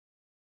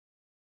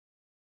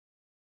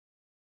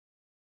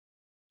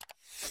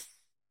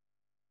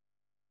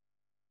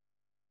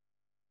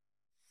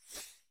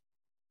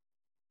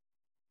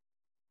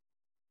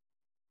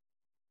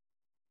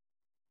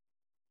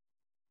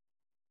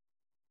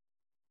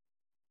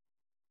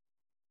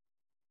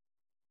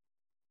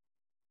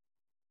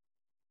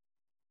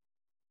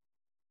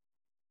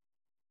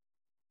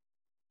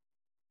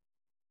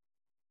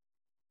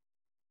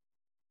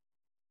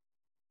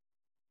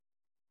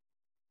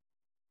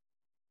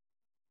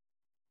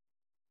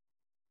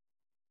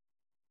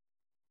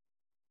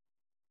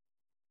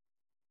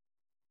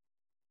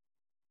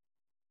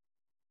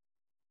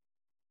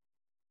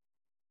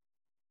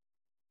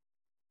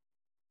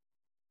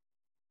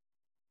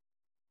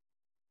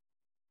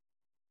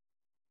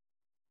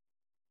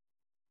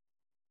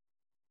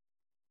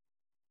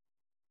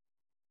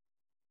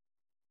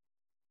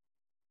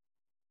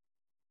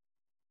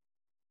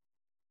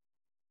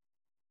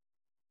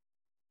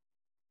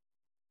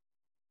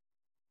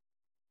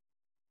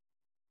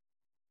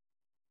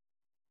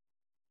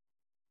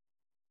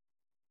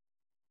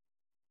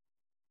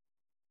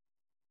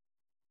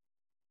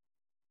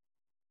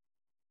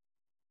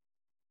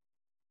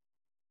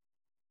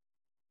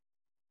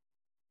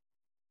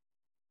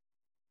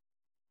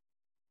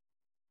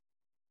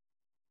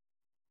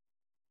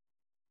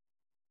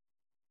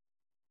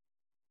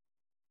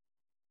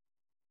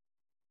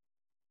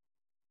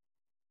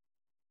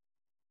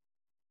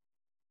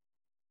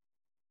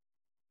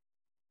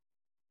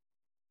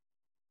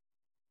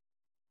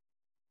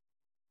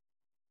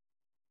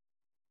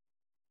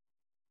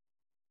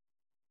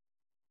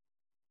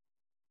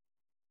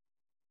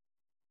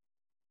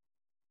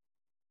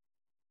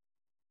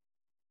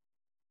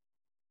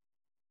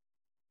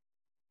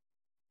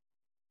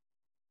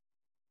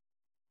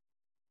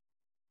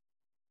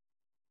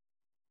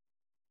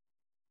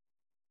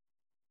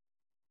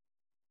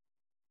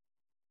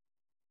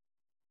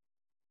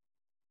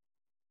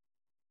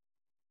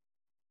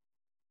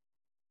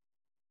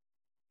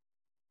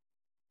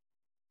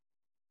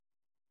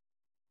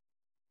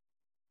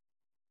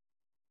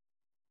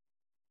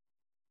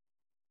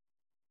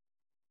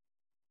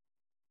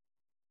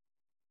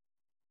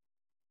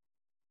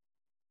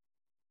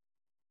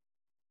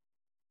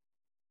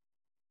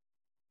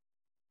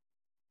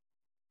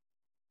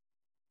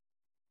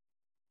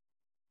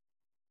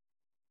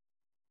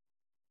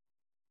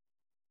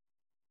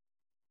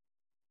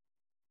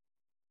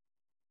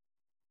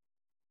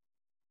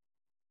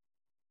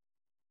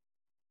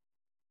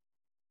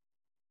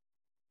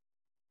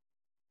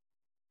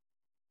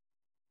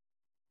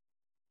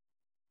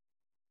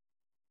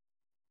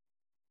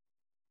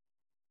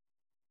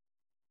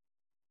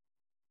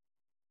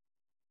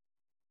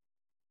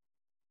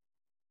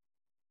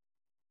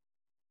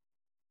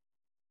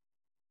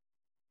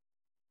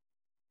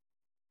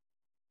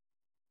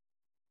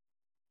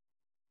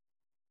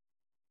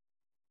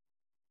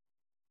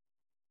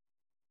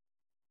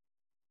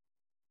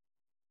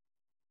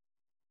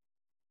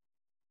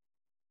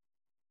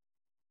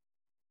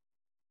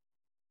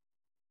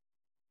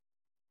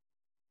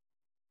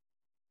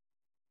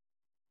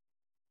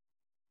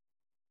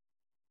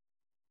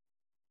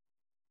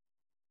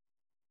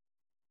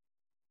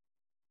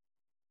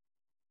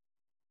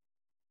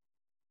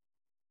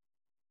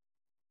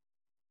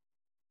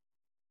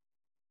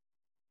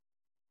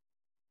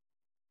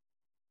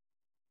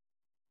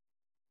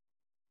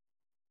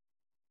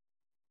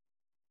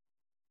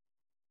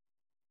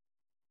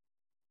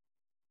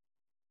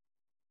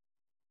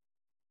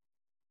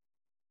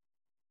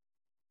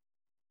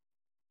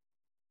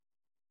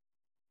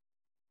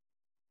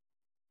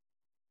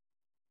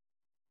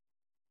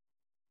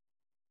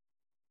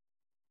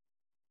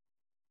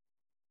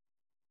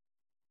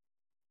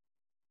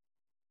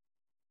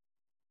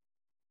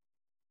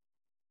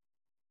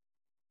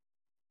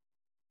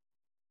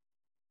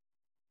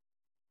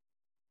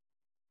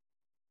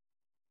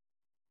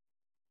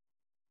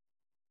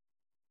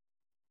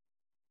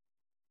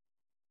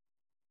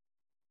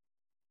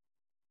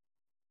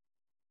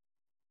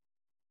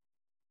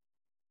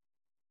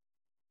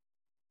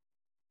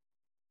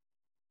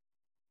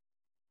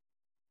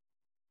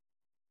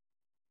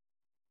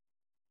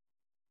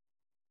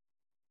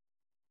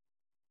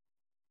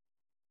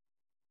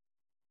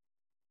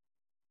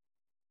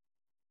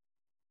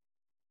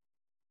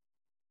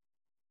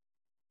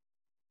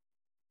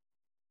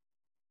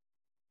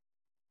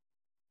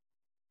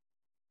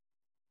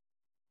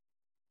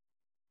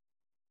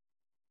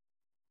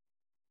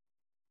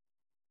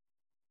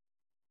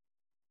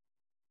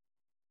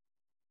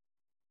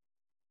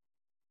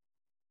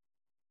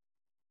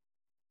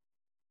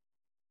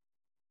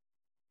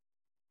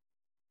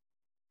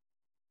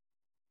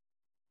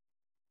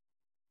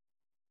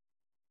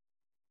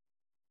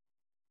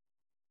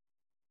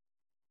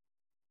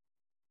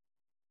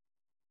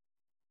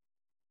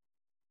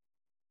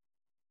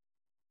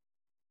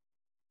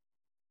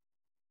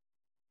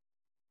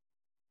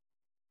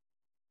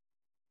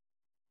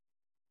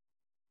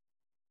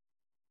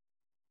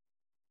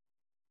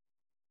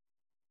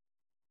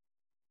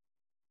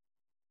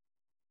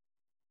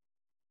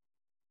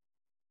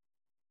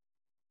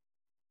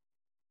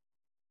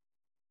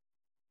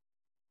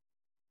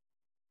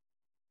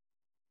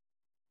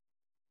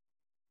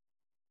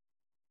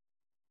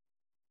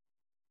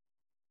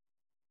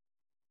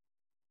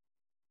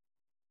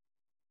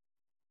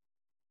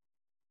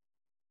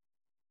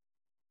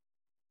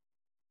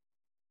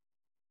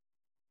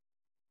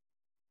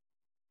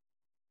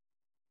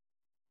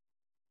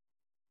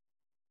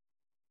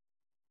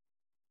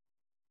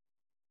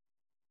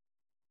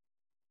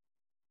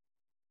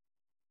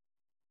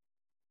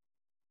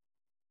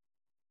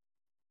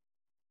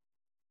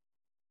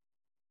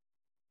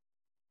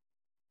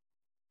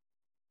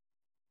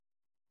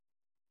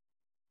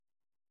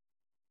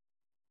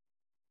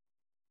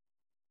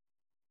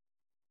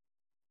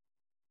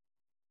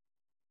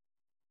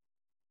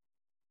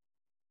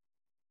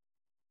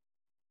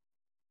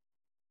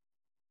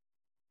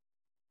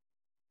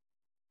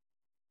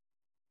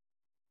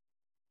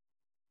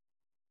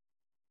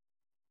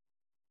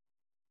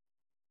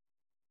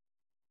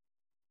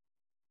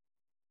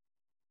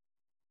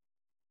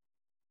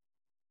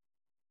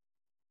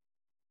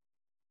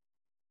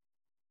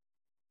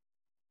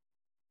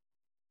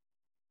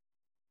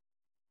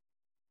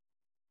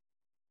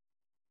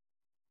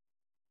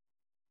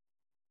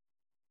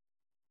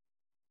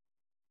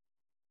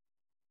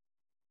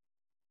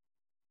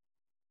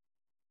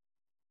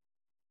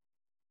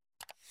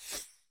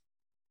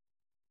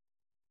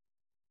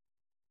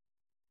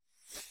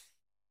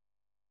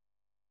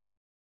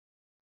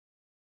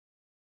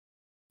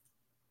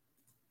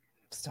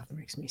stuff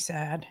makes me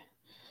sad.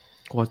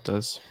 What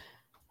does?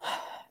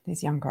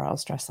 These young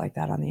girls dressed like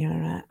that on the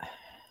internet.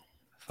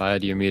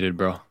 Fayed, you're muted,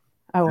 bro.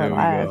 Oh, There we're we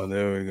live. go.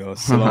 There we go.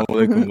 Assalamu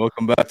alaikum.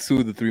 Welcome back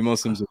to the Three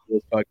Muslims of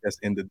Growth podcast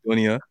in the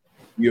dunya.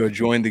 We are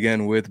joined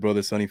again with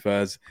brother Sunny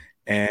Faz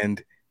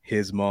and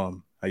his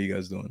mom. How you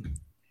guys doing?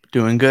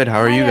 Doing good. How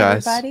are Hi, you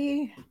guys?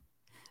 everybody.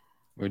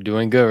 We're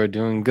doing good. We're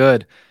doing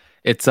good.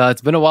 It's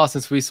been a while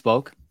since we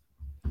spoke.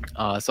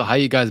 So how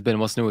you guys been?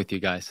 What's new with you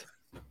guys?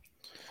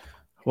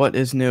 What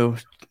is new?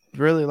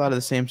 Really a lot of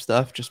the same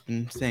stuff. Just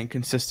been staying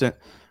consistent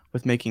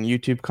with making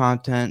YouTube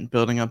content,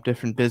 building up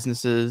different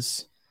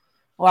businesses.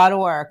 A lot of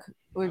work.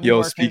 We've been Yo,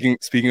 working.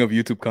 speaking of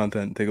YouTube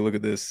content, take a look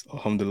at this.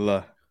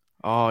 Alhamdulillah.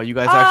 Oh, you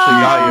guys actually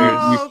got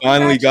yours. We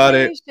finally got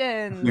it.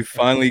 Congratulations. We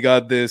finally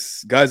got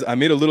this. Guys, I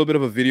made a little bit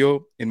of a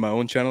video in my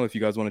own channel. If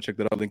you guys want to check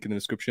that out, link in the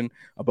description,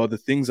 about the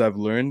things I've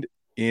learned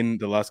in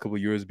the last couple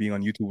of years being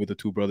on YouTube with the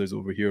two brothers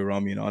over here,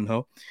 Rami and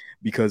Angel,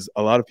 because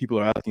a lot of people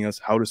are asking us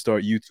how to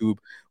start YouTube,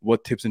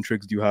 what tips and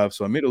tricks do you have?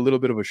 So I made a little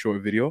bit of a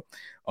short video,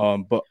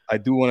 but I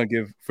do want to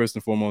give first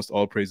and foremost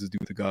all praises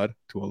due to God,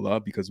 to Allah,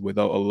 because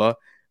without Allah,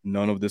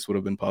 none of this would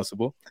have been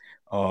possible.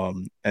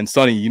 And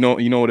Sonny, you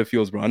know what it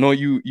feels, bro. I know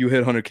you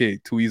hit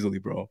 100K too easily,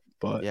 bro.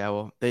 But Yeah,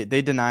 well, they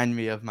denied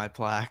me of my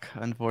plaque,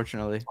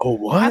 unfortunately. oh,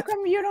 How what?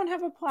 come you don't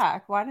have a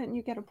plaque? Why didn't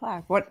you get a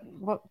plaque? What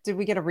did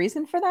we get a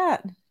reason for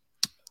that?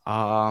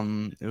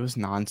 It was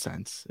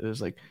nonsense. It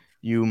was like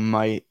you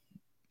might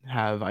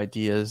have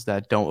ideas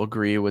that don't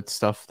agree with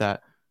stuff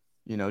that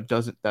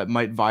that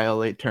might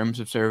violate terms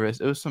of service.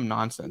 It was some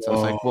nonsense. I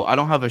was like, well, I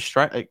don't have a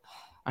strike. Like,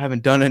 I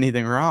haven't done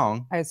anything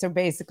wrong. All right, so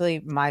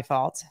basically my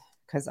fault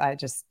because I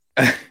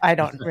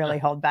don't really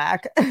hold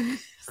back.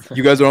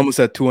 You guys are almost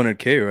at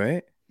 200K,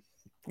 right?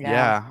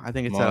 Yeah, I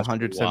think it's at Wow.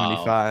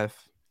 175.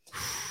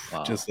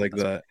 Wow. Just like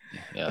that.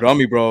 Yeah.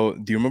 Rami, bro,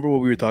 do you remember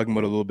what we were talking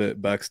about a little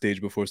bit backstage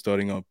before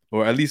starting up?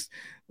 Or at least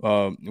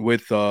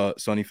with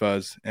Sonny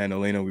Faz and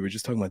Elena, we were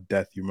just talking about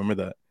death. You remember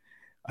that?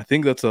 I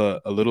think that's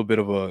a little bit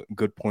of a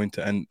good point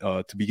to end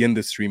to begin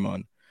this stream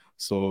on.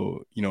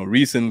 So,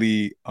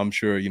 recently, I'm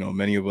sure,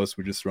 many of us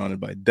were just surrounded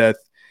by death.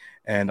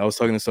 And I was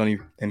talking to Sonny,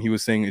 and he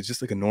was saying it's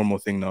just like a normal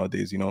thing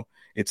nowadays,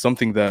 It's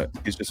something that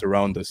is just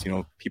around us,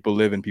 People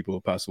live and people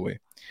will pass away.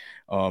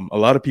 A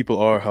lot of people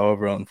are,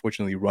 however,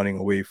 unfortunately, running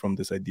away from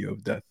this idea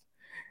of death.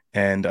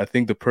 And I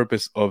think the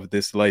purpose of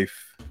this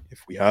life,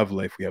 if we have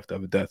life, we have to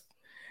have a death.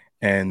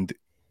 And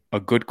a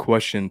good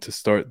question to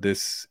start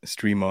this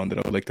stream on that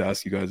I would like to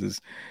ask you guys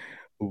is,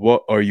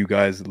 what are you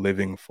guys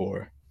living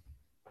for?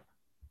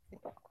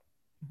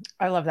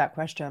 I love that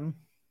question.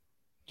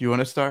 Do you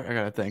want to start? I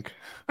gotta think.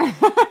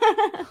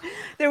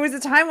 There was a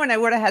time when I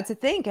would have had to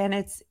think,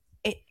 and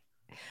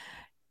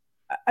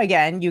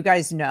again, you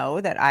guys know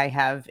that I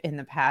have in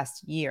the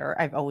past year,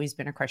 I've always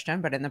been a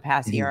Christian, but in the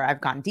past year, I've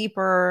gone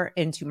deeper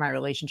into my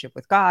relationship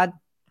with God.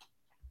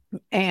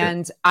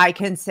 And I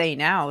can say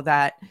now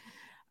that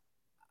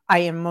I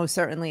am most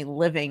certainly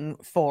living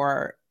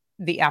for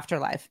the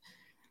afterlife.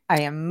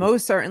 I am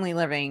most certainly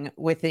living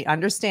with the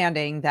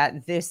understanding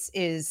that this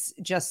is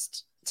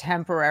just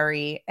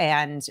temporary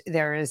and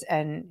there is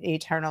an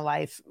eternal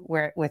life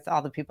where with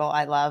all the people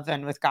I love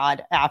and with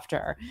God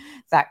after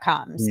that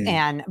comes.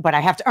 But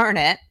I have to earn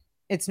it.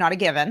 It's not a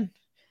given.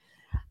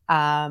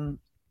 Am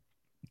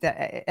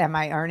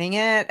I earning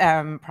it?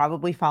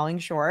 Probably falling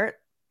short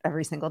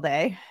every single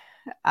day.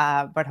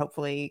 But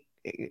hopefully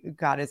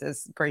God is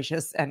as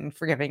gracious and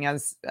forgiving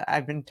as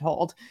I've been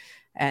told.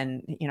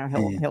 And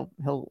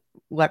he'll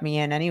let me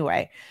in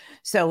anyway.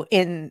 So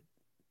in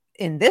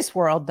this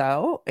world,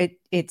 though, I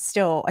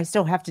still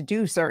have to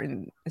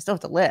I still have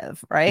to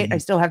live, right? I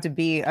still have to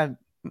be a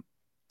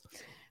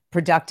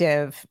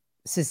productive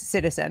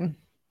citizen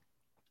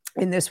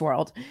in this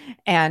world.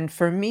 And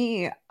for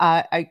me,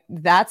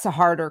 that's a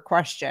harder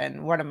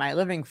question. What am I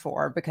living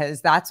for?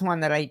 Because that's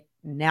one that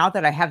now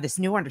that I have this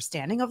new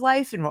understanding of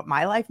life and what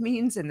my life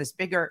means and this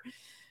bigger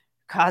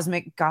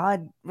cosmic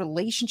God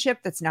relationship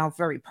that's now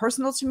very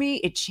personal to me,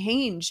 it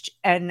changed.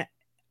 And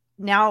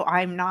now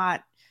I'm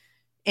not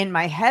in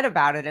my head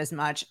about it as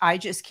much. I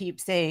just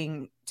keep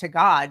saying to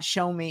God,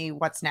 show me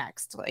what's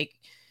next. Like,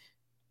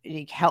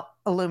 help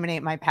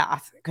illuminate my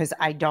path, because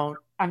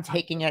I'm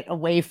taking it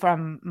away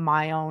from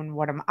my own,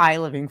 what am I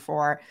living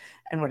for?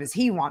 And what does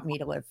he want me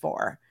to live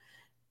for?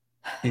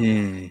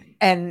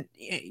 And,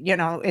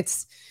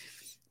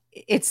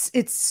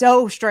 it's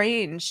so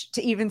strange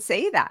to even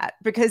say that,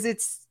 because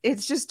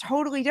it's just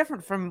totally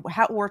different from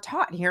how we're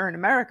taught here in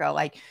America.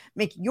 Like,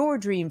 make your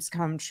dreams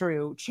come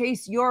true,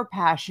 chase your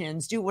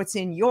passions, do what's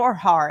in your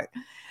heart,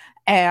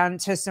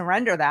 and to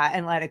surrender that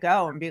and let it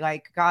go and be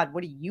like, God,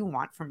 what do you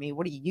want from me?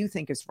 What do you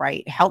think is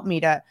right? Help me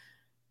to,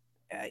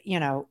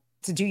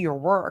 to do your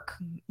work,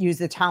 use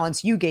the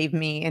talents you gave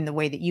me in the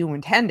way that you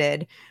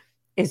intended,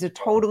 is a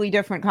totally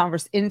different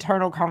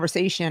internal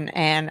conversation,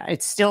 and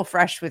it's still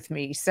fresh with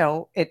me.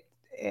 So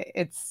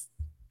it's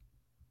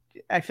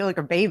I feel like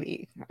a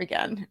baby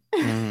again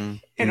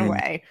in a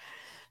way.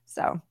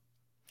 So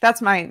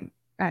that's my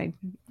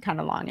kind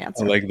of long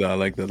answer. I like that.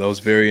 That was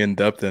very in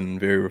depth and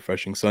very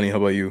refreshing. Sonny, how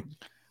about you?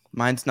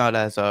 Mine's not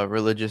as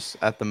religious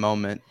at the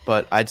moment,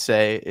 but I'd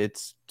say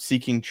it's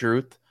seeking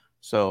truth.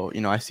 So,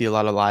 I see a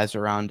lot of lies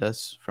around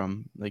us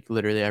from like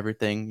literally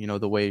everything,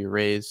 the way you're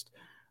raised,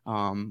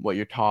 what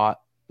you're taught,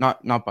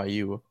 not by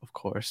you, of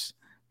course,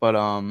 but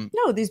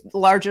No, these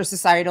larger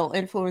societal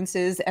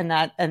influences and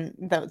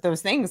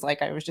those things,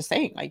 like I was just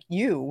saying, like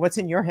what's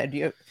in your head,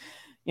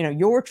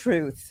 your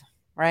truth,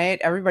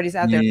 right? Everybody's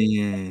out there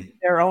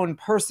their own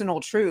personal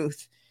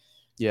truth.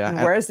 Yeah.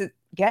 And where is it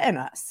getting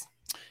us?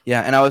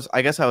 Yeah, and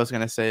I guess I was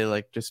gonna say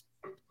like just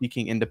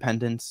seeking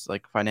independence,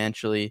 like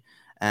financially,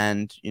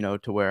 and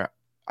to where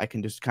I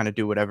can just kind of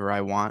do whatever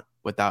I want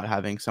without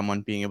having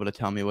someone being able to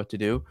tell me what to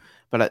do.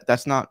 But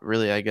that's not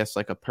really, I guess,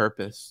 like a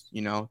purpose.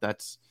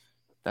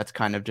 That's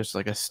kind of just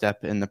like a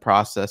step in the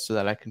process so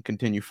that I can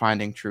continue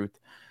finding truth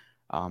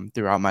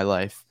throughout my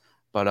life.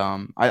 But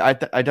I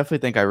definitely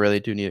think I really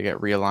do need to get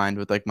realigned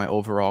with like my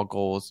overall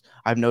goals.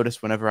 I've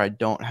noticed whenever I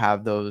don't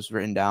have those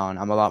written down,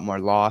 I'm a lot more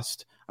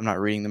lost. I'm not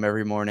reading them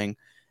every morning.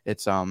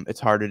 It's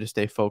harder to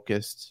stay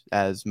focused,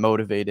 as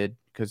motivated,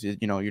 because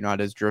you're not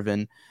as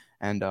driven.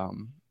 And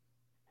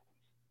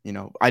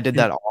I did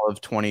that all of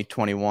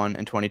 2021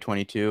 and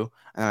 2022,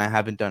 and I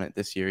haven't done it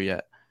this year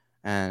yet.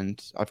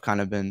 And I've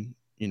kind of been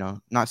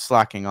not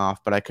slacking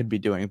off, but I could be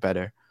doing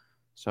better.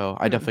 So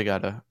I definitely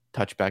got to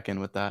touch back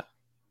in with that.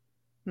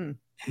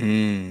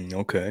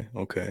 Okay.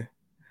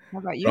 How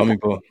about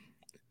you?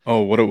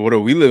 Oh, what are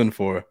we living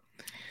for?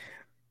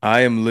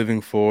 I am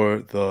living for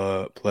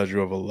the pleasure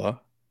of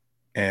Allah.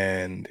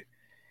 And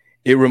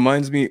it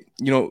reminds me,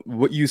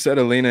 what you said,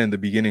 Elena, in the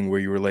beginning, where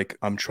you were like,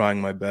 I'm trying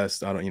my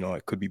best. I don't, I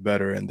could be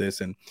better and this.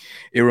 And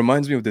it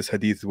reminds me of this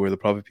hadith where the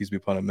Prophet, peace be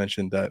upon him,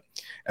 mentioned that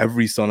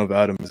every son of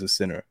Adam is a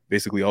sinner.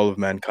 Basically, all of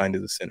mankind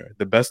is a sinner.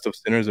 The best of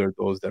sinners are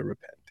those that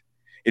repent.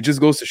 It just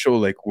goes to show,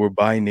 like, we're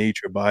by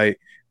nature, by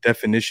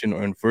definition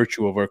or in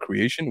virtue of our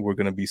creation, we're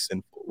going to be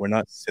sinful. We're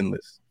not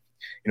sinless.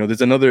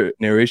 There's another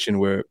narration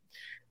where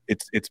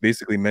it's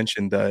basically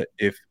mentioned that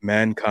if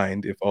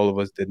all of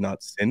us did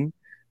not sin,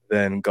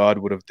 then God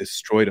would have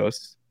destroyed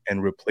us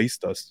and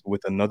replaced us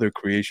with another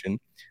creation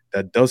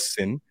that does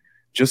sin,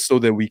 just so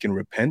that we can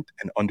repent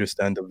and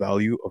understand the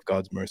value of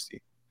God's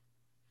mercy.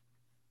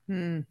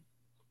 Very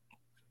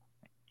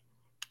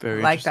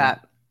I like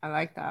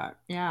that.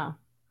 Yeah.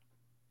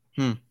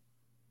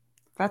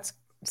 That's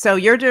so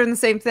you're doing the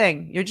same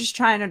thing. You're just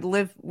trying to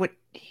live what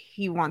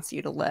he wants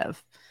you to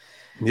live.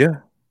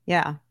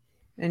 Yeah.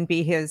 And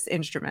be his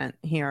instrument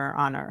here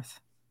on earth.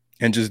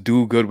 And just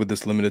do good with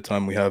this limited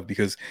time we have,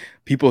 because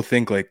people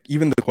think, like,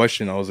 even the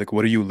question, I was like,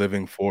 what are you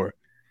living for?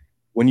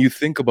 When you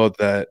think about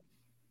that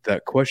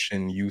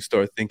question, you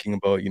start thinking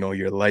about,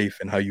 your life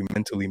and how you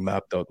mentally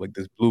mapped out like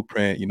this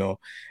blueprint,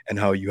 and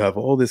how you have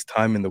all this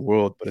time in the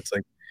world. But it's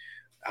like,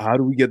 how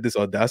do we get this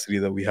audacity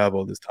that we have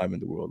all this time in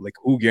the world? Like,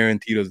 who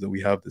guaranteed us that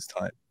we have this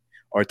time?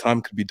 Our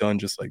time could be done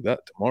just like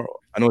that tomorrow.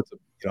 I know it's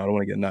I don't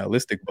want to get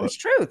nihilistic, but it's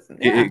truth.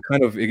 Yeah. It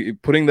kind of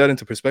putting that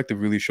into perspective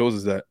really shows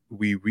us that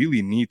we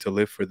really need to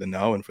live for the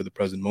now and for the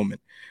present moment,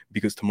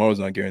 because tomorrow's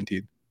not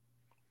guaranteed.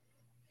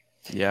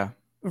 Yeah.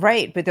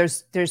 Right. But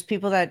there's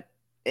people that,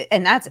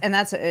 and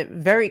that's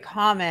very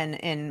common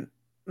in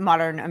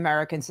modern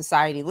American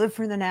society. Live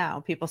for the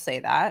now. People say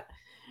that.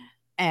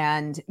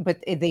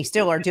 But they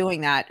still are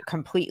doing that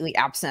completely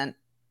absent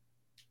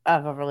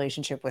of a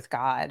relationship with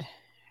God.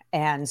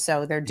 And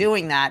so they're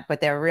doing that,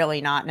 but they're really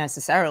not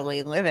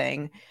necessarily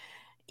living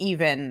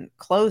even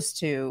close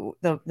to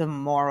the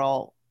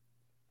moral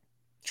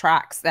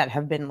tracks that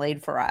have been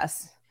laid for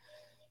us.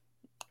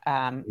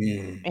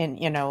 In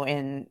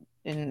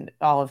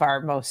all of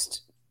our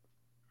most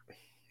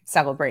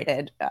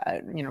celebrated,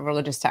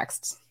 religious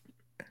texts.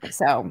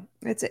 So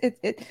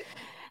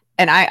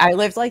and I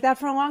lived like that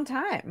for a long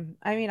time.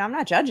 I mean, I'm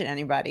not judging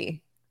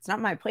anybody. It's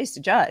not my place to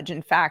judge.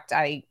 In fact,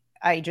 I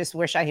just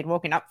wish I had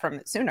woken up from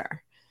it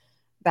sooner.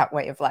 That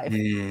way of life.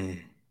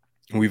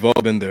 We've all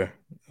been there.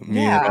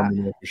 Me and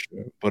Ami, for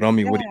sure. But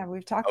Ami,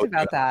 we've talked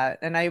about that,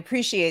 and I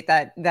appreciate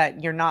that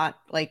you're not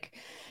like,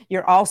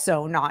 you're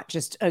also not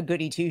just a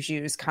goody two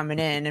shoes coming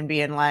in and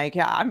being like,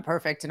 yeah, I'm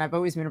perfect and I've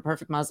always been a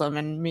perfect Muslim,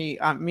 and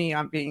I'm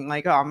being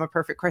like, oh, I'm a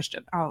perfect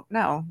Christian. Oh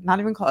no,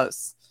 not even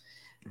close.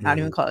 Not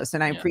even close.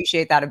 And I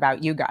appreciate that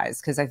about you guys,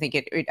 because I think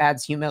it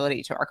adds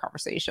humility to our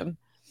conversation.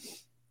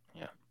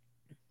 Yeah,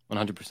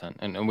 100%.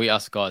 And we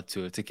ask God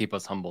to keep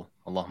us humble.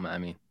 Allahumma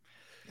ameen.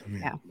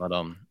 Yeah.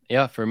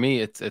 But for me,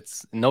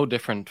 it's no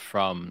different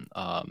from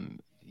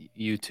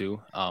you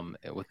two,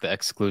 with the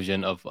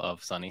exclusion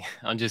of Sunny.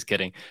 I'm just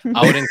kidding.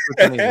 I would include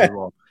Sunny as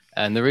well.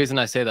 And the reason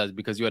I say that is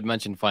because you had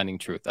mentioned finding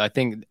truth. I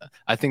think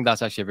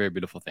that's actually a very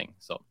beautiful thing.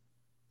 So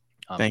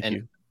thank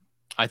you.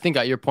 I think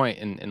at your point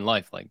in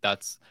life, like,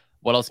 that's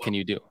what else can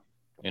you do?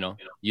 You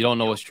don't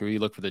know what's true. You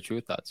look for the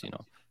truth. That's,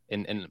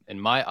 in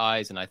my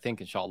eyes, and I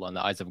think inshallah in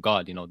the eyes of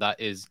God, that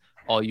is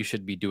all you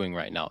should be doing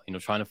right now.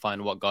 Trying to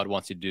find what God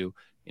wants you to do,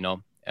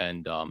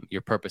 and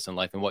your purpose in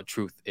life and what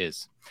truth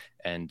is.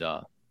 And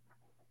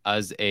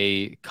as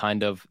a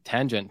kind of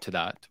tangent to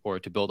that, or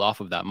to build off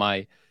of that,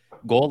 my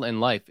goal in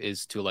life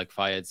is to, like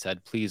Fayed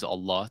said, please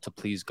Allah, to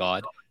please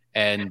God,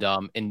 And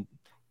in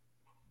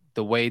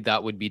the way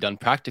that would be done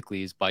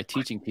practically is by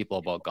teaching people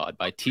about God,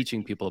 by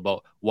teaching people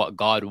about what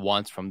God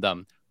wants from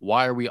them.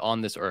 Why are we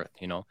on this earth?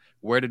 You know,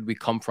 where did we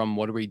come from?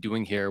 What are we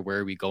doing here? Where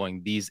are we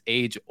going? These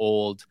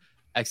age-old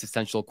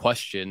existential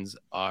questions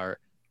are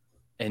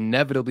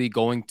inevitably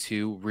going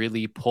to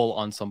really pull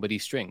on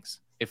somebody's strings.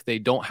 If they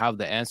don't have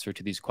the answer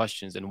to these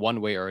questions in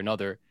one way or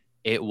another,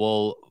 it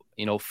will,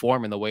 you know,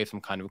 form in the way of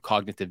some kind of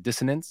cognitive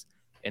dissonance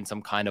and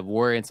some kind of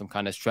worry and some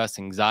kind of stress,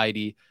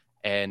 anxiety,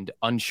 and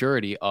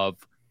unsurety of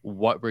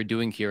what we're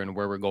doing here and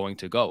where we're going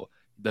to go.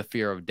 The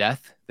fear of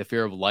death, the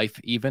fear of life,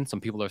 even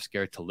some people are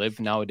scared to live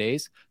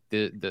nowadays.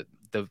 The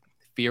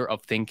fear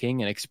of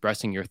thinking and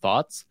expressing your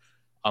thoughts,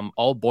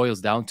 all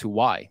boils down to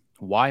why.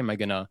 Why am I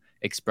gonna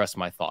express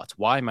my thoughts?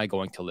 Why am I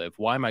going to live?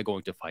 Why am I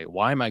going to fight?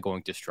 Why am I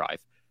going to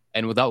strive?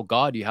 And without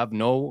God, you have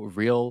no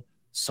real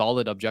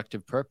solid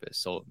objective purpose.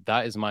 So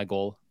that is my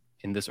goal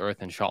in this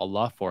earth,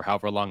 inshallah, for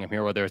however long I'm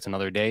here, whether it's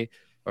another day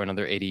or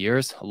another 80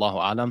 years, Allahu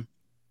Alam,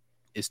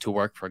 is to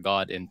work for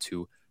God and to,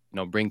 you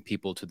know, bring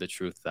people to the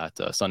truth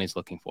that Sunny's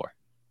looking for.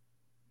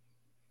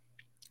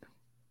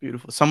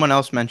 Beautiful. Someone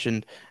else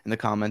mentioned in the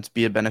comments,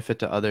 be a benefit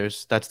to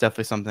others. That's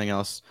definitely something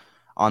else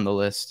on the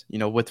list. You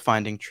know, with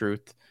finding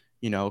truth,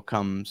 you know,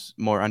 comes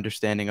more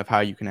understanding of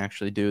how you can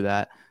actually do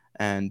that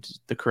and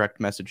the correct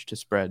message to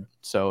spread.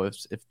 So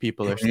if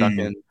people are stuck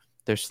in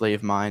their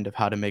slave mind of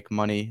how to make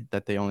money,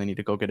 that they only need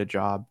to go get a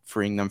job,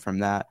 freeing them from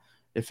that.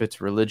 If it's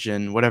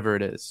religion, whatever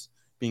it is,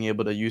 being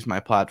able to use my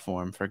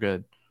platform for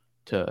good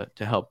to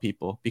help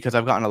people, because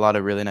I've gotten a lot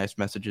of really nice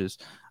messages,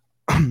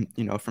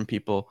 you know, from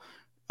people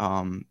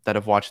that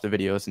have watched the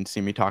videos and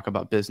seen me talk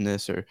about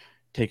business or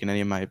taken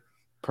any of my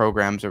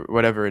programs or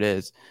whatever it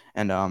is.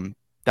 And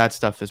that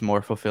stuff is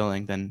more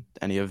fulfilling than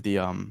any of the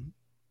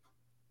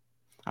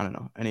I don't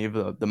know, any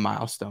of the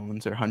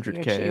milestones or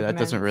 100K. That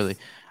doesn't really,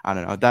 I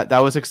don't know. That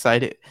was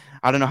exciting.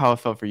 I don't know how it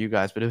felt for you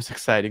guys, but it was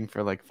exciting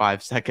for like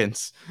 5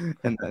 seconds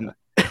and then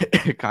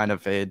it kind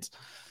of fades.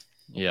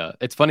 Yeah,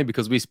 it's funny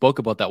because we spoke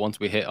about that once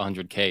we hit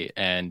 100K,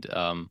 and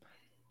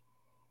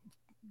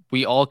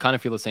we all kind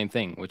of feel the same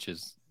thing, which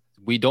is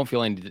we don't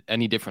feel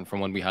any different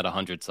from when we had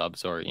 100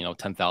 subs or, you know,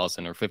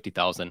 10,000 or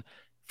 50,000.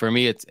 For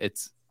me,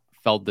 it's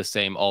felt the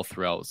same all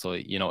throughout. So,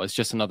 you know, it's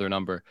just another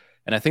number.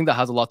 And I think that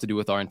has a lot to do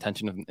with our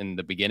intention in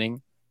the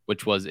beginning,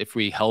 which was if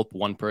we help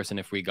one person,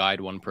 if we guide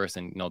one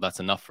person, you know, that's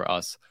enough for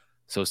us.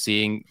 So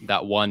seeing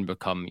that one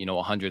become, you know,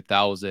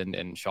 100,000 and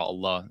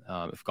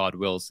inshallah, if God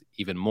wills,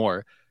 even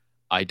more,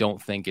 I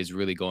don't think is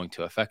really going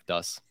to affect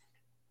us.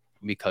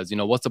 Because, you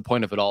know, what's the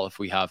point of it all if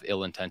we have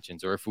ill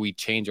intentions, or if we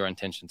change our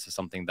intentions to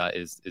something that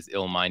is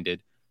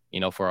ill-minded, you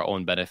know, for our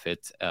own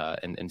benefit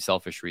and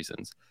selfish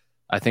reasons.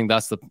 I think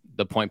that's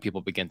the point people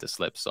begin to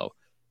slip. So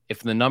if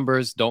the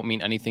numbers don't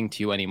mean anything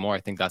to you anymore, I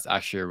think that's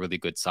actually a really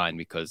good sign,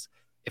 because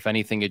if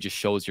anything, it just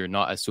shows you're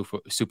not as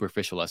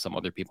superficial as some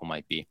other people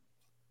might be.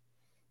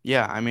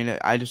 Yeah, I mean,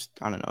 I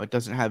don't know. It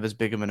doesn't have as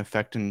big of an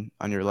effect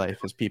on your life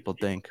as people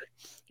think.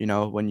 You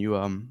know, when you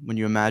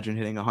imagine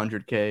hitting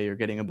 100K or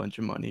getting a bunch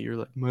of money, you're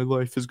like, my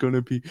life is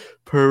gonna be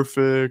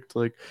perfect.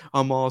 Like,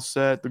 I'm all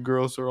set. The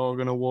girls are all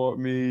gonna want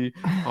me.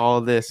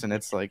 All this, and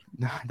it's like,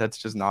 that's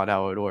just not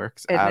how it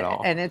works at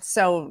all. And it's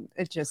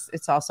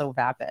also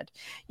vapid.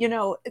 You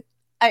know,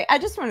 I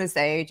just want to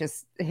say, it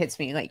just hits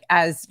me, like,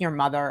 as your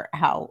mother,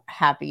 how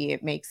happy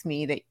it makes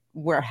me that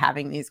we're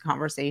having these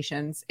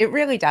conversations. It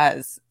really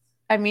does.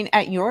 I mean,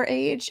 at your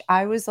age,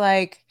 I was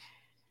like,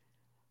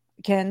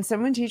 can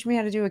someone teach me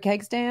how to do a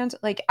keg stand?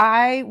 Like,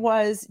 I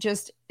was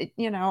just,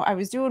 you know, I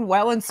was doing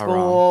well in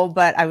school,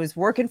 but I was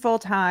working full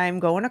time,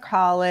 going to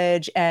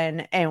college.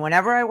 And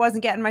whenever I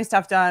wasn't getting my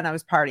stuff done, I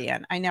was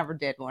partying. I never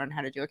did learn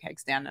how to do a keg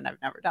stand, and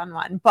I've never done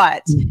one.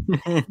 But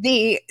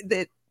the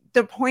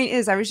point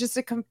is, I was just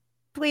a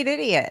complete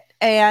idiot.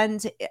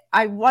 And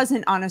I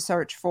wasn't on a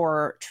search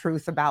for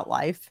truth about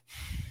life.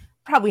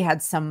 Probably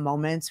had some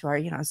moments where,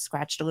 you know,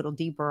 scratched a little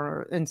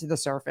deeper into the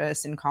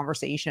surface in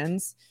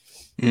conversations.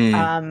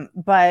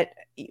 But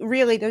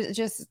really, there's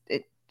just,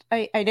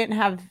 I had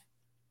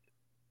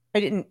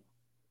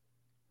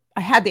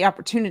the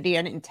opportunity.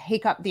 I didn't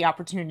take up the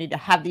opportunity to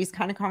have these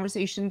kind of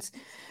conversations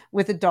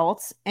with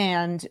adults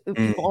and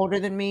people older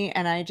than me.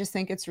 And I just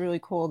think it's really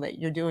cool that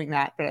you're doing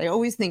that. But I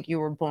always think you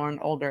were born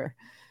older.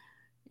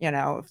 You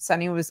know,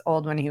 Sunny was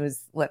old when he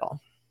was little.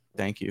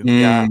 Thank you.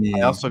 Yeah,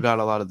 I also got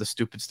a lot of the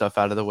stupid stuff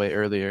out of the way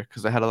earlier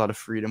because I had a lot of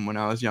freedom when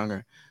I was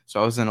younger.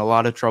 So I was in a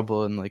lot of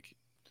trouble in like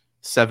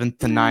 7th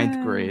to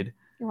 9th grade.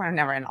 You were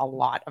never in a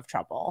lot of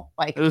trouble.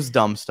 Like, it was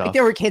dumb stuff. Like,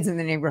 there were kids in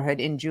the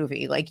neighborhood in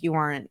juvie. Like, you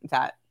weren't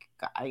that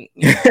guy.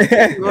 You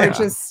were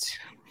just,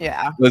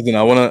 yeah. Listen,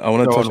 I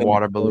wanna touch on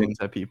water balloons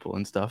at people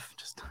and stuff.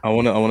 Just I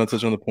wanna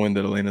touch on the point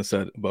that Elena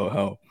said about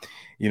how,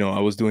 you know, I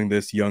was doing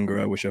this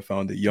younger. I wish I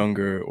found it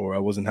younger, or I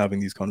wasn't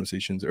having these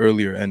conversations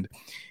earlier. And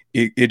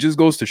it just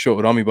goes to show,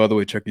 Rami, by the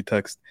way, check your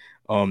text.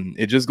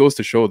 It just goes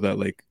to show that,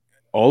 like,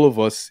 all of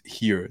us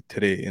here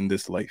today in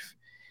this life,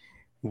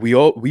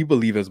 we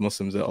believe as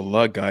Muslims that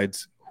Allah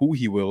guides who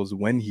He wills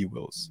when He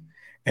wills.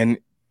 And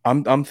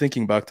I'm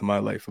thinking back to my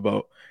life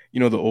about,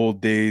 the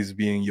old days,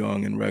 being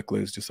young and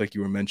reckless, just like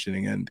you were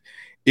mentioning. And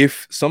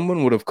if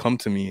someone would have come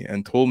to me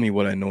and told me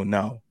what I know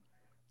now,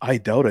 I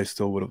doubt I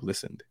still would have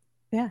listened.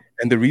 Yeah.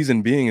 And the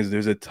reason being is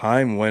there's a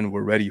time when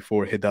we're ready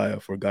for hidayah,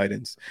 for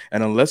guidance.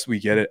 And unless we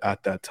get it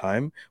at that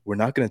time, we're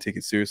not going to take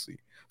it seriously.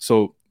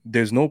 So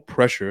there's no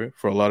pressure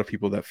for a lot of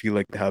people that feel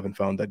like they haven't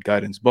found that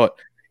guidance. But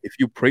if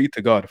you pray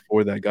to God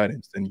for that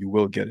guidance, then you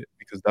will get it,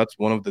 because that's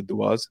one of the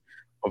du'as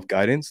of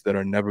guidance that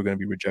are never going to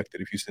be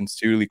rejected. If you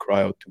sincerely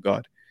cry out to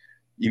God,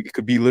 it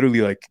could be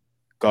literally like,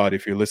 God,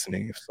 if you're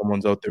listening, if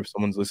someone's out there, if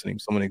someone's listening,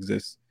 if someone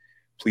exists,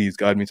 please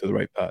guide me to the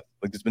right path.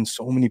 Like, there's been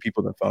so many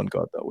people that found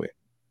God that way.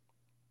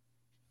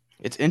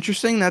 It's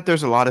interesting that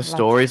there's a lot of Love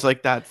stories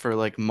like that for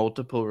like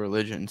multiple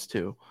religions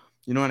too.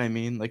 You know what I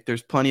mean? Like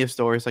there's plenty of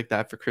stories like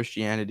that for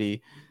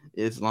Christianity,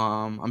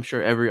 Islam. I'm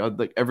sure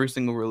every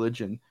single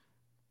religion,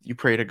 you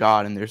pray to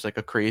God and there's like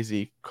a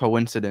crazy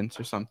coincidence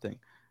or something.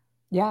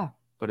 Yeah.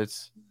 But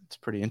it's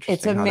pretty interesting.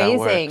 It's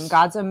amazing.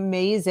 God's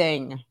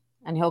amazing.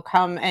 And he'll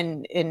come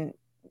and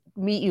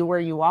meet you where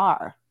you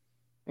are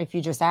if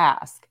you just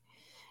ask.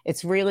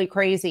 It's really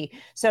crazy.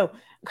 So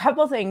a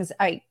couple things.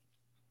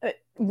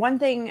 One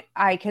thing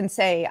I can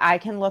say, I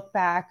can look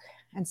back,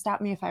 and stop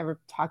me if I ever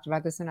talked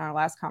about this in our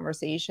last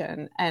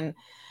conversation. And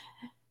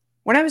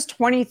when I was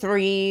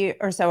 23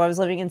 or so, I was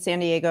living in San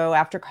Diego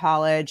after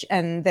college,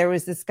 and there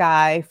was this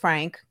guy,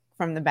 Frank,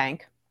 from the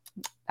bank.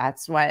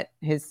 That's what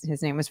his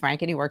name was,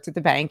 Frank, and he worked at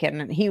the bank,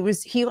 and he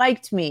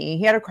liked me.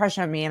 He had a crush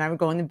on me, and I would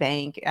go in the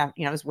bank, I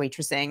was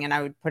waitressing, and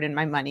I would put in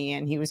my money,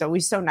 and he was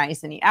always so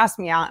nice, and he asked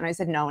me out, and I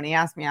said no, and he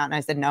asked me out, and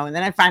I said no, and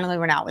then I finally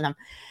went out with him.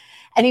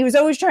 And he was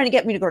always trying to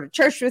get me to go to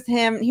church with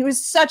him. He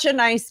was such a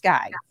nice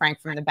guy,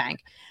 Frank from the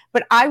bank.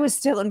 But I was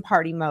still in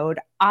party mode.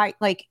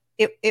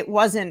 It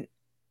wasn't,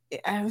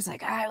 I was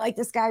like, I like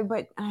this guy,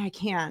 but I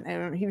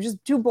can't. He was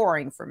just too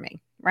boring for me,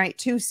 right?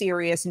 Too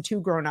serious and too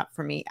grown up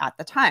for me at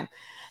the time.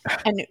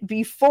 And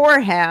before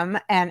him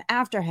and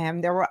after him,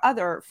 there were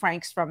other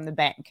Franks from the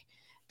bank,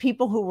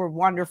 people who were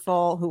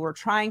wonderful, who were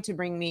trying to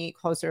bring me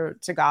closer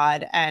to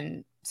God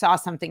and saw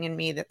something in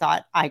me that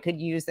thought I could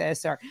use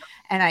this,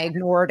 and I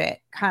ignored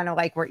it. Kind of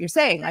like what you're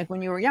saying, like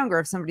when you were younger,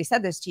 if somebody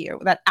said this to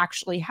you, that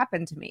actually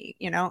happened to me,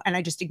 and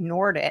I just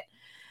ignored it.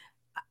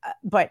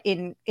 But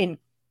in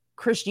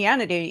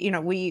Christianity,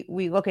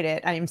 we look at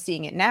it, I'm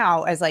seeing it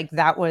now as like,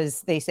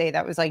 they say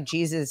that was like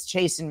Jesus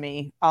chasing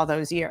me all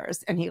those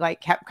years. And he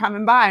like kept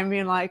coming by and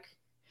being like,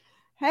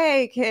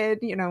 hey kid,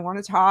 want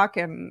to talk?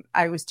 And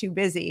I was too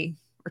busy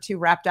or too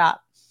wrapped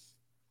up.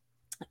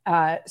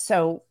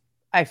 So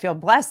I feel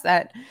blessed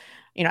that,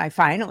 I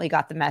finally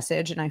got the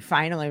message, and I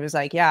finally was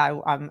like, yeah,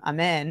 I'm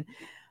in.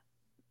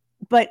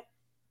 But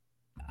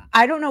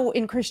I don't know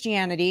in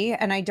Christianity,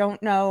 and I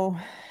don't know,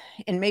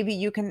 and maybe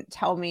you can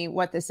tell me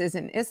what this is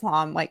in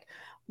Islam. Like,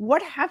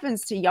 what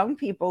happens to young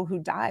people who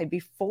die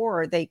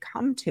before they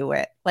come to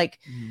it? Like,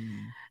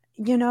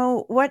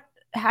 what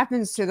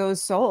happens to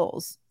those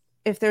souls?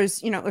 If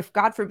there's, if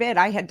God forbid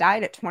I had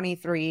died at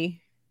 23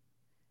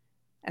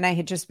 and I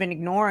had just been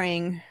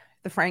ignoring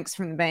the Franks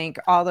from the bank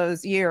all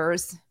those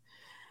years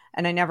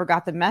and I never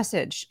got the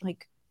message,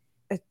 like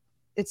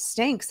it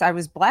stinks. I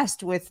was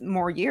blessed with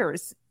more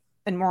years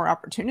and more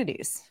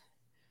opportunities.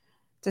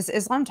 Does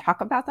Islam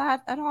talk about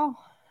that at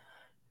all?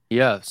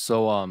 Yeah.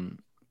 So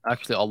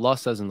actually Allah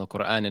says in the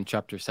Quran in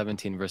chapter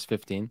 17 verse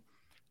 15,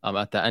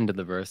 at the end of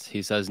the verse,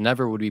 he says,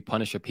 never would we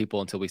punish a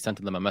people until we sent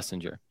to them a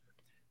messenger.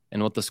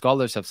 And what the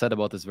scholars have said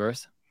about this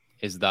verse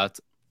is that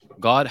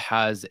God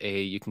has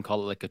you can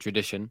call it like a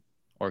tradition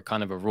or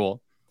kind of a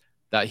rule,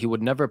 that he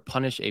would never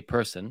punish a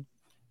person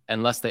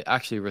unless they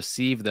actually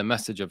receive the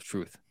message of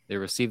truth. They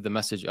receive the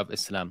message of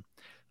Islam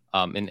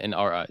in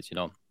our eyes,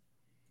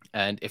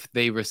 And if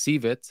they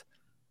receive it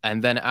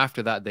and then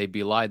after that they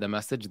belie the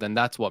message, then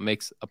that's what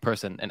makes a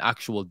person an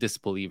actual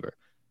disbeliever.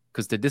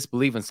 Because to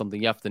disbelieve in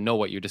something, you have to know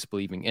what you're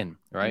disbelieving in,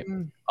 right?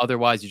 Mm-hmm.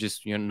 Otherwise,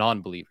 you're a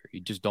non-believer. You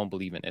just don't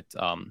believe in it,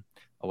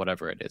 or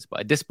whatever it is.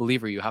 But a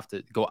disbeliever, you have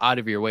to go out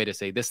of your way to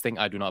say, this thing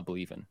I do not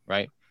believe in,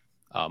 right?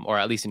 Or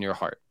at least in your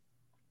heart.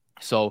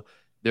 So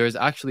there's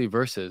actually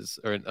verses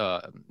or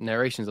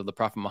narrations of the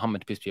Prophet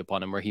Muhammad, peace be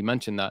upon him, where he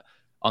mentioned that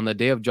on the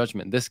day of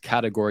judgment, this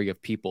category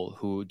of people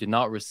who did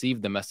not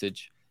receive the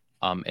message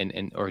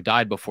or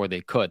died before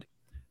they could,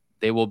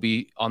 they will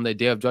be on the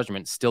day of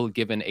judgment still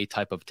given a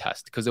type of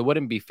test. Because it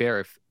wouldn't be fair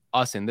if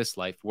us in this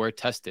life, we're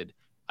tested.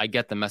 I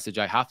get the message,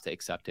 I have to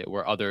accept it,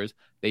 where others,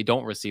 they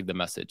don't receive the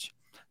message.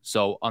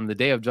 So on the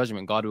day of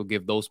judgment, God will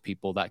give those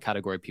people, that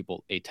category of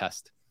people, a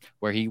test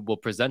where he will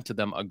present to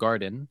them a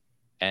garden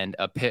and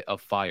a pit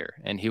of fire.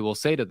 And he will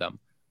say to them,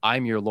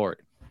 I'm your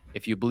Lord.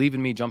 If you believe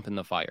in me, jump in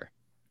the fire.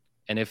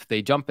 And if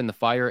they jump in the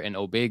fire and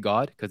obey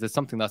God, because it's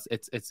something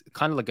it's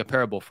kind of like a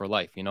parable for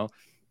life,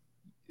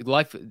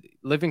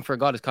 living for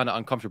God is kind of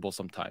uncomfortable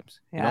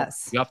sometimes.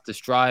 Yes. You have to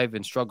strive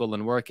and struggle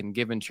and work and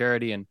give in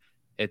charity. And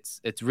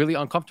it's really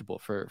uncomfortable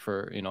for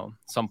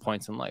some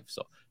points in life.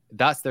 So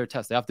that's their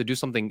test. They have to do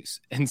something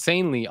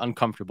insanely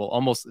uncomfortable,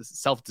 almost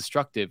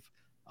self-destructive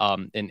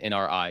in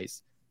our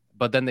eyes.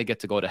 but then they get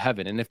to go to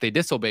heaven. And if they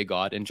disobey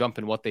God and jump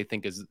in what they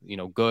think is,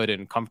 good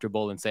and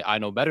comfortable and say, I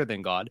know better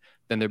than God,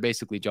 then they're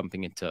basically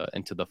jumping into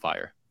the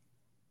fire.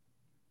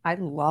 I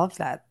love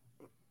that.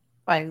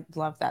 I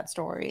love that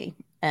story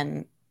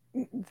and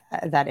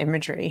that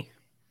imagery.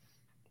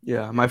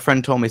 Yeah, my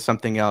friend told me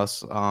something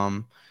else.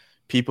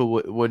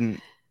 People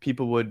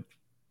would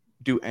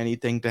do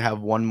anything to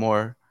have one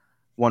more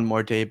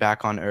day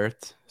back on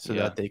Earth so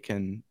that they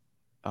can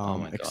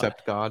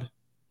accept God.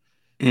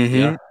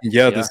 Mm-hmm.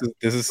 Yeah, this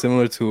is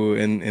similar to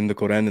in the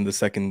Quran in the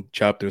second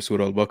chapter,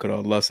 Surah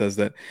Al-Baqarah. Allah says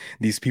that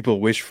these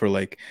people wish for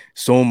like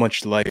so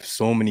much life,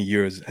 so many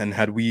years, and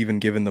had we even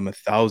given them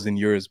 1,000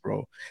 years,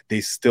 bro,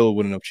 they still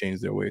wouldn't have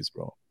changed their ways,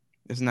 bro.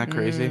 Isn't that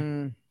crazy?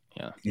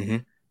 Yeah. Mm-hmm.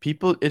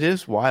 People, it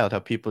is wild how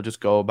people just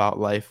go about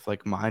life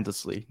like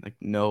mindlessly, like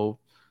no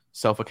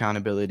self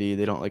accountability.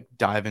 They don't like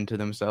dive into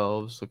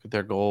themselves, look at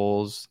their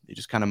goals. They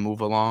just kind of move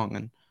along,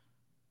 and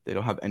they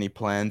don't have any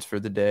plans for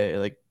the day.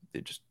 Like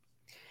they just.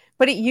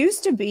 But it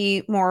used to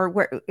be more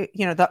where,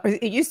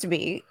 it used to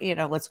be,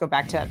 let's go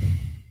back to,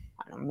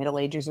 I don't know, Middle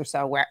Ages or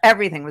so, where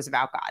everything was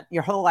about God.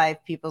 Your whole life,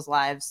 people's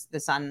lives,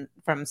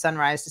 from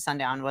sunrise to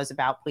sundown was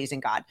about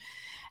pleasing God.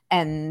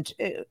 And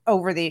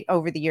over the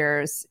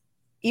years,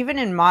 even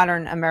in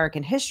modern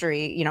American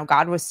history,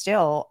 God was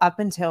still, up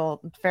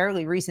until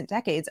fairly recent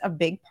decades, a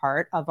big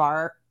part of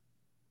our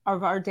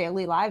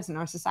daily lives in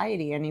our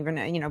society, and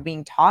even,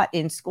 being taught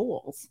in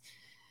schools.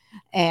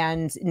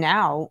 And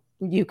now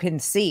you can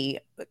see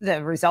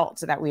the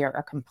results that we are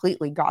a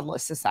completely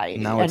godless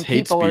society, and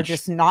people are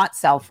just not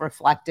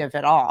self-reflective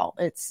at all.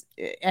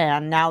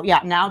 Now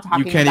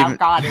talking about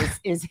God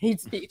is hate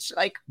speech.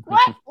 Like,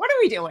 what are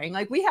we doing?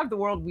 Like, we have the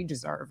world we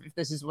deserve if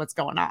this is what's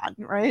going on,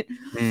 right?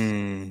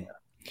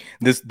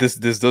 This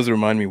does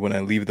remind me, when I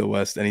leave the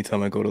West,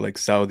 anytime I go to like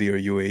Saudi or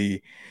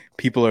UAE,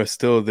 people are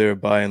still there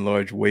by and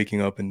large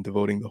waking up and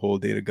devoting the whole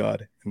day to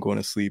God and going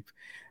to sleep.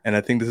 And I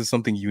think this is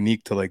something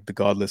unique to like the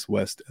godless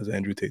West, as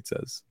Andrew Tate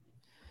says.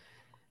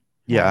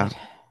 Yeah,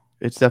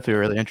 it's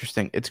definitely really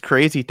interesting. It's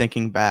crazy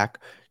thinking back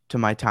to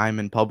my time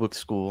in public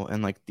school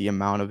and like the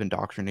amount of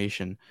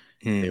indoctrination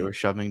they were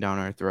shoving down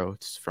our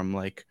throats, from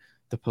like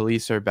the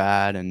police are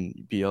bad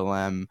and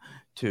BLM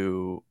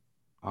to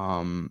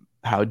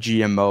how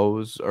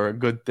GMOs are a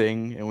good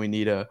thing, and we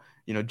need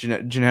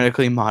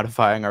genetically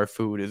modifying our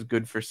food is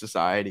good for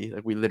society.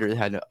 Like we literally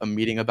had a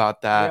meeting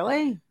about that.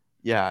 Really?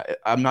 Yeah,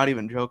 I'm not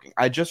even joking.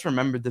 I just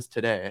remembered this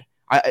today.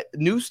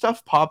 New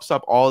stuff pops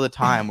up all the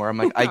time where I'm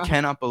like, I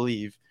cannot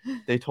believe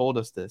they told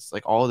us this.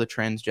 Like all the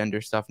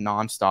transgender stuff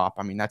nonstop.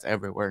 I mean, that's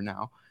everywhere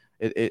now.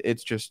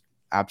 It's just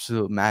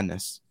absolute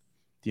madness,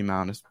 the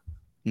amount of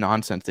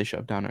nonsense they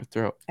shove down our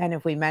throat. And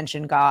if we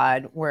mention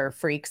God, we're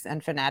freaks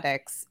and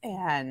fanatics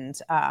and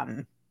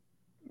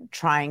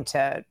trying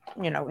to,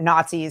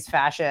 Nazis,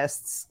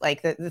 fascists,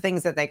 like the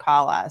things that they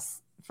call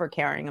us for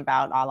caring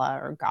about Allah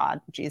or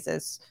God,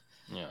 Jesus.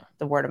 Yeah,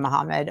 the word of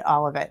Muhammad,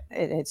 all of it.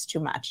 It's too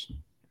much.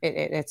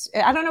 It's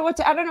I don't know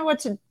what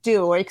to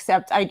do,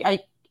 except I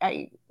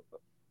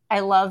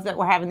love that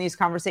we're having these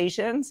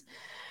conversations.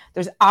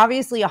 There's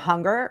obviously a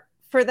hunger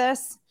for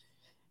this,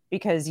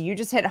 because you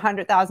just hit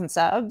 100,000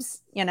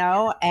 subs,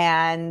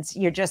 and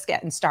you're just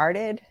getting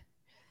started.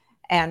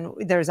 And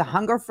there's a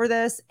hunger for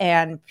this,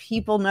 and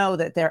people know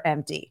that they're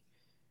empty.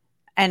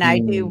 And I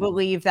do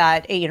believe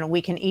that,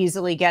 we can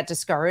easily get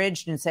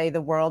discouraged and say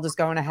the world is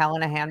going to hell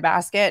in a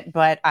handbasket.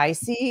 But I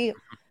see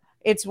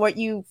it's what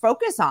you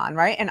focus on,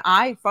 right? And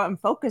I'm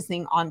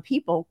focusing on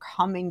people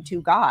coming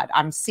to God.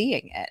 I'm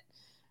seeing it.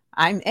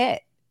 I'm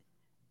it.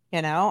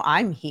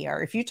 I'm here.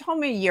 If you told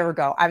me a year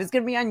ago I was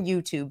going to be on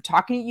YouTube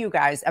talking to you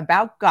guys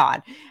about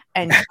God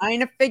and trying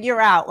to figure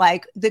out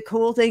like the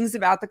cool things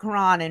about the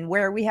Quran and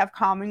where we have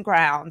common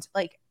ground,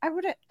 like I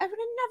would have never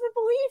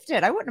believed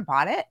it. I wouldn't have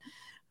bought it.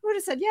 I would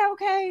have said, yeah,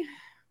 okay,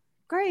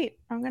 great.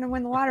 I'm going to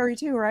win the lottery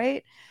too,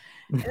 right?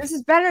 This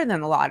is better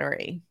than the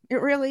lottery. It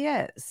really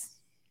is.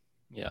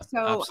 Yeah.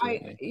 So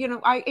absolutely.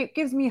 it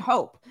gives me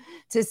hope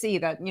to see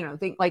that,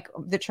 like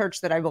the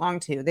church that I belong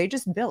to, they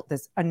just built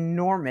this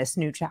enormous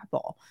new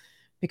chapel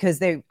because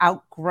they've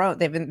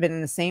been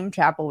in the same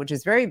chapel, which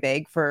is very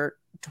big, for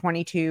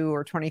 22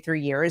 or 23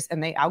 years,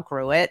 and they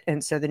outgrew it.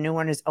 And so the new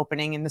one is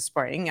opening in the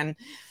spring. And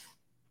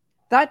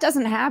that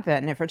doesn't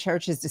happen if a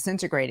church is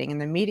disintegrating,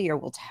 and the media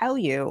will tell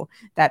you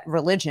that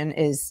religion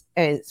is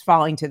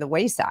falling to the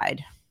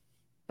wayside.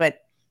 But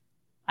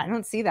I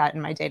don't see that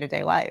in my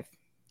day-to-day life.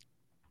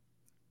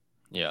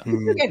 Yeah.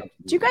 Do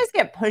you guys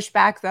get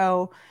pushback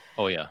though?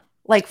 Oh yeah.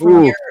 Like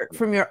from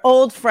your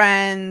old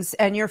friends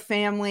and your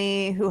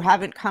family who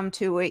haven't come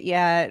to it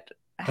yet?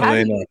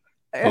 Elena,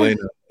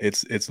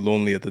 it's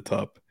lonely at the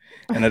top.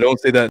 And I don't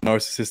say that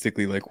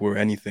narcissistically, like we're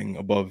anything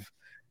above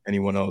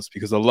anyone else,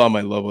 because Allah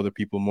might love other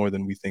people more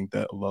than we think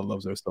that Allah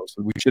loves ourselves.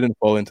 So we shouldn't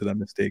fall into that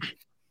mistake.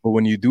 But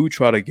when you do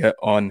try to get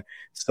on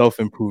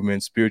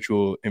self-improvement,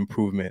 spiritual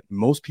improvement,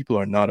 most people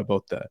are not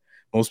about that.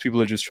 Most people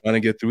are just trying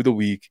to get through the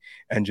week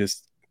and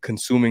just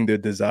consuming their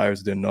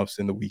desires, their nafs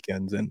in the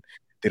weekends, and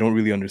they don't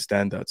really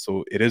understand that.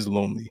 So it is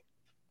lonely.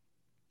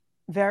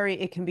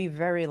 it can be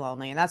very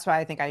lonely. And that's why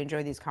I think I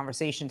enjoy these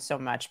conversations so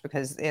much,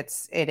 because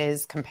it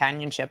is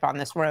companionship on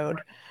this road,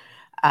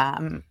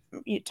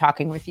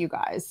 talking with you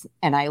guys.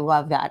 And I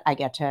love that I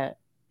get to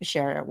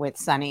share it with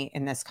Sonny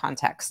in this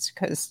context,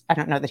 because I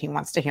don't know that he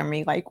wants to hear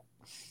me like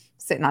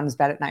sitting on his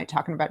bed at night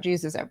talking about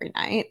Jesus every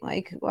night.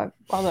 Like, well,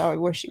 although I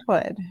wish he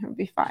would, it would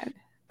be fine.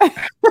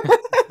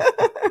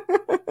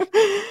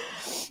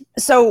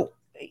 So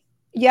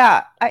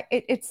yeah,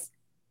 it's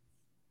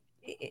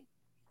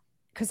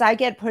because I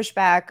get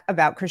pushback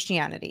about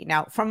Christianity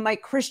now from my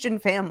Christian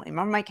family,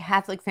 from my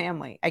Catholic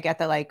family. I get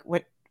the like,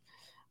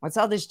 what's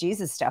all this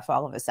Jesus stuff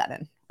all of a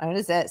sudden? What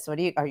is this? Are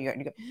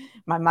you?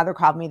 My mother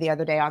called me the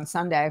other day on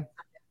Sunday.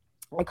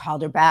 I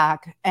called her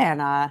back,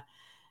 and I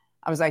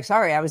was like,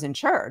 sorry, I was in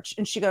church.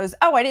 And she goes,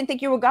 oh, I didn't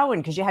think you were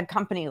going because you had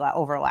company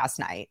over last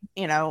night,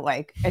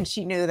 like, and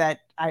she knew that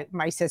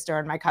my sister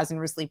and my cousin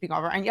were sleeping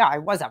over. And yeah, I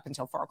was up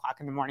until 4 o'clock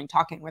in the morning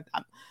talking with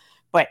them,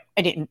 but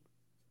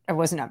I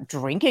wasn't up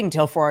drinking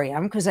till 4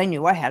 a.m. because I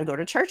knew I had to go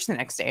to church the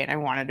next day and I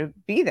wanted to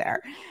be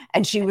there.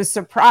 And she was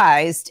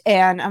surprised.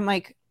 And I'm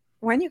like,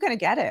 when are you going to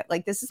get it?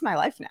 Like, this is my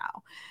life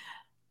now.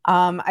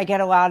 I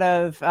get a lot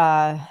of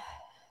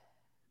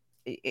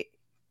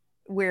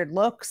weird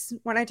looks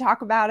when I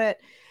talk about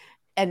it.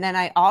 And then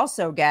I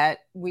also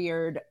get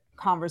weird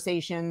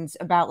conversations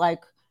about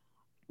like,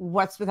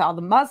 what's with all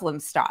the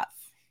Muslim stuff?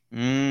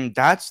 Yeah.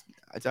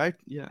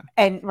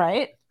 And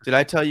right. Did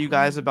I tell you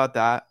guys about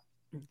that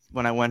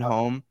when I went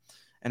home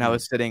and I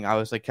was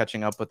like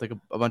catching up with like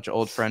a bunch of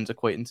old friends,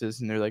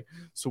 acquaintances, and they're like,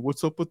 so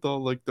what's up with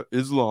all like the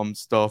Islam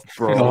stuff,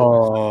 bro?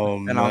 Oh,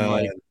 and man. I'm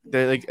like,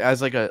 they're like,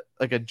 as like a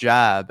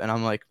jab. And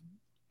I'm like,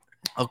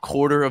 a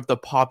quarter of the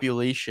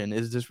population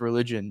is this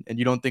religion, and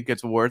you don't think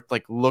it's worth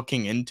like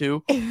looking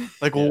into?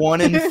 Like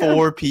 1 in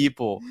 4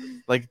 people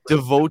like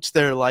devotes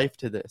their life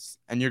to this,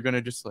 and you're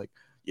gonna just like,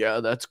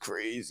 yeah, that's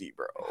crazy,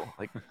 bro.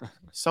 Like,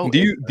 so do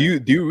you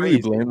really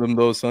crazy. blame them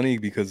though, Sonny?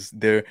 Because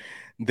they're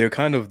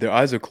kind of, their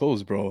eyes are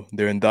closed, bro.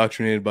 They're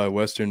indoctrinated by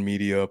Western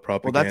media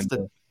propaganda.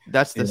 Well,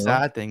 that's the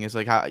sad thing, is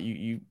like how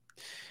you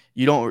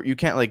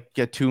can't like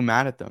get too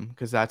mad at them,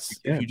 because that's,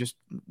 if you just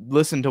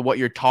listen to what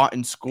you're taught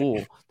in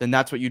school, then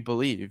that's what you'd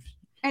believe.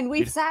 And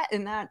we've sat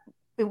in that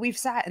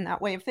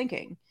way of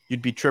thinking.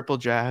 You'd be triple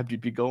jabbed,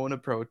 you'd be going to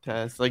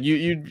protests, like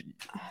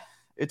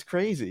it's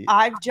crazy.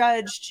 I've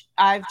judged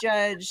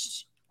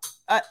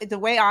the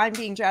way I'm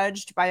being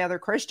judged by other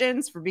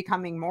Christians for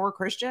becoming more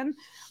Christian.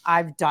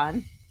 I've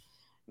done,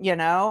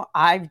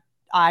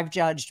 I've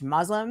judged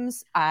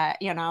Muslims,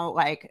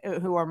 like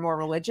who are more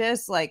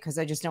religious, like, because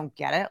I just don't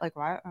get it. Like,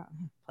 why?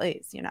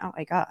 Please,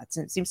 like,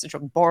 it seems such a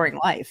boring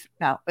life.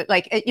 No, but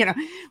like,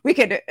 we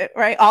could,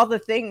 right? All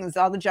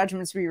the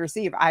judgments we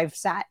receive, I've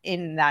sat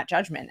in that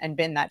judgment and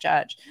been that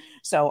judge.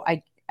 So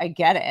I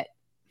get it,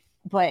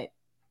 but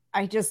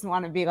I just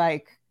want to be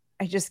like,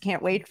 I just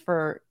can't wait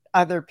for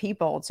other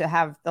people to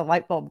have the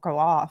light bulb go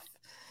off.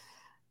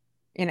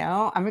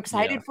 I'm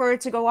excited for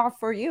it to go off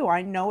for you.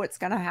 I know it's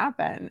going to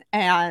happen,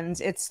 and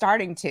it's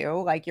starting to.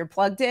 Like, you're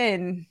plugged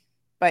in,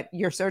 but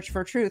your search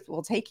for truth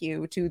will take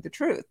you to the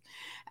truth.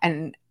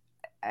 And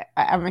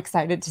I'm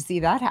excited to see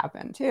that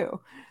happen too.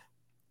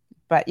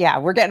 But yeah,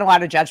 we're getting a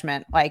lot of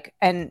judgment. Like,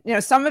 and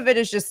some of it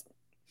is just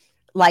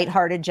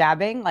lighthearted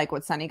jabbing, like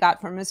what Sonny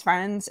got from his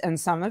friends. And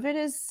some of it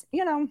is,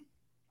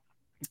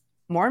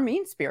 more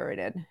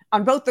mean-spirited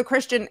on both the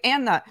Christian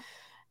and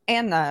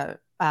the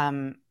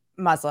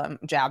Muslim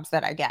jabs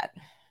that I get.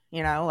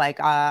 Like,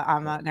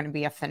 I'm going to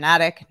be a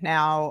fanatic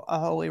now, a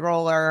holy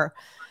roller.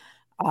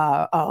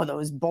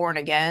 Those born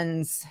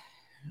agains,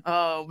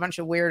 a bunch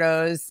of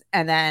weirdos.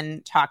 And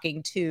then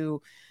talking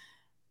to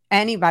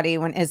anybody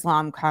when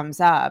Islam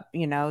comes up,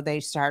 they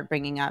start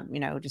bringing up,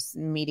 just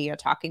media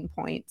talking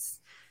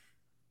points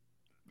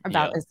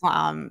about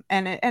Islam.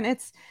 And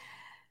it's,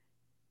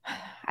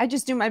 I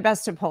just do my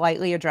best to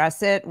politely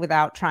address it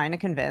without trying to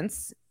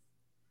convince.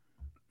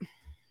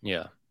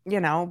 Yeah.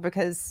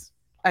 Because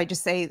I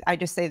just say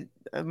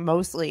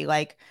mostly,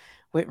 like,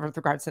 with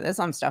regards to this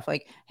stuff,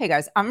 like, hey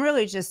guys, I'm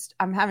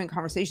having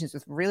conversations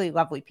with really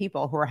lovely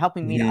people who are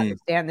helping me to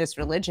understand this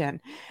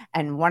religion.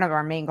 And one of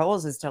our main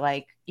goals is to,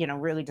 like,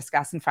 really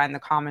discuss and find the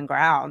common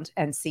ground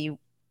and see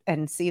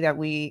that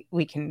we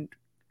can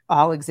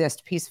all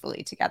exist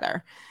peacefully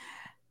together.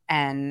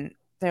 And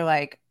they're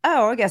like,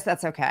 oh, I guess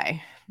that's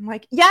okay. I'm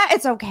like, yeah,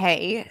 it's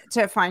okay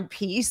to find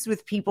peace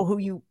with people who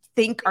you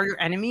think are your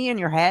enemy in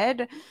your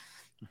head.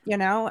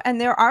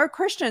 And there are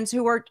Christians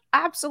who are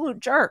absolute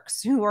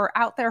jerks who are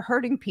out there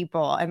hurting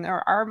people. And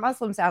there are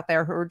Muslims out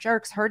there who are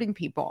jerks hurting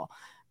people.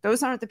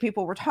 Those aren't the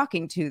people we're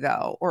talking to,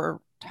 though,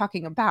 or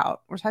talking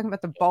about. We're talking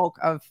about the bulk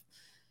of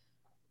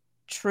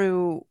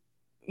true,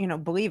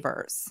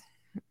 believers.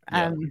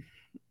 Yeah.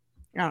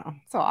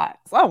 It's a lot.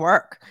 It's a lot of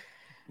work.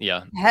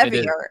 Yeah.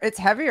 It's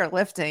heavier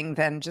lifting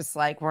than just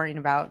like worrying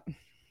about.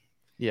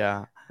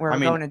 Yeah. Where we're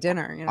going to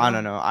dinner. I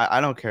don't know.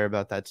 I don't care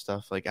about that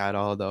stuff like at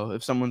all, though.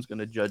 If someone's going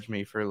to judge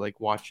me for like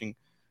watching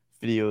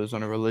videos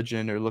on a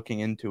religion or looking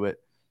into it,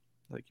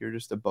 like, you're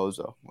just a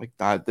bozo. Like,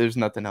 that, there's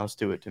nothing else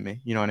to it to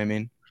me. You know what I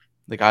mean?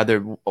 like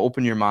either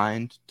open your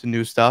mind to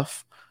new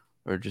stuff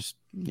or just,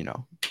 you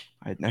know,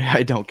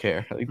 I don't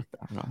care. Like,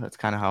 I don't know. That's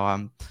kind of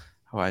how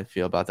I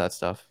feel about that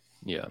stuff.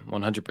 Yeah,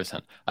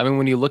 100%. I mean,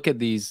 when you look at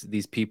these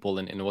people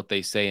and what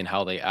they say and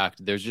how they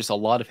act, there's just a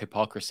lot of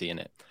hypocrisy in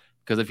it.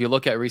 Because if you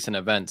look at recent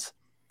events,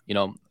 you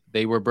know,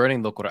 they were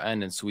burning the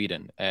Quran in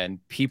Sweden,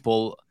 and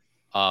people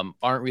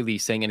aren't really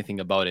saying anything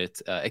about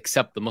it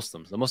except the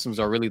Muslims. The Muslims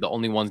are really the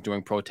only ones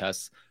doing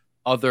protests.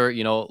 Other,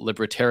 you know,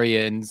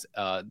 libertarians,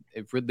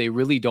 they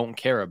really don't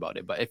care about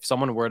it. But if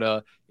someone were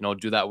to, you know,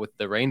 do that with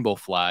the rainbow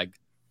flag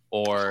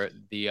or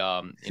the,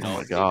 you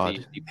know,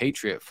 the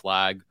Patriot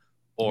flag,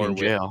 or in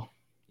jail.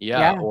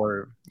 Yeah,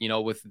 or, you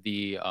know, with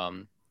the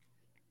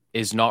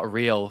is not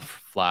real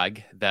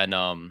flag, then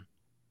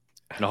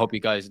and I hope you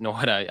guys know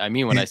what I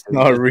mean when I say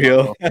not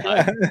real.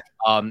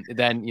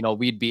 Then, you know,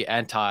 we'd be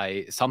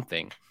anti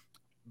something.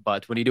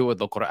 But when you do it with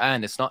the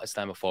Quran, it's not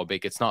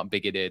Islamophobic, it's not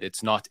bigoted,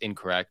 it's not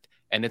incorrect,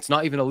 and it's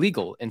not even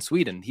illegal in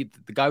Sweden.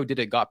 The guy who did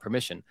it got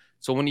permission.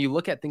 So when you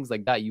look at things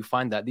like that, you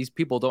find that these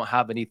people don't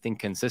have anything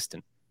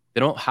consistent.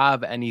 They don't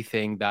have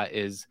anything that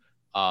is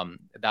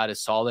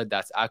solid,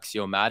 that's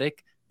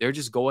axiomatic. They're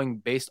just going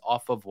based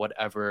off of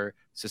whatever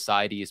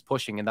society is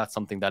pushing, and that's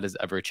something that is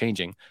ever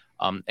changing.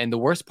 And the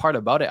worst part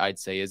about it, I'd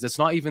say, is it's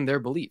not even their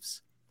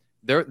beliefs.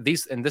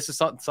 This is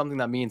something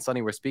that me and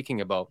Sonny were speaking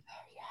about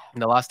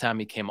the last time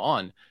he came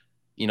on.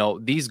 You know,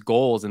 these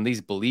goals and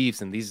these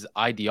beliefs and these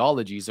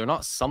ideologies are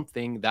not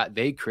something that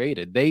they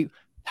created. They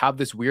have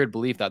this weird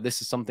belief that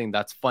this is something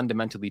that's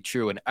fundamentally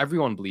true, and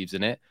everyone believes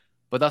in it.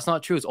 But that's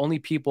not true. It's only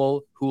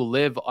people who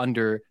live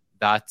under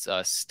that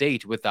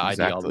state with the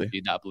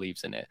ideology that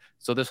believes in it.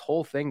 So this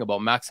whole thing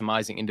about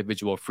maximizing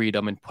individual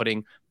freedom and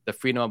putting the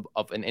freedom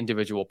of an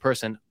individual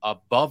person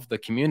above the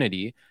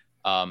community,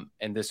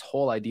 and this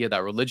whole idea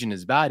that religion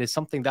is bad, is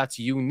something that's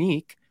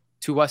unique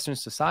to Western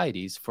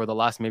societies for the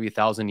last maybe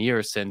 1,000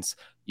 years, since,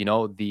 you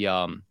know, the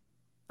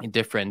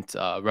different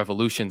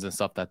revolutions and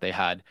stuff that they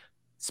had,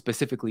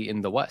 specifically in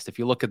the West. If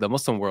you look at the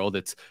Muslim world,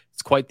 it's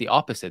quite the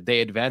opposite.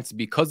 They advanced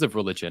because of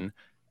religion.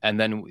 And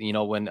then, you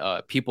know, when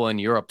people in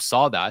Europe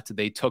saw that,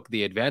 they took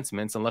the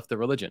advancements and left the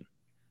religion,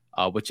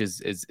 which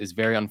is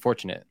very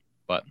unfortunate.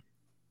 But,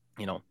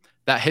 you know,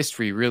 that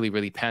history really,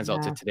 really pans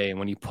out to today. And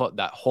when you put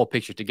that whole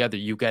picture together,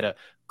 you get a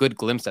good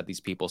glimpse at these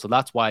people. So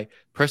that's why,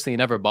 personally, it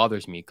never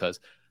bothers me, because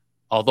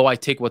although I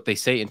take what they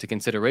say into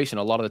consideration,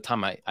 a lot of the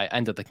time I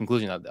end at the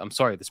conclusion that, I'm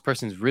sorry, this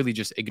person is really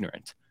just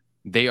ignorant.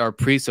 They are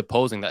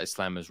presupposing that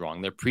Islam is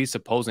wrong. They're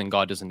presupposing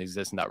God doesn't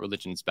exist and that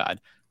religion is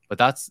bad. But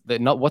that's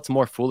not what's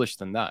more foolish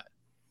than that.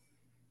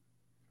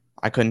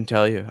 I couldn't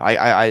tell you.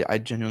 I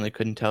genuinely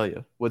couldn't tell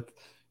you.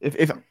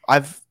 If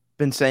I've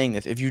been saying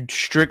this, if you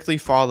strictly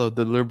follow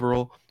the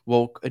liberal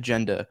woke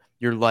agenda,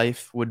 your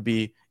life would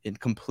be in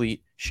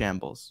complete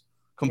shambles.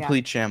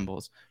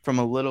 Shambles. From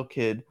a little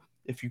kid,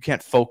 if you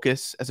can't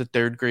focus as a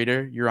third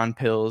grader, you're on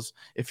pills.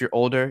 If you're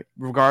older,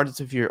 regardless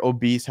if you're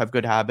obese, have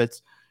good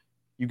habits,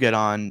 you get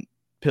on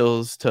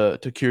pills to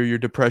cure your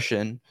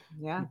depression.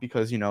 Yeah.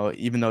 Because, you know,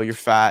 even though you're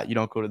fat, you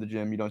don't go to the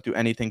gym, you don't do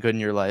anything good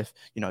in your life,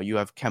 you know, you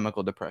have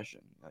chemical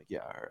depression. Like, yeah,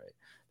 all right.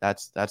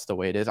 That's the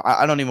way it is.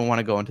 I don't even want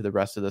to go into the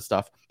rest of the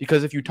stuff,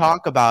 because if you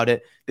talk about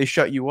it, they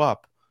shut you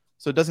up.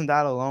 So doesn't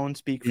that alone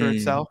speak for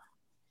itself?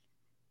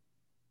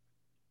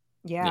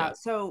 Yeah.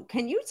 So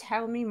can you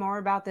tell me more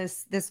about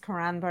this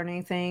Quran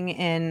burning thing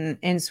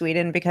in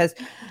Sweden? Because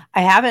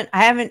I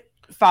haven't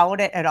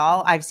followed it at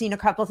all. I've seen a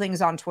couple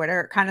things on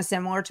Twitter, kind of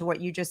similar to what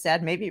you just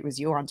said. Maybe it was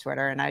you on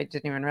Twitter and I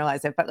didn't even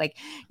realize it, but like,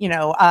 you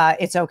know,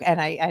 it's okay.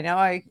 And I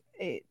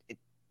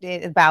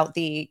know about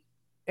the,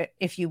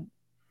 if you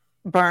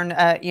burn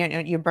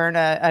you burn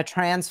a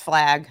trans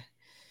flag,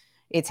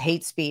 it's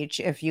hate speech.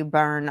 If you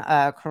burn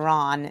a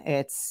Quran,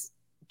 it's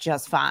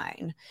just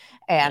fine.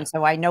 And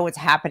so I know it's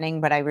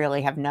happening, but I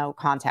really have no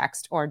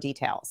context or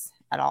details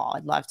at all.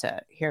 I'd love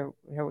to hear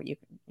what you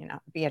know,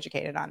 be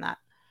educated on that.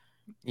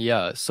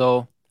 Yeah.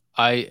 So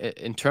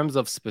in terms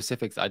of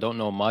specifics, I don't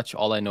know much.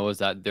 All I know is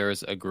that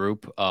there's a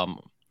group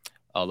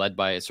led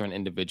by a certain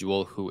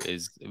individual who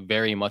is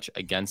very much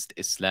against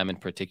Islam in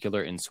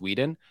particular in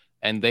Sweden.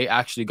 And they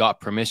actually got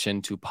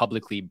permission to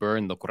publicly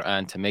burn the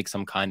Quran to make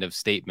some kind of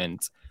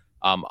statement.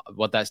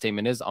 What that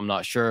statement is, I'm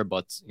not sure,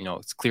 but, you know,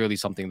 it's clearly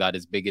something that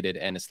is bigoted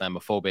and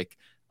Islamophobic.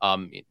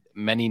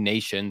 Many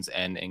nations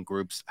and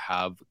groups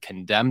have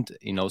condemned,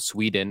 you know,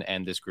 Sweden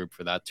and this group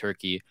for that,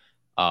 Turkey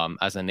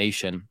as a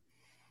nation.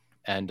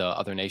 And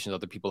other nations,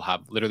 other people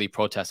have literally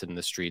protested in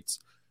the streets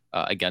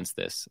against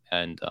this.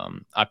 And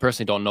I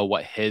personally don't know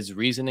what his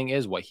reasoning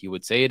is, what he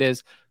would say it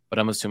is, but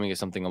I'm assuming it's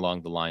something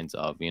along the lines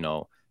of, you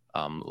know,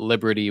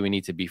 liberty, we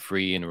need to be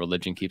free, and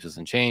religion keeps us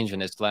in change,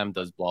 and Islam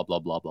does blah, blah,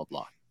 blah, blah,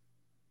 blah.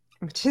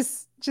 Which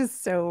is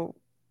just so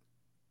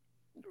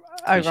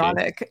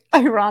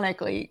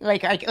ironically,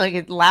 like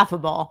it's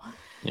laughable.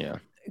 Yeah.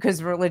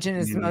 Because religion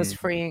is the most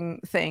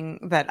freeing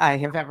thing that I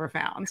have ever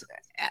found.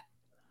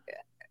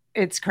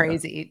 It's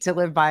crazy to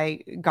live by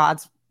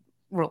God's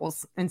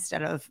rules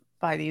instead of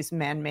by these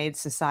man-made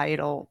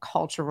societal,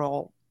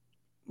 cultural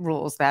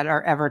rules that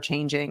are ever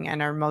changing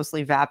and are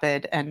mostly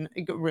vapid and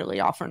really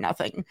offer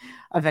nothing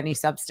of any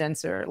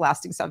substance or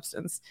lasting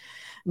substance.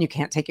 And you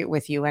can't take it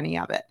with you, any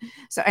of it.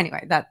 So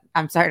anyway, that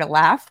I'm sorry to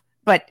laugh,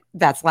 but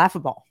that's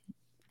laughable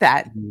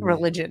that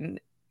religion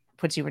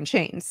puts you in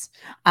chains.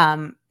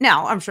 Now,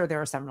 I'm sure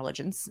there are some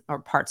religions or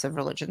parts of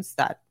religions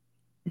that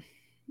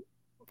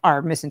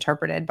are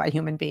misinterpreted by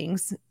human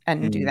beings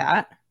and do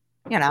that.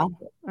 You know,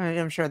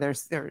 I'm sure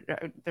there's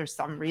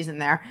some reason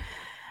there.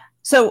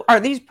 So are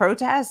these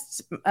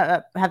protests,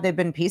 have they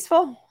been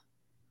peaceful?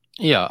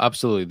 Yeah,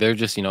 absolutely. They're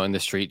just, in the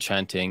street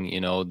chanting,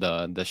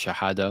 the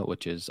Shahada,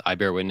 which is I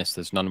bear witness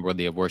there's none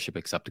worthy of worship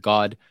except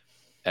God.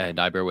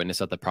 And I bear witness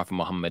that the Prophet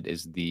Muhammad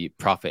is the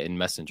prophet and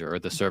messenger, or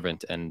the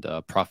servant and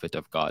prophet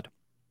of God.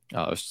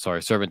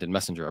 Servant and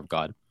messenger of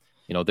God.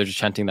 They're just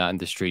chanting that in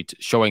the street,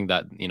 showing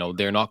that,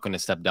 they're not going to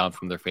step down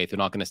from their faith. They're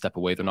not going to step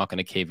away. They're not going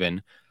to cave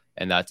in.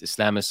 And that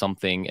Islam is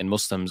something, and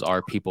Muslims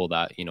are people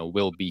that,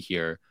 will be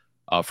here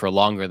for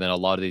longer than a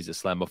lot of these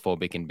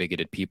Islamophobic and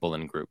bigoted people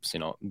and groups.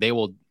 They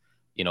will,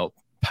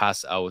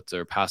 pass out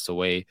or pass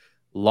away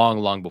long,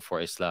 long before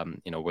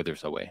Islam,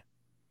 withers away.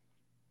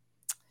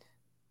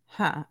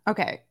 Huh.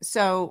 Okay.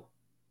 So,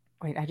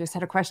 wait, I just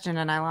had a question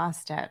and I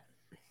lost it.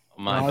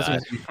 My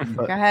bad.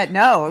 Go ahead.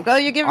 No, go.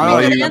 You give me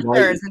the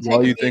answers.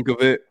 While you think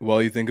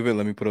of it,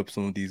 let me put up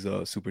some of these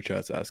super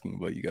chats asking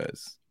about you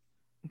guys.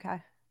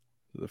 Okay.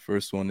 The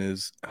first one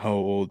is, how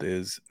old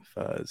is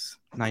Faz?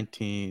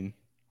 19.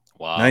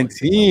 Wow.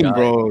 19,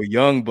 bro.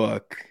 Young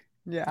buck.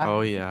 Yeah.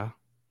 Oh, yeah.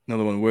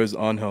 Another one, where's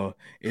Angel?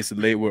 It's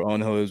late where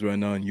Angel is right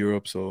now in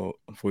Europe, so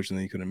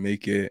unfortunately he couldn't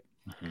make it.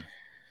 Mm-hmm.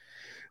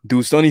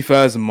 Do Sonny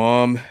Faz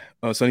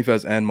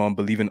and mom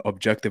believe in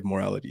objective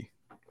morality?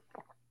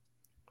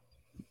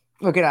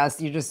 Look at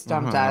us. You just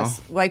stumped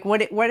us. Like,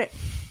 what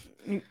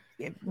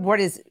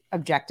is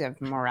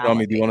objective morality?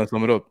 Rami, do you want to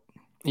sum it up?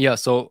 Yeah,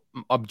 so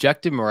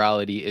objective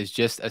morality is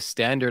just a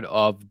standard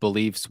of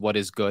beliefs, what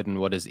is good and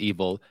what is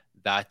evil.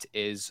 That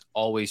is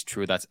always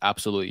true. That's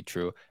absolutely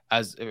true.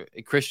 As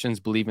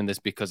Christians believe in this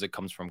because it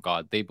comes from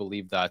God. They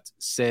believe that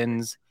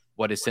sins,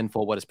 what is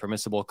sinful, what is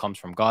permissible, comes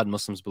from God.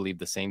 Muslims believe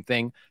the same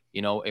thing.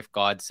 If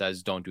God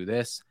says don't do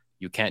this,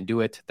 you can't do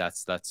it.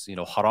 That's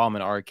haram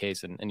in our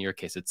case, and in your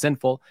case, it's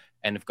sinful.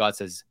 And if God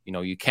says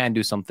you can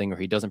do something, or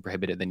He doesn't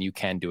prohibit it, then you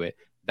can do it.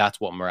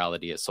 That's what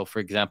morality is. So, for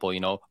example,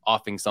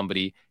 offing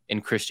somebody in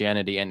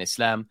Christianity and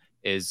Islam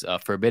is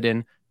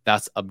forbidden.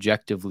 That's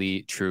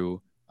objectively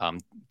true,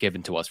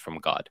 given to us from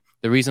God.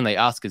 The reason they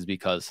ask is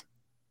because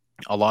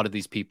a lot of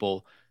these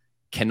people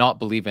cannot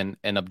believe in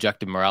an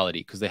objective morality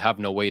because they have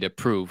no way to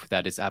prove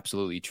that it's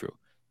absolutely true.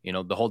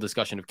 The whole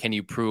discussion of can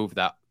you prove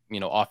that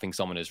offing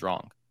someone is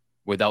wrong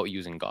without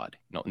using God?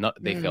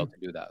 They fail to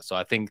do that. So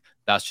I think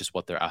that's just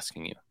what they're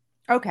asking you.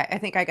 Okay, I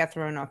think I got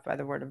thrown off by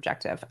the word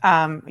objective.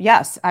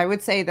 Yes, I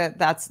would say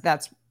that's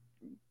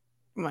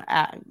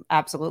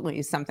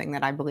absolutely something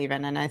that I believe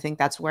in, and I think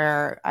that's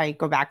where I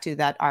go back to,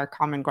 that our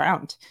common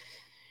ground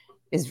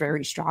is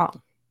very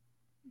strong.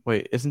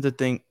 Wait, isn't the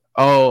thing?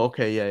 Oh,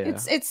 okay, yeah.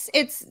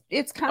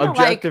 It's kind of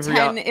like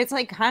 10. It's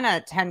like kind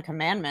of 10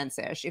 Commandments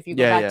ish. If you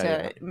go back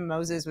to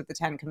Moses with the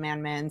 10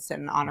 Commandments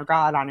and honor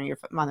God, honor your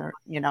mother,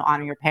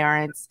 honor your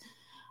parents.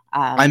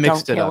 I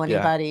mixed don't it kill up.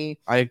 Anybody.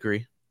 Yeah, I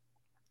agree.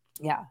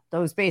 Yeah,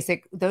 those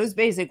basic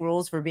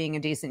rules for being a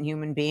decent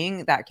human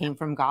being that came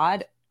from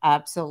God.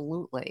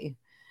 Absolutely.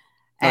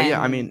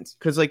 Yeah, I mean,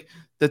 because like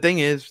the thing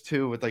is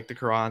too with like the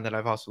Quran that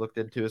I've also looked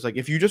into is like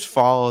if you just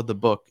follow the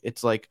book,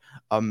 it's like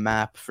a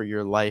map for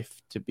your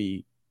life to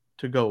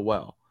go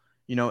well,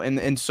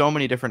 in so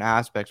many different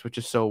aspects, which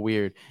is so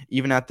weird.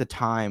 Even at the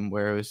time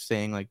where it was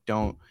saying like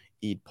don't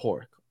eat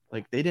pork,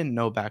 like they didn't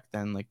know back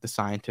then like the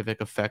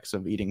scientific effects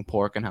of eating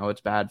pork and how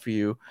it's bad for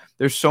you.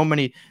 There's so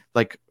many,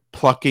 like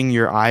plucking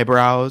your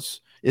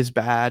eyebrows is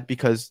bad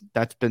because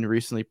that's been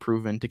recently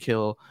proven to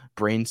kill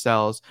brain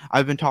cells.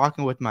 I've been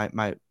talking with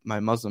my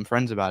Muslim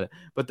friends about it,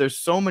 but there's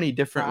so many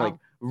different like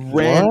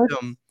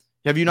random.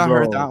 Have you not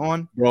heard that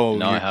one? Bro,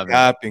 no, you're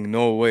capping.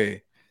 No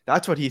way.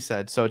 That's what he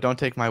said. So don't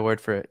take my word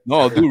for it.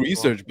 No, I'll do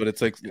research, but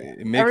it's like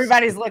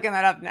everybody's looking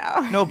that up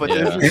now. No, but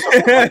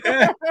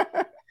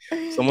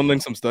someone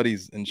link some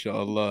studies,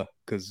 inshallah,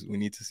 because we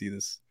need to see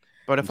this.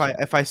 But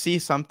if I see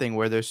something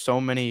where there's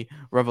so many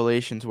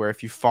revelations where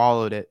if you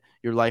followed it,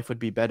 your life would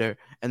be better,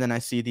 and then I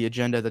see the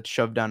agenda that's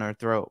shoved down our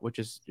throat, which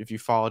is if you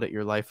followed it,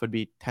 your life would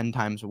be 10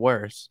 times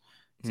worse.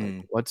 It's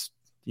like, what's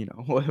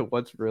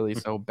really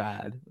so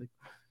bad? Like,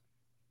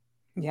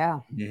 yeah,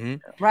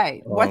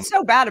 right. What's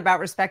so bad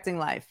about respecting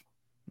life?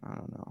 I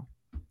don't know.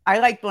 I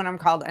like when I'm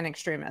called an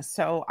extremist.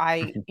 So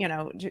I,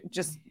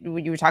 just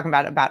when you were talking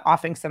about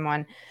offing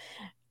someone,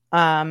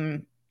 I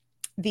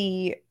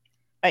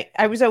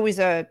was always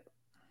a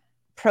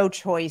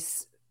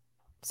pro-choice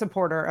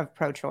supporter of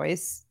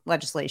pro-choice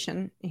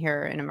legislation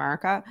here in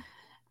America.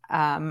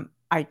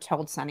 I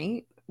told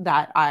Sonny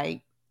that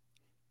I've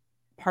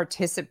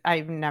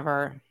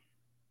never,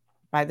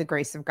 by the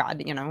grace of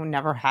God,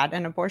 never had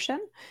an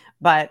abortion,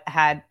 but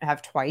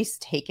have twice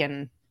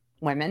taken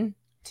women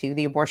to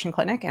the abortion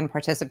clinic and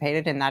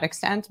participated in that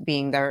extent,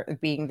 being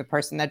the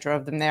person that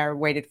drove them there,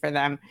 waited for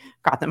them,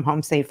 got them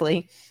home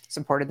safely,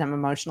 supported them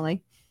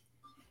emotionally.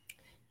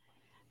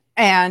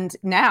 And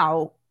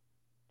now,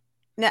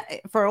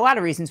 for a lot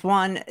of reasons,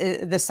 one,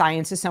 the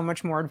science is so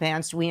much more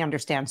advanced. We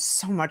understand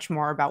so much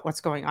more about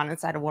what's going on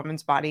inside a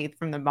woman's body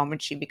from the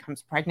moment she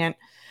becomes pregnant.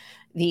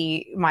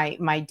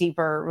 My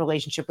deeper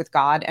relationship with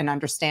God and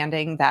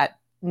understanding that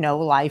no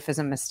life is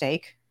a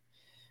mistake,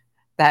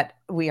 that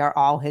we are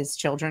all his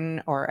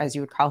children, or as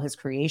you would call his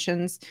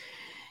creations.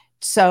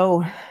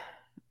 So,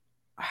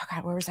 oh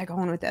God, where was I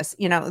going with this?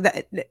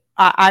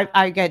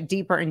 I get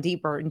deeper and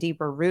deeper and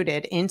deeper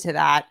rooted into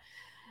that,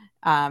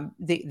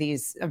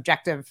 these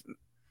objective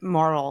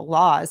moral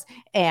laws,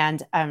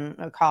 and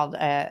I'm called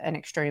an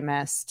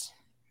extremist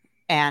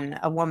and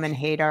a woman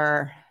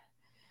hater.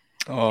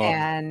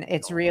 And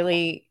it's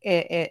really,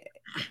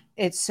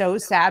 it's so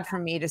sad for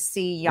me to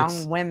see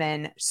young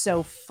women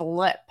so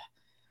flip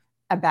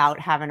about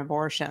having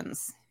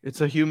abortions.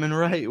 It's a human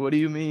right. What do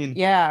you mean?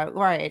 Yeah,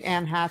 right.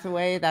 Anne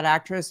Hathaway, that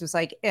actress, was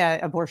like,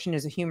 abortion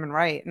is a human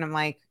right. And I'm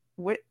like,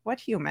 what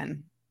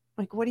human?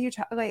 Like, what are you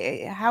talking?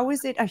 Like, how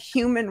is it a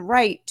human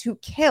right to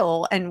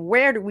kill? And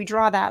where do we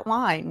draw that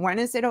line? When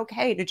is it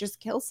okay to just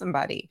kill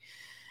somebody?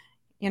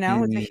 It's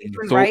a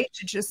human right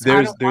to just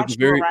watch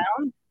them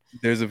around.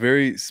 There's a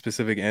very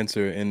specific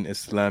answer in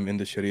Islam, in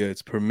the Sharia.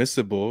 It's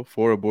permissible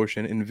for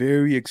abortion in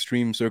very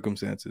extreme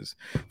circumstances.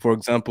 For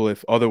example,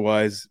 if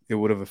otherwise it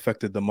would have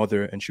affected the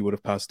mother and she would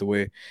have passed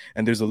away.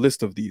 And there's a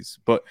list of these.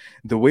 But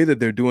the way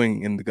that they're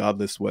doing in the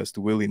godless West,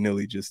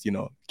 willy-nilly, just,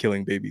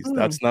 killing babies,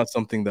 that's not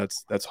something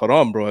that's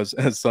haram, bro.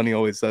 As Sunny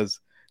always says,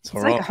 it's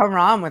haram. Like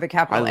haram with a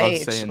capital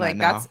H. Like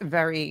that's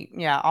very,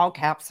 all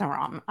caps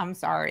haram. I'm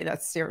sorry.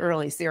 That's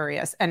really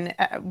serious. And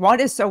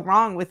what is so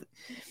wrong with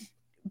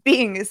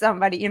being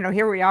somebody,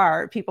 here we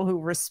are, people who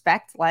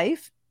respect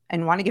life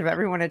and want to give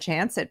everyone a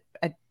chance at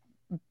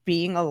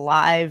being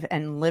alive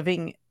and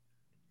living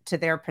to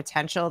their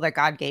potential that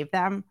God gave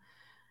them.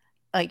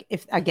 Like,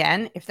 if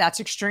that's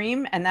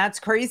extreme and that's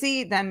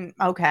crazy, then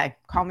okay,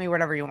 call me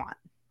whatever you want.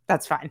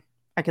 That's fine.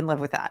 I can live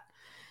with that.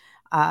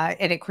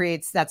 And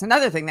that's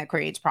another thing that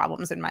creates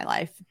problems in my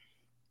life,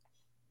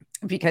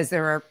 because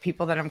there are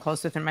people that I'm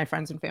close with in my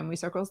friends and family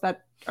circles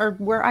that are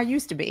where I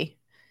used to be.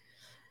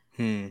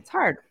 It's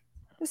hard.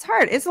 It's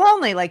hard. It's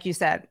lonely, like you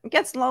said. It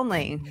gets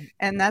lonely.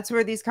 And that's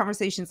where these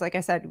conversations, like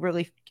I said,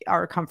 really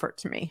are a comfort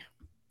to me.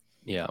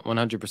 Yeah,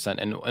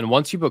 100%. And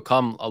once you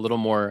become a little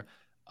more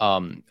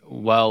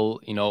well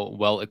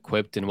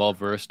equipped and well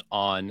versed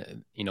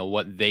on,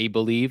 what they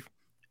believe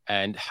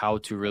and how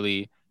to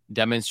really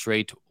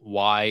demonstrate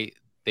why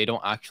they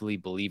don't actually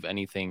believe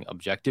anything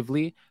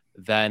objectively,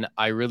 then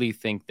I really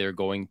think they're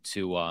going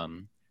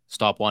to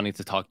stop wanting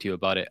to talk to you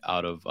about it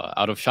out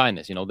of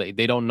shyness.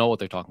 They don't know what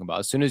they're talking about.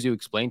 As soon as you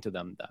explain to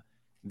them that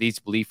these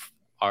beliefs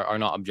are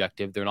not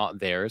objective, they're not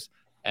theirs,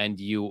 and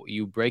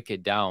you break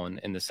it down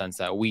in the sense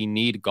that we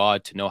need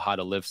God to know how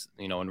to live,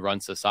 and run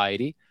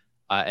society,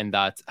 and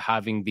that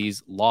having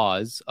these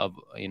laws of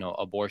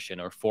abortion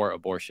or for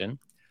abortion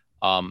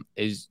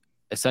is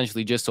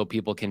essentially just so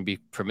people can be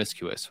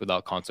promiscuous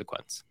without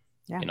consequence.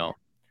 Yeah.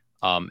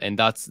 And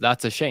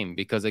that's a shame,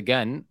 because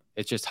again,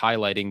 it's just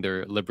highlighting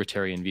their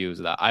libertarian views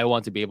that I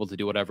want to be able to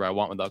do whatever I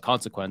want without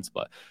consequence.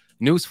 But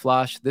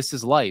newsflash, this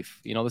is life.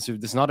 This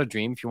is not a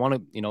dream. If you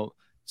want to,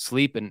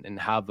 sleep and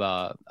have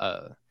a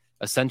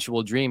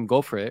sensual dream,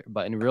 go for it.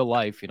 But in real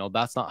life,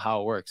 that's not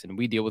how it works. And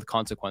we deal with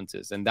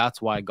consequences. And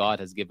that's why God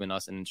has given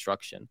us an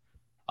instruction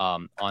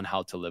on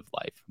how to live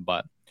life.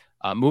 But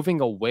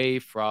moving away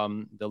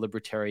from the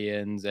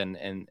libertarians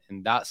and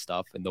that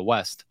stuff in the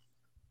West,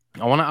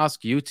 I want to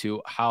ask you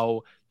two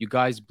how you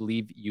guys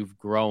believe you've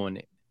grown,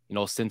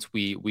 since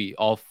we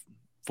all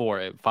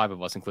five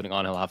of us, including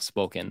Anil, have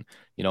spoken,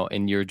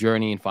 in your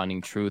journey in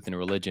finding truth and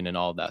religion and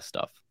all of that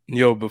stuff.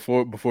 Yo,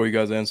 before you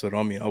guys answer,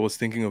 Rami, I was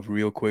thinking of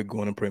real quick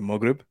going to pray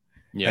Maghrib.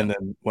 Yeah. And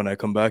then when I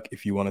come back,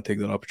 if you want to take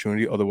that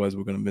opportunity, otherwise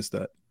we're going to miss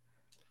that.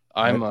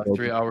 I'm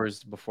 3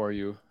 hours before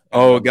you.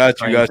 Oh, got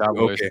you.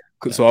 Okay.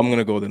 Yeah. So I'm going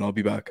to go then. I'll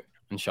be back.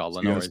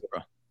 Inshallah. No worries,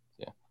 bro.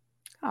 Yeah.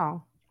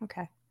 Oh,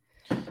 okay.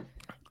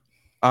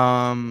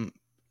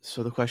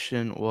 So the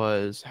question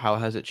was, how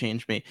has it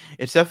changed me?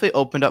 It's definitely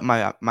opened up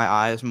my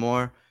eyes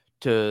more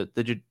to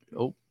the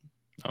Oh,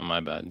 my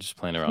bad. Just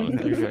playing around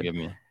with it. Forgive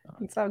me.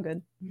 It's all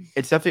good.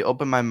 It's definitely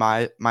opened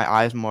my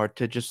eyes more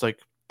to just like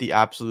the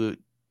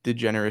absolute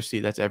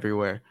degeneracy that's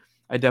everywhere.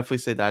 I definitely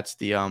say that's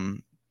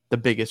the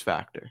biggest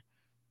factor.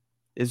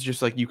 It's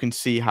just like you can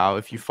see how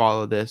if you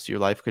follow this, your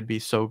life could be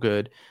so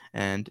good,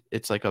 and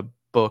it's like a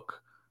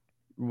book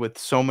with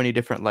so many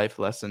different life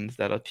lessons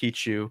that'll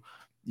teach you,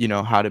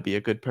 how to be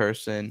a good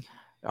person,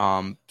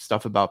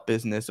 stuff about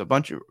business, a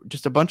bunch of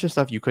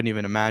stuff you couldn't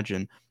even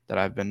imagine that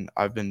I've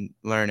been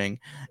learning.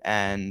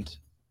 And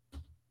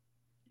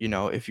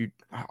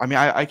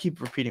I keep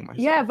repeating myself.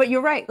 Yeah, but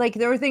you're right. Like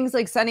there are things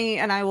like Sunny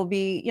and I will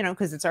be,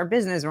 because it's our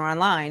business, we're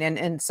online,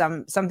 and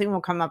something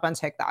will come up on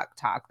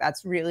TikTok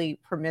that's really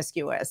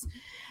promiscuous.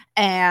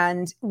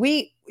 And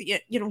we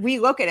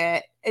look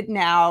at it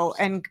now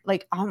and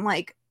like, I'm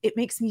like, it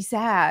makes me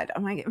sad.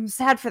 I'm like, I'm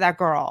sad for that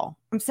girl.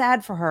 I'm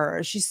sad for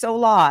her. She's so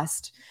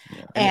lost.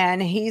 Yeah.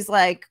 And he's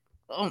like,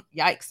 oh,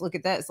 yikes, look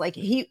at this. Like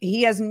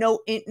he has not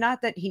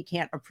that he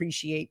can't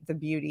appreciate the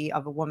beauty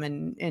of a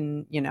woman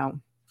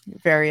in,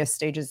 various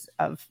stages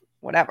of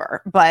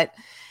whatever, but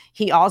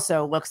he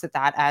also looks at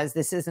that as,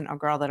 this isn't a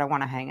girl that I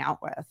want to hang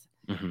out with.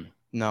 Mm-hmm.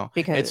 No,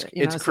 because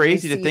it's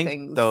crazy to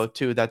think though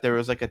too that there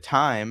was like a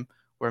time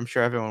where I'm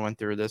sure everyone went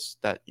through this,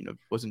 that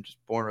wasn't just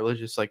born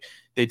religious. Like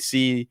they'd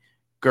see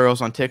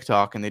girls on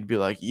TikTok and they'd be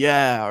like,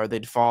 yeah, or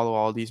they'd follow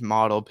all these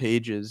model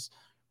pages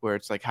where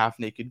it's like half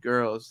naked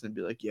girls and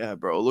be like, yeah,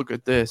 bro, look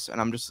at this.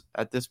 And I'm just,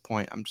 at this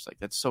point, I'm just like,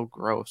 that's so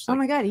gross. Like, oh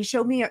my God. He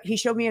showed me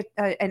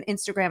an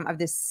Instagram of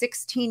this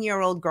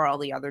 16-year-old girl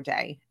the other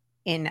day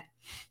in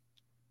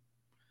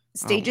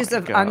stages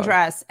of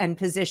undress and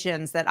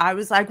positions that I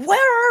was like, where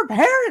are her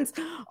parents?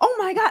 Oh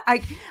my God.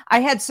 I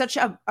had such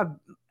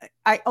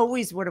I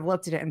always would have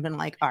looked at it and been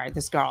like, all right,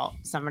 this girl,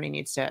 somebody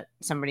needs to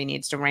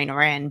rein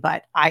her in.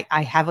 But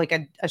I have like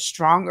a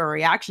stronger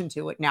reaction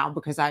to it now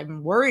because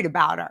I'm worried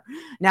about her.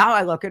 Now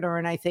I look at her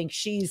and I think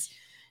she's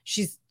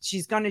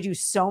going to do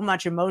so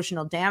much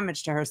emotional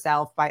damage to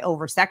herself by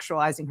over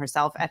sexualizing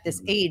herself at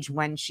this age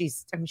when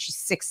she's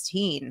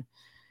 16.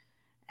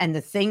 And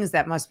the things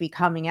that must be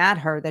coming at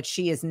her that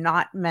she is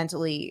not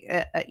mentally,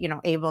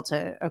 able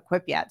to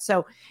equip yet.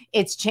 So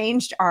it's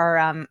changed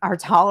our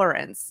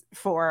tolerance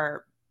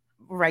for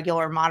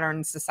regular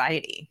modern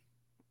society.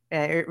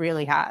 It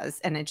really has.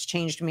 And it's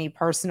changed me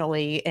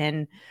personally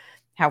in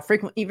how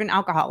frequent, even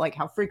alcohol, like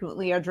how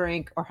frequently I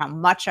drink or how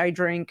much I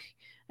drink.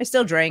 I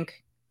still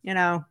drink,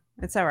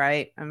 it's all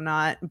right. I'm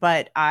not,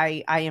 but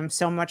I am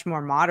so much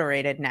more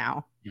moderated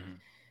now. Mm-hmm.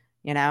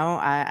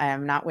 I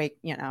am not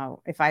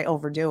if I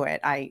overdo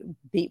it, I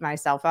beat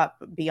myself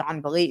up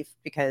beyond belief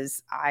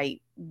because I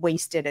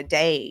wasted a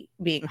day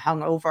being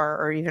hungover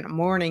or even a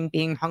morning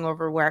being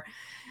hungover where,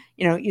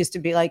 it used to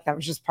be like that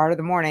was just part of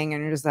the morning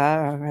and just,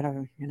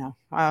 I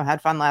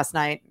had fun last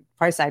night,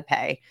 price I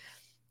pay.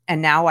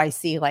 And now I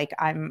see like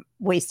I'm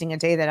wasting a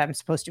day that I'm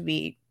supposed to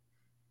be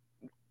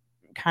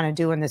kind of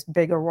doing this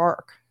bigger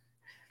work.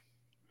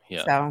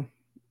 Yeah. So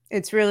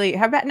it's really,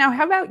 how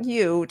about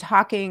you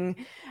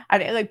talking,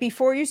 like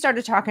before you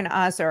started talking to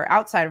us or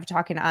outside of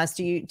talking to us,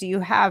 do you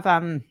have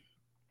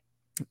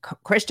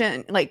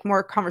Christian, like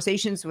more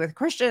conversations with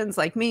Christians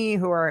like me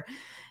who are,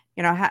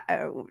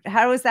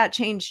 how has that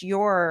changed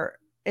your,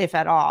 if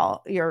at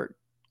all, your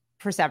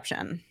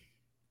perception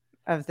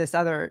of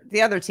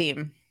the other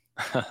team?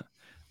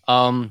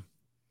 I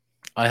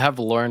have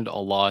learned a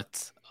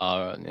lot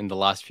in the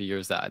last few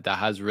years that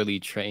has really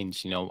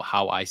changed,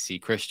 how I see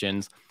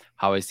Christians,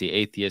 how I see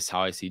atheists,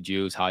 how I see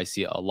Jews, how I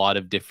see a lot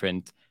of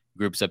different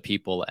groups of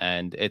people.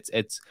 And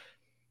it's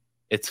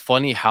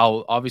funny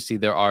how obviously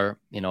there are,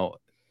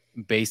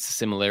 base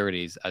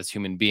similarities as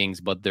human beings,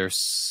 but there's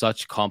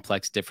such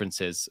complex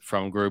differences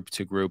from group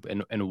to group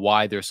and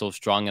why they're so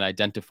strong in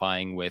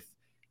identifying with,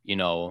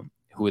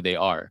 who they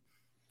are.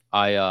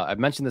 I've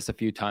mentioned this a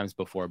few times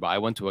before, but I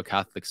went to a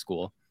Catholic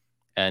school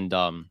and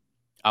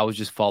I was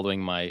just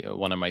following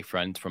one of my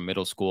friends from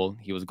middle school.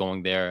 He was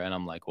going there and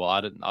I'm like, well,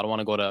 I don't want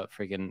to go to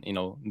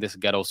freaking, this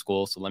ghetto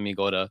school. So let me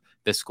go to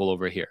this school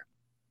over here.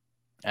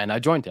 And I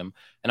joined him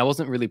and I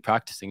wasn't really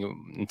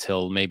practicing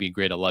until maybe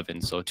grade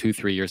 11. So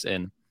 2-3 years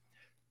in.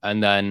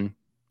 And then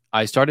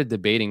I started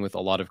debating with a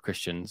lot of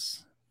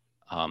Christians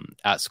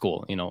at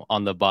school,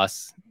 on the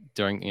bus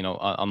during,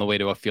 on the way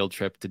to a field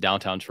trip to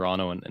downtown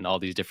Toronto and all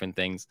these different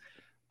things,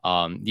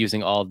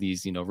 using all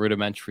these,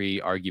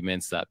 rudimentary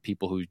arguments that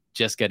people who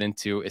just get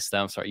into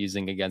Islam start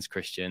using against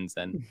Christians.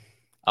 And,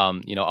 I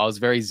was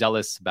very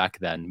zealous back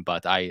then,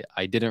 but I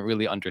didn't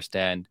really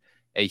understand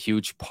a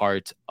huge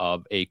part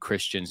of a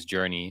Christian's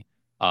journey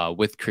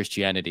with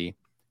Christianity.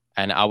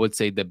 And I would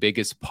say the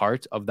biggest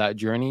part of that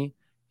journey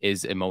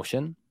is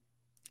emotion.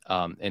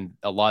 And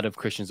a lot of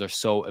Christians are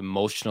so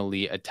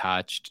emotionally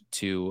attached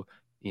to,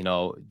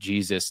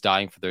 Jesus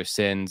dying for their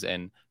sins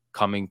and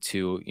coming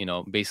to,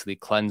 basically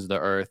cleanse the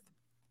earth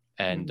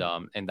and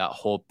the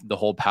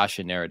whole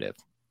passion narrative.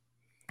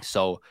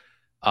 So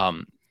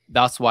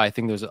that's why I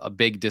think there's a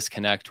big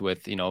disconnect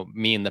with,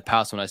 me in the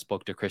past when I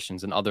spoke to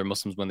Christians and other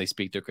Muslims when they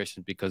speak to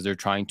Christians, because they're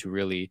trying to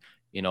really,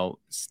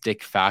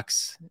 stick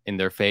facts in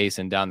their face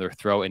and down their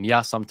throat. And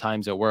yeah,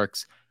 sometimes it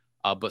works.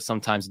 But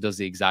sometimes it does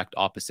the exact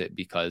opposite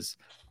because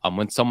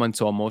when someone's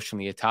so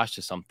emotionally attached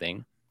to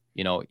something,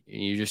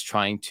 you're just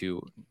trying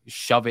to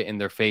shove it in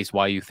their face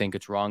why you think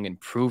it's wrong and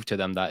prove to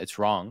them that it's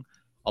wrong.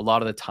 A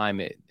lot of the time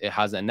it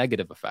has a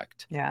negative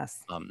effect.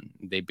 Yes.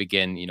 They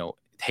begin,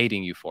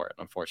 hating you for it,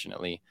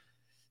 unfortunately.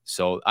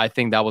 So I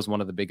think that was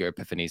one of the bigger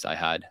epiphanies I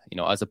had,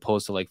 as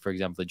opposed to, like, for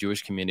example, the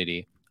Jewish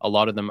community. A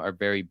lot of them are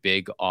very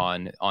big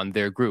on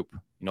their group,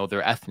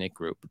 their ethnic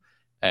group.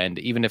 And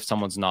even if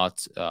someone's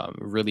not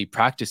really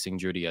practicing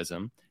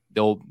Judaism,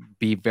 they'll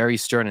be very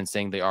stern in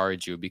saying they are a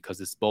Jew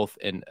because it's both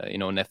an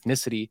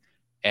ethnicity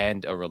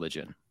and a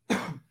religion.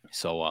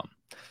 So,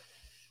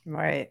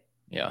 right.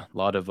 Yeah, a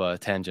lot of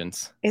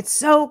tangents. It's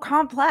so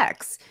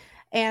complex.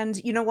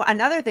 And you know what?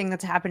 Another thing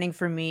that's happening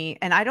for me,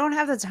 and I don't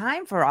have the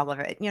time for all of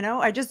it.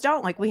 I just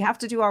don't. Like, we have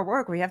to do our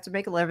work. We have to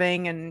make a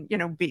living, and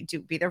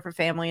be there for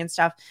family and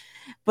stuff.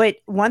 But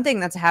one thing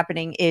that's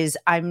happening is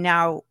I'm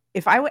now,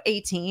 if I were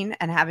 18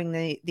 and having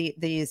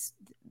these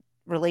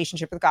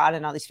relationship with God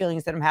and all these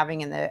feelings that I'm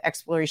having and the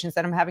explorations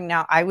that I'm having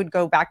now, I would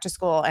go back to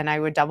school and I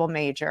would double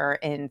major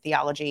in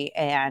theology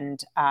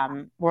and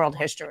world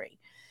history,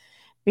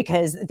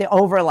 because the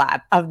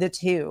overlap of the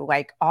two,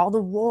 like all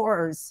the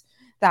wars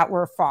that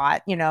were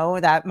fought,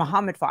 that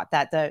Muhammad fought,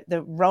 that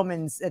the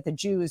Romans, the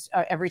Jews,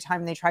 every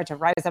time they tried to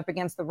rise up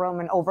against the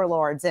Roman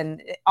overlords,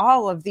 and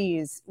all of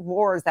these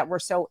wars that were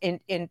so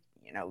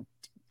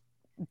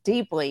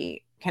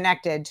deeply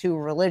connected to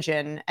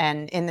religion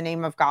and in the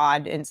name of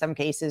God in some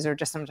cases, or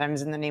just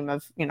sometimes in the name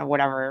of,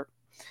 whatever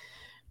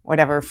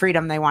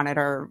freedom they wanted,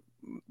 or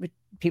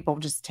people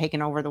just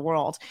taking over the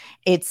world.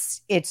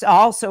 It's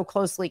all so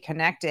closely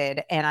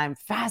connected, and I'm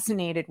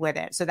fascinated with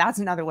it. So that's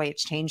another way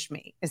it's changed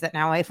me, is that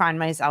now I find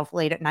myself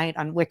late at night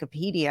on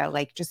Wikipedia,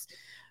 like just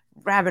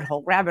rabbit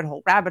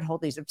hole,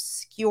 these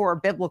obscure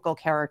biblical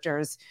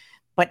characters,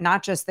 but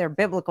not just their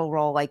biblical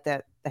role, like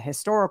the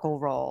historical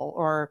role,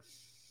 or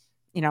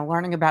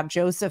learning about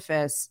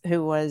Josephus,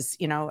 who was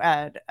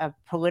a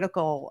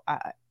political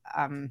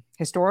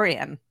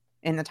historian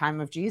in the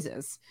time of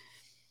Jesus,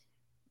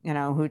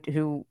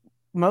 who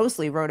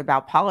mostly wrote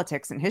about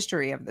politics and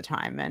history of the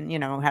time, and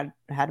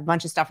had a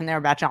bunch of stuff in there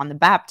about John the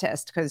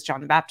Baptist, because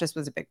John the Baptist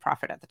was a big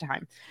prophet at the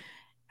time.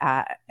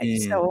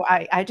 So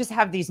I just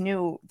have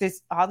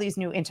all these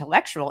new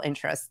intellectual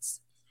interests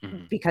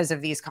because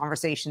of these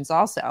conversations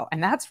also,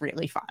 and that's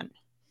really fun.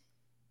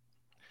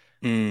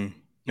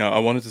 Now, I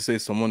wanted to say,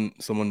 someone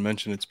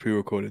mentioned it's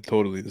pre-recorded.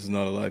 Totally, this is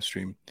not a live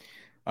stream.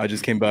 I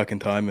just came back in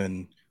time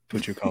and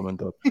put your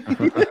comment up.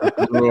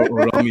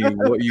 Rami,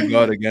 what you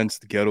got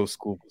against ghetto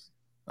schools?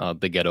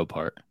 The ghetto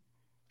part.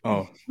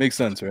 Oh, makes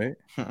sense, right?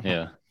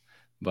 Yeah,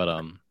 but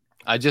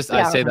I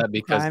say that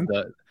because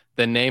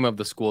the name of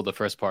the school, the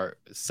first part,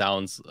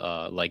 sounds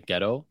like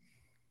ghetto.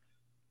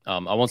 I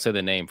won't say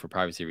the name for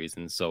privacy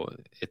reasons. So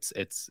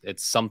it's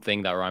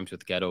something that rhymes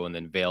with ghetto and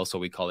then Vale, so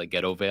we call it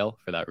Ghetto Vale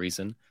for that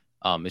reason.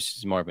 It's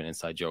just more of an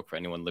inside joke for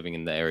anyone living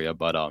in the area.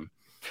 But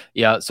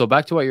yeah. So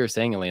back to what you were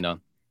saying, Elena.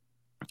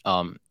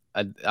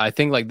 I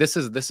think like this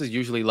is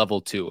usually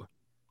level 2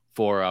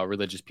 for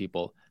religious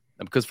people,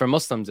 because for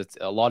Muslims, it's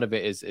a lot of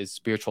it is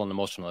spiritual and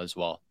emotional as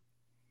well.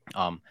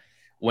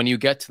 When you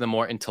get to the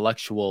more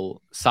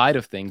intellectual side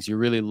of things, you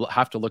really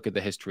have to look at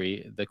the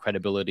history, the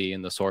credibility,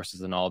 and the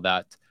sources and all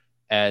that.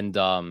 And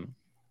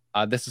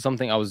this is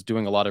something I was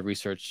doing a lot of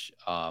research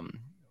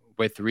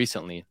with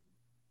recently,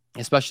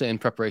 especially in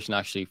preparation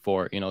actually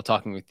for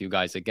talking with you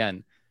guys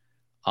again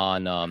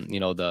on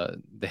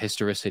the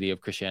historicity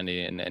of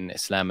Christianity and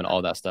Islam and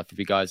all that stuff, if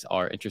you guys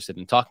are interested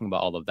in talking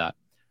about all of that.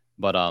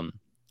 But I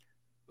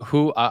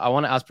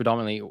want to ask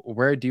predominantly,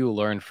 where do you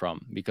learn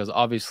from? Because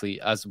obviously,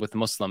 as with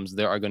Muslims,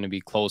 there are going to be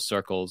closed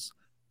circles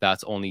that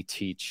only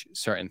teach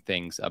certain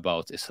things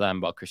about Islam,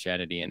 about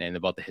Christianity, and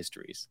about the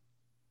histories.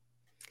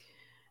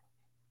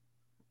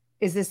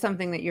 Is this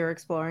something that you're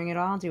exploring at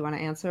all? Do you want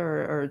to answer,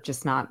 or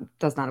just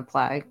does not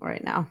apply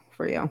right now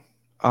for you?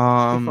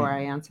 Before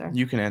I answer,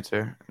 you can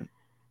answer.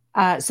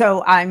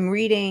 So I'm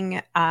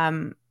reading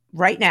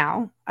right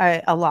now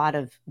a lot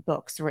of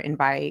books written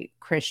by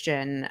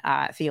Christian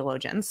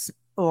theologians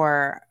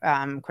or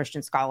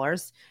Christian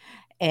scholars,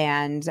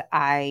 and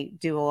I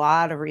do a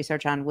lot of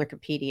research on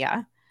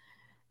Wikipedia,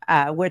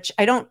 which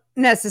I don't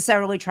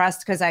necessarily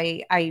trust, because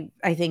I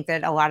think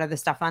that a lot of the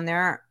stuff on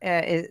there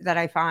that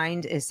I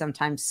find is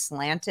sometimes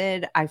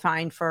slanted. I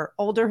find for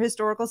older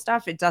historical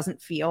stuff, it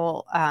doesn't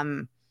feel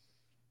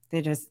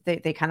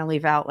they kind of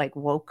leave out like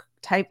woke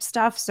type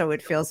stuff, so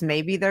it feels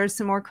maybe there's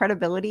some more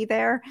credibility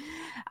there.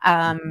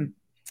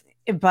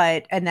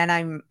 But then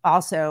I'm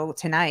also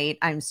tonight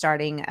I'm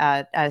starting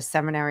a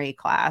seminary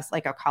class,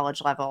 like a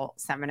college level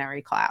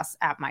seminary class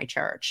at my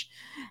church,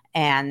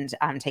 and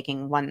I'm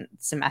taking one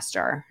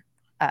semester,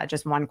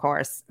 just one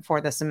course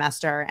for the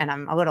semester, and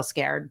I'm a little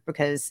scared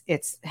because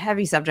it's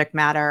heavy subject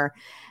matter,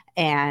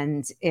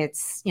 and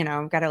it's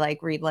I've got to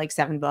like read like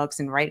 7 books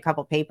and write a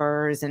couple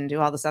papers and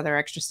do all this other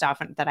extra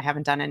stuff that I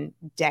haven't done in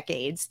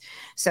decades.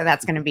 So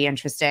that's going to be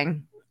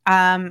interesting.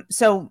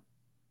 So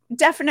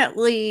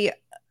definitely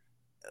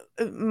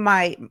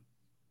my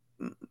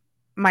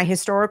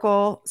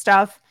historical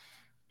stuff,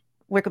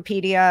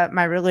 Wikipedia,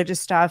 my religious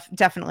stuff,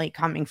 definitely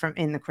coming from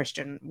in the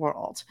Christian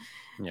world.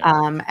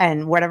 Yeah.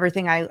 And when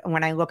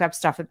I look up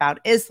stuff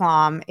about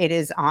Islam, it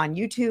is on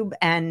YouTube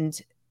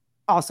and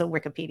also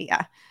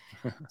Wikipedia.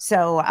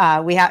 So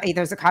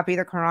there's a copy of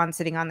the Quran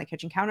sitting on the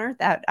kitchen counter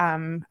that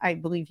I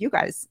believe you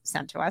guys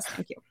sent to us.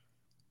 Thank you.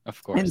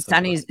 Of course. And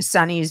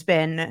Sunny's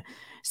been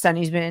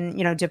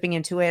dipping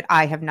into it.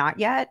 I have not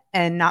yet,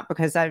 and not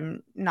because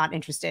I'm not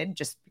interested,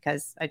 just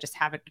because I just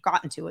haven't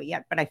gotten to it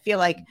yet. But I feel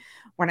like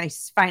when I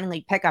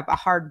finally pick up a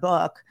hard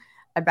book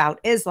about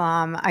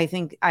Islam, I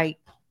think I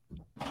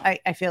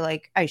feel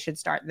like I should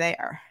start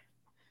there.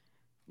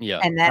 Yeah.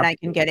 And then I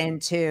can get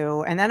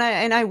into, and then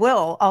I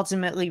will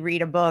ultimately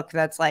read a book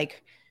that's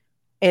like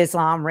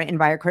Islam written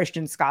by a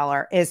Christian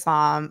scholar,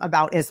 Islam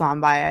about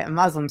Islam by a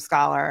Muslim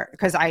scholar,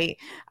 because I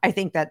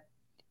think that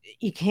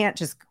you can't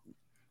just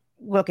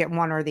look at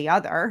one or the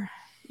other.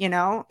 You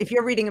know, if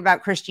you're reading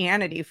about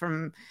Christianity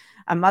from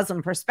a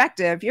Muslim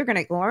perspective, you're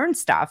going to learn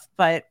stuff,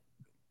 but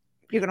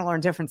you're going to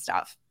learn different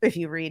stuff if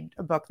you read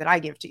a book that I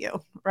give to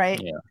you, right?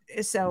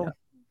 Yeah. So Yeah.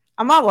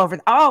 I'm all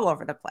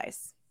over the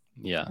place.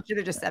 Yeah. I should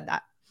have just said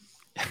that.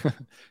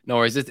 No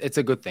worries. It's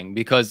a good thing,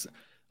 because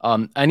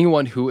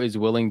anyone who is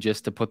willing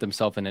just to put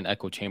themselves in an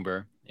echo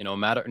chamber, you know,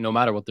 no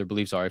matter what their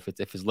beliefs are, if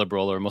it's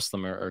liberal or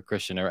Muslim or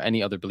Christian or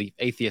any other belief,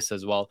 atheists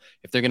as well,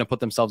 if they're going to put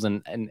themselves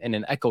in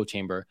an echo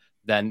chamber,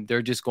 then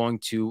they're just going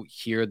to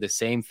hear the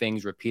same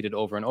things repeated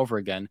over and over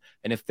again.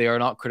 And if they are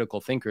not critical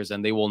thinkers,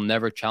 then they will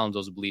never challenge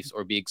those beliefs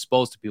or be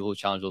exposed to people who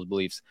challenge those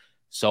beliefs.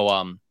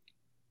 So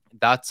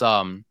that's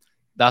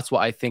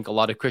what I think a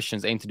lot of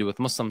Christians aim to do with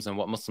Muslims, and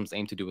what Muslims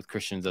aim to do with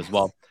Christians as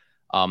well.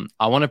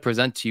 I want to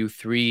present to you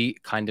 3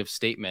 kind of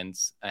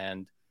statements,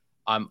 and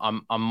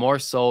I'm more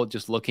so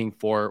just looking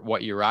for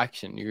what your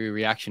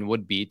reaction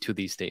would be to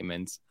these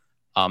statements.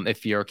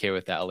 If you're okay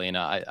with that,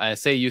 Elena. I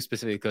say you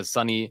specifically because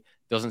Sunny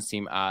doesn't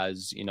seem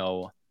as, you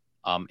know,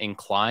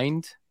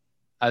 inclined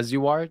as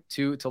you are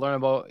to learn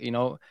about, you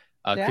know,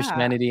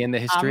 Christianity and the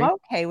history. I'm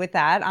okay with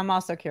that. I'm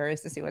also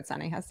curious to see what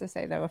Sunny has to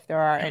say, though, if there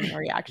are any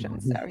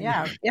reactions. So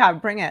yeah,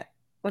 bring it.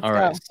 Let's go.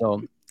 Right.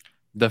 So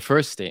the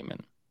first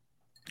statement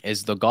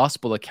is the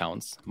gospel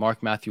accounts,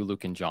 Mark, Matthew,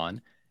 Luke, and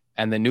John,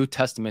 and the New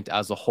Testament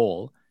as a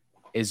whole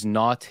is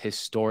not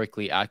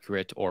historically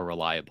accurate or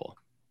reliable.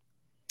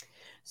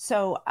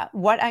 So I'm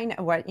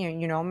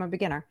a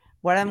beginner.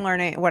 What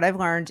I've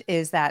learned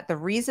is that the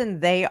reason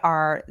they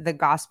are the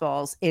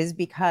gospels is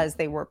because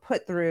they were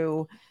put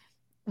through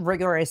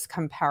rigorous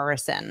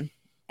comparison,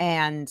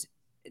 and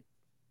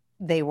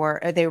they were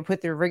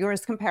put through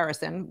rigorous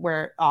comparison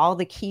where all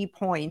the key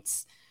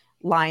points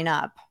line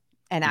up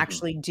and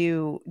actually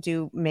do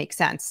make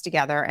sense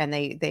together, and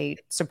they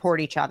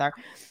support each other.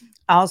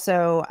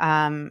 Also,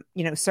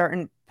 you know,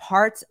 certain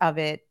parts of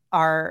it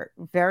are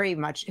very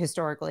much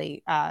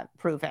historically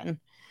proven.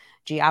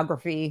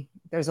 Geography,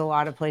 there's a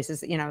lot of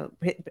places, you know,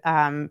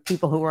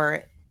 people who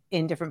were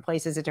in different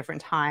places at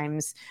different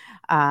times,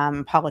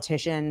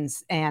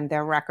 politicians and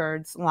their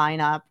records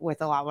line up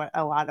with a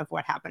lot of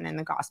what happened in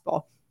the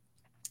gospel.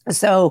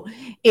 So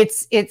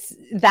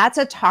that's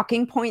a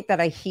talking point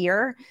that I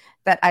hear,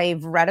 that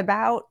I've read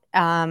about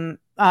from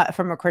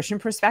a Christian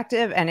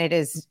perspective, and it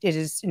is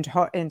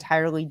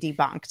entirely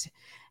debunked.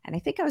 And I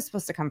think I was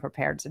supposed to come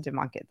prepared to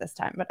debunk it this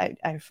time, but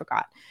I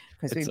forgot,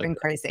 because we've been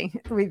crazy.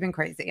 We've been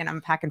crazy, and I'm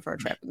packing for a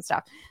trip and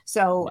stuff.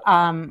 So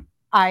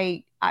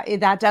I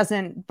that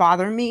doesn't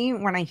bother me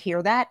when I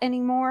hear that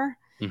anymore,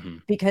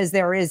 because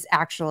there is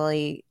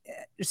actually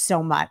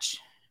so much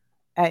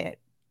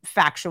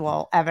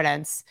factual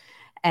evidence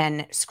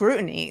and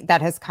scrutiny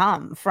that has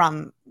come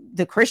from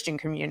the Christian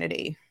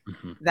community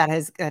that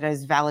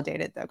has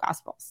validated the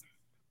Gospels.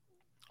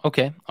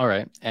 Okay. All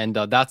right. And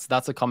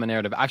that's a common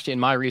narrative. Actually, in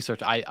my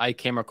research, I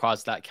came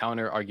across that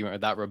counter argument, or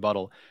that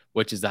rebuttal,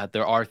 which is that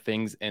there are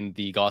things in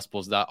the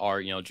Gospels that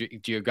are, you know,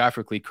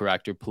 geographically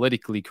correct or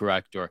politically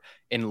correct or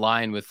in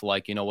line with,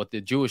 like, you know, what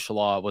the Jewish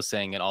law was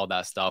saying and all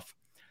that stuff.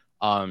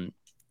 And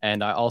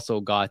I also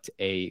got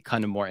a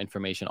kind of more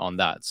information on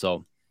that.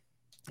 So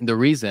the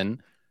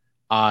reason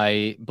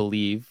I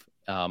believe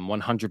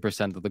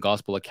 100% of the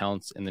gospel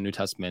accounts in the New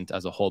Testament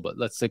as a whole, but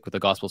let's stick with the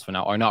Gospels for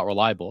now, are not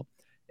reliable,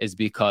 is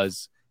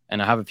because,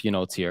 and I have a few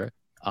notes here,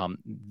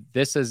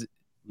 this is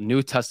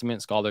New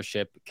Testament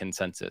scholarship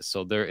consensus.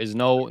 So there is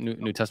no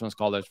New Testament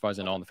scholar, as far as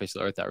I know, on the face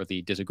of the earth that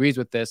really disagrees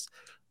with this.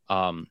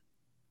 And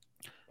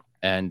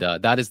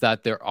that is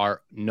that there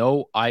are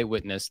no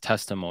eyewitness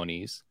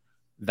testimonies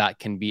that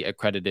can be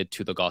accredited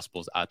to the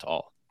Gospels at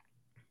all.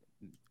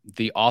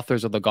 The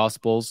authors of the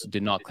Gospels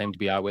did not claim to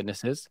be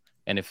eyewitnesses.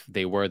 And if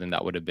they were, then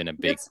that would have been a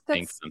big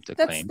thing for them to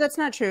claim. That's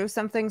not true.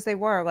 Some things they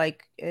were,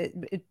 like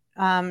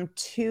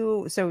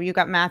so you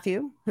got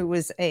Matthew, who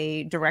was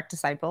a direct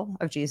disciple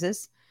of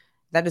Jesus.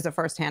 That is a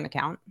firsthand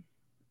account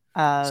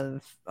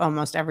of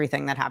almost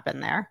everything that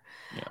happened there.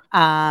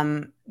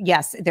 Yeah.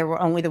 Yes, there were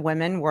only the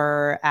women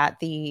were at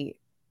the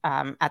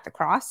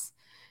cross,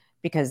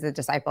 because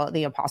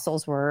the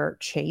apostles were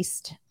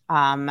chased.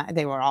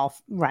 They were all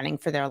running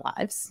for their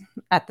lives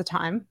at the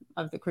time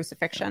of the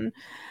crucifixion.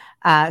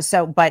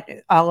 But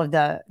all of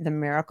the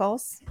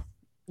miracles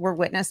were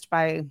witnessed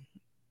by,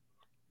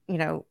 you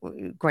know,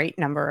 great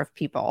number of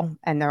people,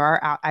 and there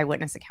are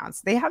eyewitness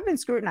accounts. They have been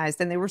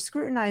scrutinized, and they were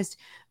scrutinized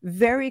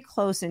very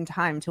close in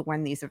time to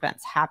when these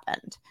events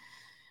happened.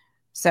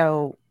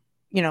 So,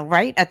 you know,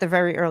 right at the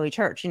very early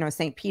church, you know,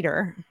 St.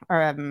 Peter,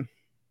 or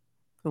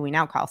who we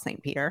now call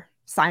St. Peter,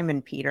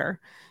 Simon Peter,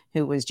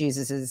 who was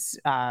Jesus's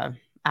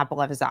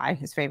apple of his eye,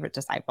 his favorite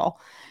disciple.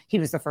 He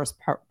was the first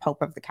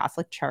pope of the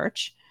Catholic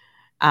Church.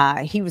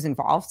 He was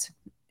involved,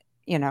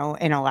 you know,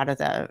 in a lot of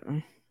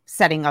the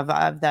setting of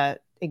the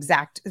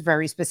exact,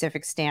 very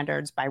specific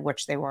standards by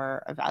which they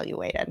were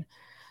evaluated.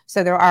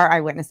 So there are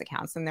eyewitness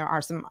accounts, and there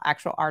are some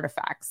actual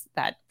artifacts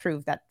that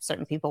prove that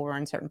certain people were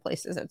in certain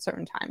places at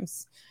certain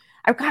times.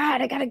 Oh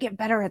God, I got to get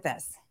better at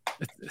this.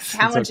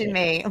 Challenging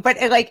me. But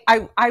like,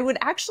 I would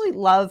actually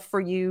love for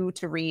you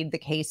to read The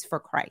Case for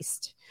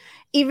Christ.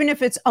 Even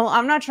if it's,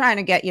 I'm not trying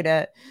to get you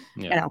to,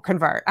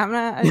 convert. I'm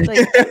not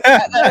like,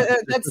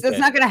 that's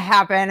not going to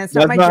happen. It's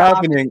not my job.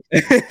 Happening.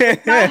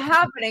 It's not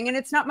happening. And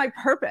it's not my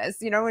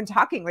purpose, in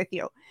talking with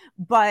you.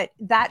 But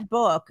that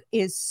book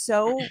is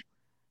so,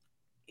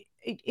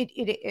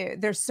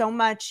 there's so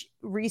much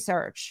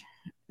research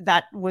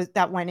that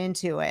went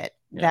into it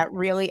that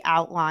really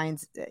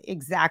outlines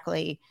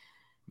exactly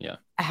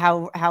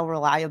how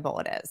reliable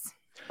it is.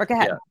 But go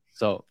ahead.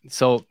 So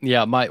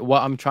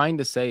what I'm trying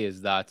to say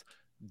is that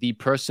the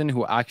person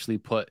who actually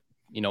put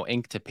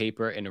ink to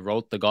paper and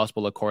wrote the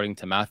gospel according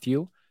to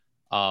Matthew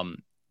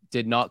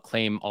did not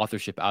claim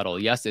authorship at all.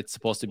 Yes, it's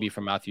supposed to be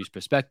from Matthew's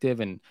perspective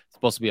and it's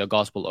supposed to be a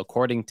gospel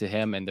according to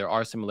him, and there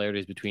are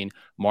similarities between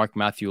Mark,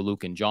 Matthew,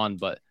 Luke, and John,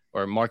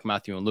 or Mark,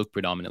 Matthew, and Luke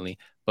predominantly,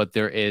 but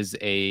there is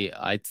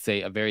I'd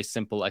say a very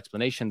simple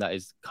explanation that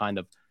is kind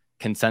of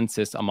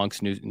consensus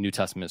amongst New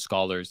Testament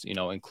scholars,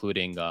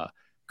 including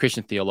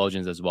Christian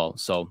theologians as well.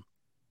 So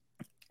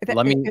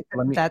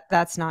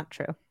that's not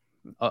true.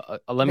 The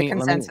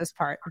consensus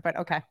part, but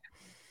okay.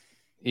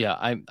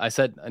 Yeah, I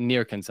said a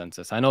near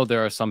consensus. I know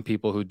there are some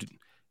people who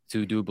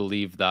do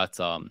believe that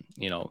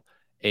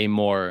a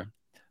more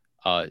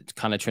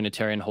kind of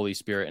Trinitarian Holy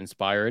Spirit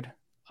inspired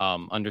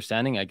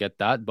understanding. I get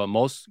that, but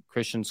most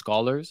Christian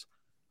scholars,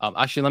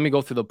 actually, let me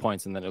go through the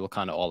points and then it'll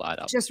kind of all add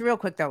up. Just real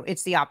quick though,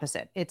 it's the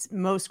opposite. It's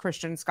most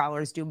Christian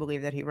scholars do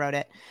believe that he wrote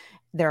it.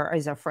 There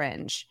is a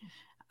fringe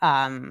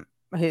who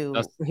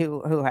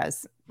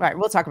has, right.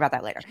 We'll talk about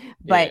that later,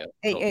 but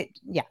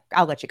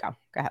I'll let you go.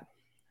 Go ahead.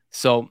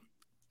 So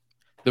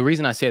the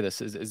reason I say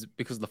this is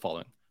because of the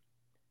following.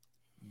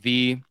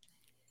 The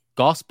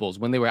Gospels,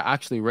 when they were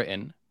actually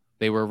written,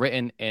 they were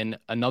written in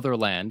another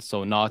land,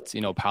 so not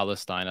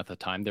Palestine at the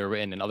time. They were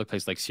written in other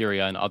places like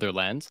Syria and other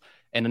lands,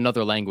 in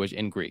another language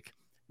in Greek,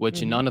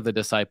 which none of the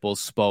disciples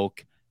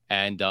spoke,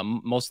 and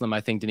most of them,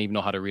 I think, didn't even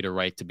know how to read or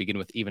write to begin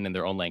with, even in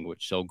their own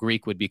language. So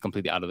Greek would be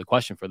completely out of the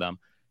question for them.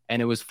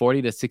 And it was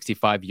 40 to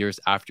 65 years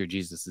after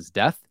Jesus'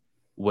 death,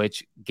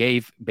 which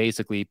gave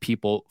basically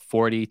people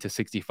 40 to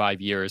 65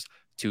 years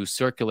to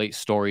circulate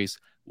stories,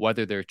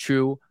 whether they're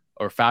true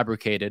or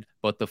fabricated.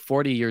 But the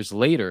 40 years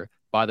later,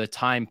 by the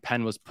time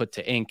pen was put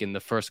to ink and the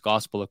first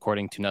gospel,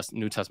 according to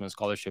New Testament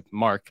scholarship,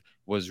 Mark,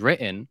 was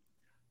written,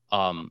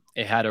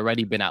 it had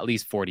already been at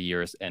least 40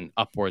 years and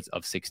upwards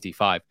of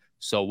 65.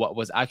 So what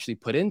was actually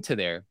put into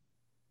there,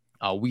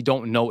 we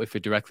don't know if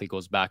it directly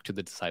goes back to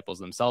the disciples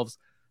themselves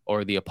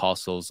or the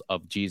apostles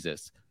of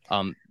Jesus.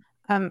 Can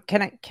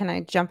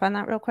I jump on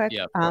that real quick?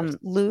 Yeah,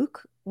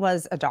 Luke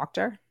was a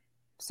doctor,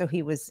 so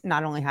he was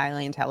not only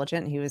highly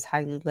intelligent, he was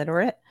highly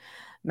literate.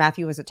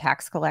 Matthew was a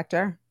tax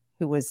collector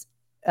who was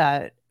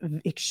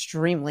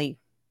extremely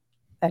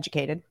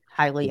educated,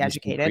 highly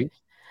educated.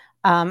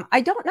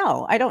 I don't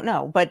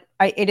know, but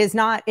it is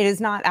not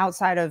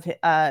outside of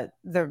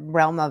the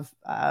realm of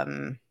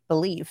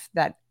belief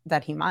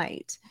that he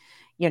might.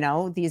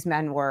 These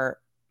men were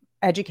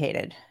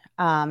educated.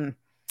 I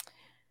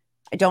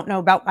don't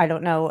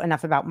know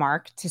enough about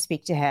Mark to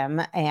speak to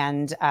him,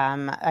 and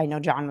I know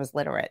John was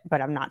literate,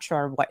 but I'm not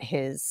sure what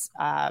his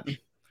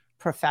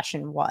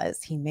profession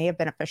was. He may have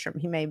been a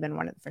fisherman. He may have been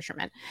one of the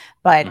fishermen,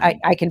 but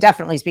I can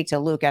definitely speak to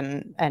Luke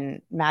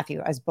and Matthew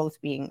as both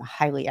being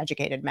highly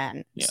educated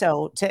men. Yeah.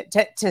 So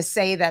to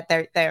say that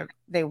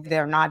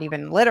they're not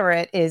even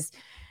literate is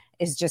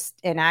just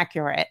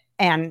inaccurate.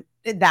 And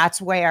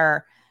that's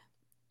where,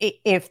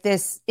 if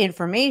this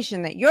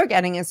information that you're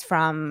getting is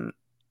from,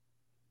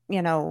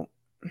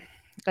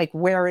 like,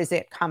 where is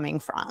it coming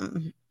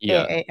from?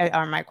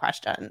 Are my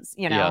questions,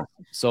 Yeah.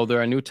 So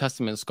there are New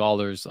Testament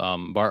scholars,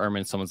 Bart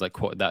Ehrman, someone's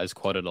that is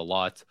quoted a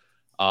lot.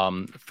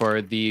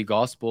 For the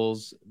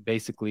Gospels,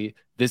 basically,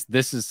 this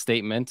is a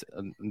statement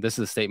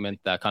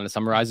that kind of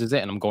summarizes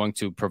it, and I'm going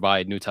to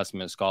provide New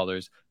Testament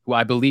scholars who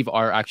I believe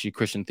are actually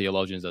Christian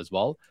theologians as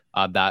well,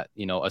 that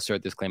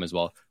assert this claim as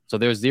well. So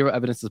there's zero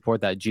evidence to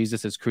support that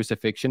Jesus'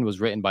 crucifixion was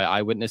written by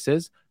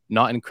eyewitnesses,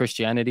 not in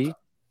Christian,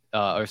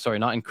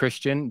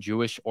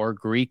 Jewish, or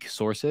Greek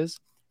sources.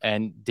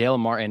 And Dale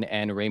Martin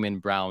and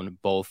Raymond Brown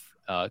both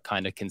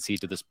kind of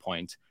concede to this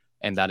point,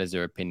 and that is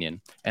their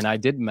opinion. And I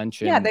did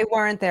mention... Yeah, they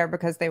weren't there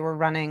because they were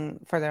running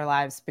for their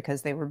lives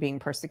because they were being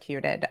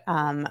persecuted.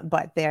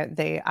 But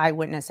the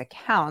eyewitness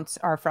accounts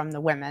are from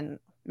the women,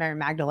 Mary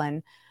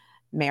Magdalene,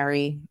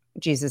 Mary,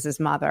 Jesus's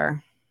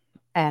mother,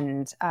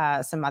 and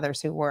some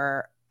others who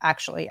were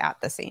actually at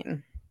the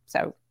scene.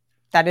 So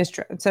that is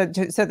true. So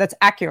that's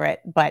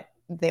accurate, but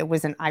there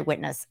was an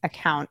eyewitness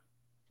account,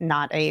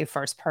 not a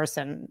first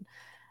person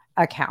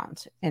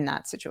account in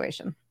that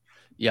situation.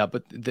 Yeah,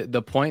 but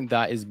the point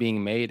that is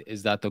being made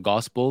is that the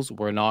Gospels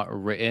were not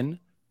written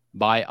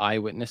by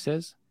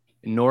eyewitnesses,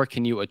 nor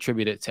can you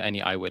attribute it to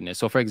any eyewitness.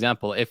 So, for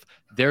example, if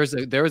there is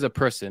a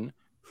person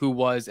who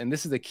was, and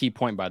this is a key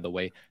point, by the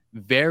way,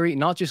 very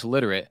not just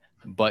literate,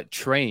 but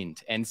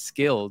trained and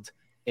skilled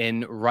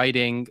in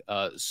writing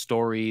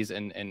stories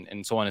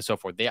and so on and so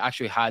forth. They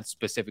actually had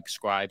specific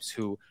scribes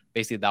who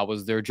basically that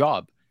was their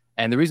job.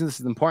 And the reason this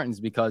is important is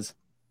because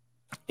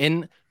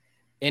in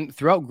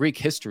throughout Greek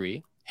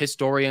history,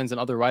 historians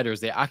and other writers,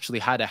 they actually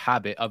had a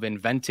habit of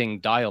inventing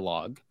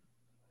dialogue,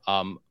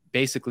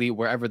 basically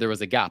wherever there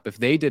was a gap. If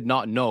they did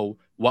not know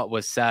what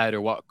was said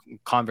or what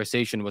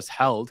conversation was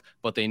held,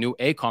 but they knew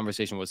a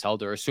conversation was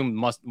held or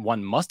assumed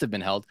one must have been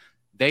held,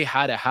 they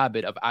had a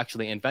habit of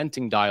actually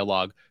inventing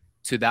dialogue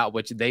to that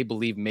which they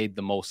believe made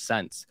the most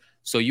sense.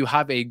 So you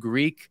have a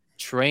Greek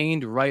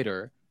trained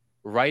writer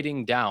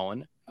writing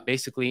down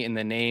basically in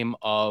the name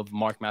of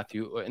Mark,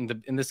 Matthew.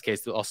 In this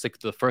case, I'll stick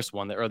to the first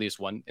one, the earliest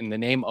one, in the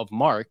name of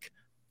Mark,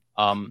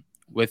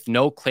 with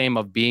no claim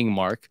of being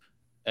Mark,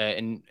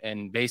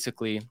 and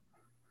basically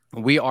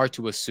we are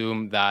to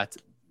assume that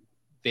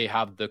they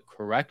have the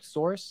correct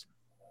source.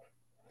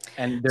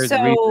 And there's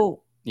a reason.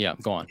 Yeah,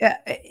 go on.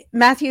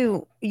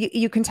 Matthew,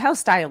 you can tell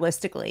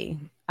stylistically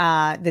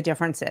the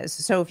differences.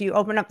 So if you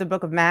open up the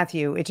book of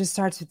Matthew, it just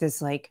starts with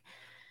this like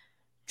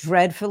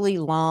dreadfully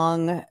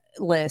long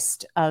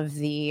list of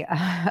the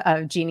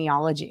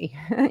genealogy,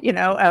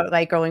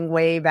 like going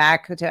way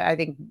back to, I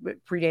think,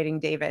 predating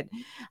David,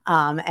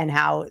 and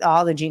how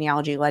all the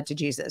genealogy led to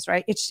Jesus,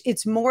 right?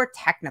 It's more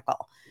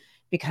technical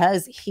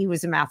because he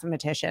was a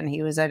mathematician,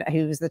 he was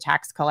the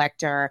tax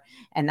collector,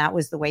 and that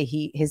was the way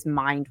his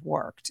mind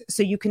worked.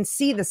 So you can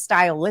see the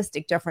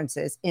stylistic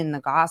differences in the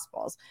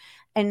Gospels.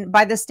 And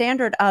by the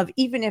standard of,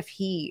 even if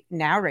he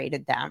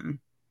narrated them,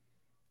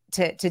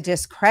 to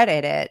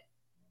discredit it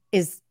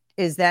is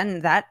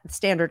then that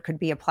standard could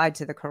be applied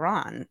to the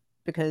Quran,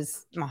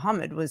 because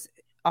Muhammad was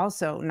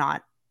also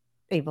not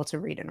able to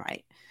read and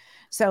write.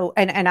 So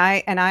and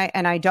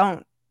I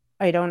don't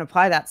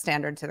apply that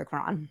standard to the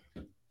Quran.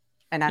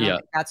 And I don't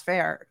think that's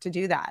fair to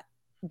do that,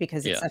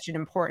 because it's such an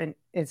important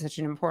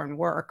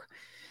work,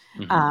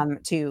 to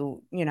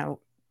 2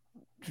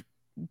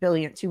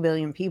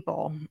 billion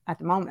people at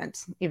the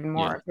moment, even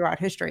more throughout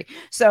history.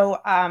 So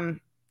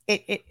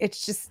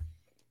it's just,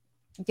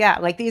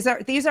 like these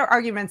are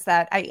arguments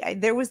that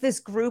there was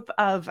this group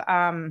of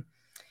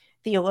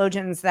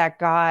theologians that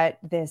got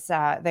this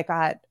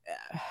God,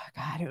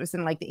 it was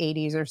in like the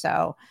 80s or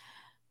so.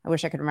 I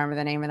wish I could remember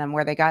the name of them,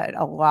 where they got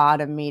a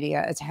lot of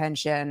media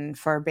attention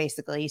for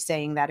basically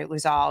saying that it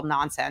was all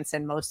nonsense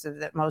and most of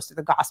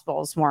the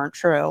Gospels weren't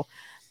true.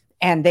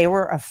 And they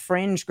were a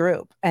fringe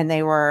group, and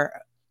they were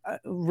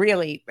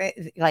really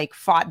like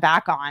fought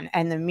back on,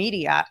 and the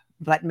media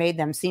but made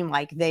them seem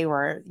like they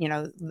were,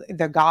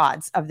 the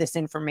gods of this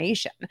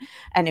information.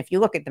 And if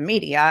you look at the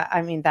media,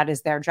 I mean, that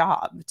is their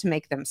job, to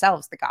make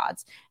themselves the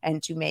gods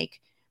and to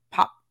make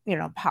pop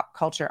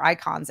culture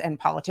icons and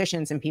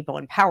politicians and people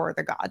in power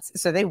the gods.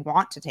 So they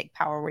want to take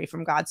power away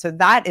from God. So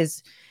that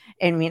is,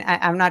 I mean,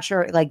 I'm not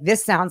sure, like,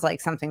 this sounds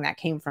like something that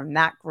came from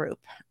that group.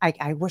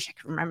 I wish I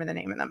could remember the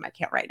name of them. I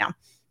can't right now.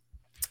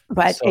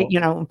 But,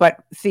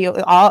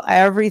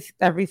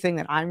 everything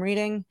that I'm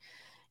reading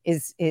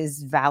is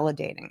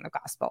validating the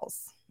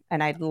Gospels.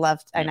 And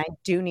and I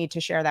do need to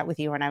share that with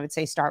you. And I would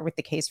say start with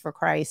the Case for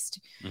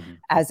Christ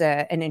as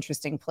an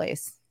interesting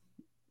place.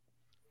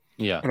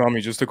 Yeah. Rami,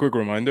 just a quick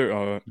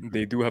reminder,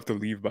 they do have to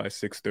leave by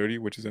 6:30,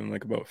 which is in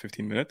like about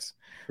 15 minutes.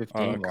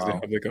 15, because they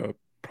have like a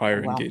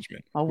prior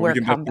engagement. Well, we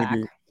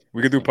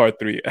could do part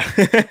 3.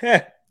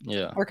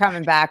 Yeah. We're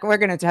coming back. We're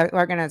gonna talk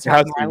more.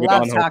 I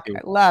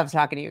love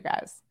talking to you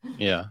guys.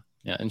 Yeah.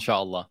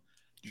 Inshallah.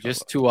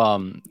 Just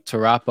to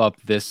wrap up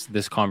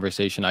this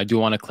conversation, I do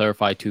want to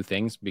clarify 2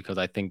 things, because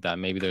I think that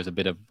maybe there's a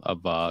bit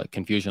of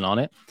confusion on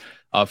it.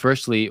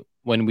 Firstly,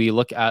 when we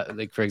look at,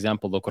 like, for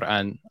example, the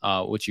Quran,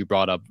 which you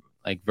brought up,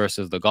 like,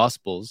 versus the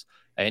Gospels,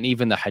 and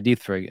even the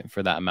Hadith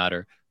for that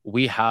matter,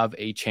 we have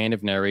a chain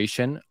of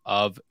narration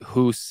of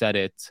who said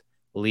it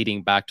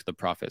leading back to the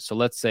Prophet. So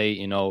let's say,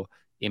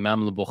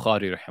 Imam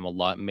al-Bukhari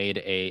rahimahullah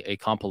made a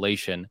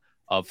compilation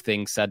of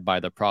things said by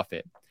the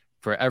Prophet.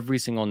 For every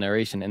single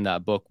narration in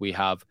that book, we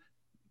have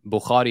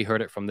Bukhari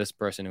heard it from this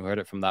person, who heard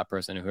it from that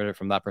person, who heard it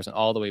from that person,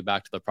 all the way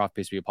back to the Prophet,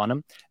 peace be upon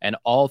him. And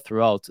all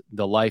throughout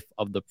the life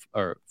of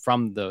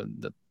from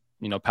the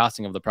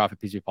passing of the Prophet,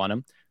 peace be upon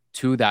him,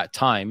 to that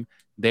time,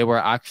 they were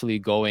actually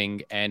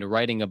going and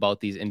writing about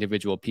these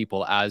individual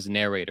people as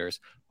narrators.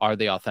 Are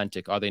they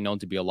authentic? Are they known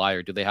to be a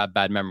liar? Do they have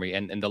bad memory?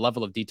 And the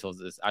level of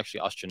details is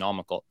actually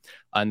astronomical.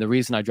 And the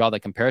reason I draw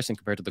that comparison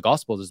compared to the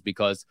Gospels is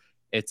because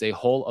it's a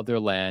whole other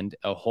land,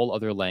 a whole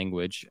other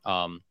language,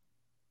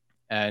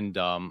 and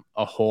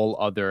a whole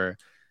other,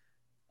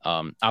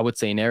 I would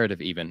say,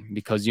 narrative even.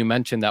 Because you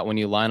mentioned that when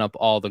you line up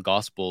all the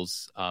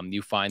Gospels,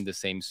 you find the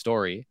same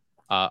story.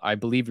 I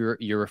believe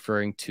you're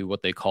referring to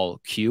what they call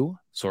Q,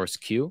 source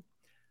Q.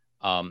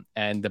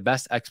 And the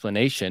best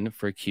explanation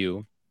for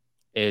Q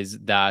is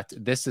that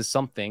this is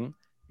something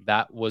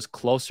that was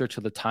closer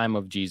to the time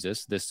of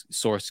Jesus, this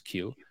source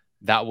Q,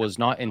 that was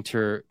not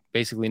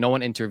basically no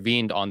one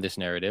intervened on this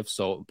narrative.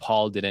 So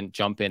Paul didn't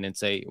jump in and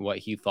say what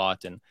he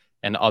thought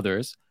and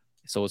others.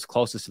 So it's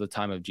closest to the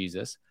time of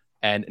Jesus.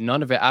 and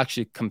none of it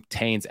actually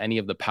contains any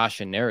of the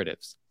passion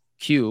narratives.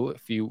 Q,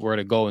 if you were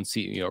to go and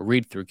see,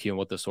 read through Q and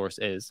what the source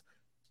is,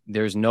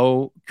 there's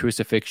no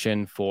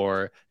crucifixion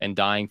for and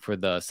dying for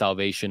the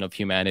salvation of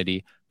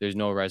humanity. There's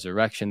no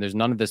resurrection. There's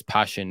none of this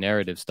passion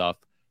narrative stuff.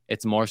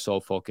 It's more so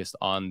focused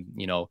on,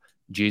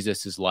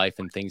 Jesus's life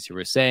and things he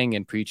was saying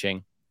and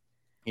preaching,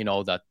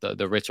 that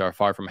the rich are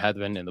far from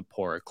heaven and the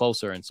poor are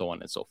closer, and so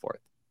on and so forth.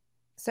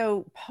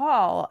 So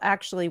Paul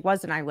actually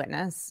was an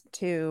eyewitness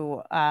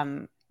to,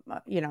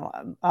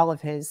 all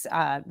of his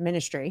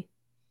ministry,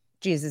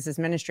 Jesus's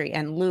ministry,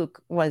 and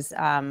Luke was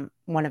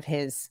one of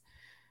his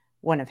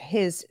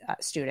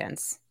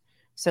students.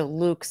 So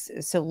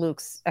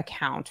Luke's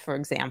account, for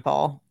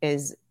example,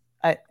 is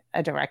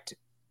a direct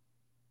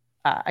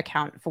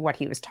account for what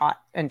he was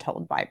taught and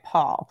told by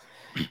Paul.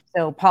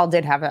 So Paul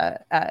did have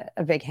a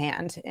big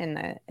hand in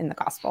the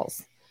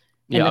Gospels.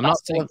 Yeah, I'm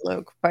not saying of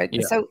Luke, but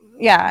yeah. So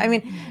yeah, I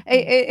mean,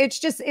 it's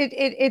just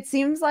it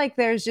seems like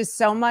there's just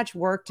so much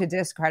work to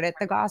discredit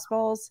the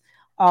Gospels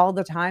all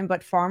the time,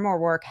 but far more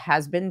work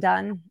has been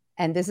done.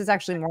 And this is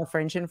actually more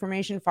fringe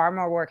information. Far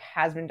more work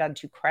has been done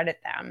to credit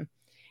them,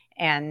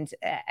 and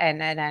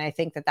I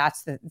think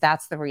that's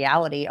the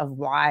reality of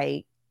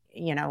why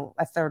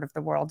a third of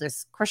the world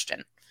is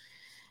Christian.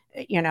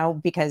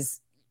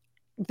 Because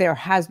there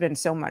has been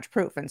so much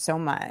proof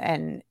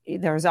and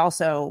there's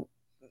also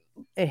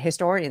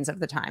historians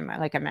of the time,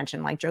 like I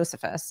mentioned, like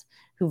Josephus,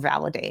 who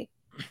validate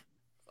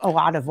a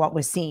lot of what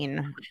was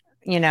seen.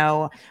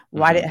 How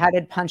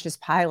did Pontius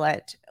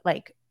Pilate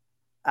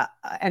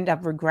end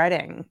up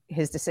regretting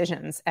his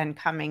decisions and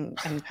coming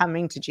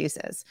to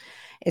Jesus?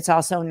 It's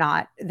also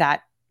not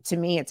that, to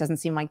me, it doesn't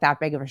seem like that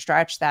big of a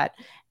stretch that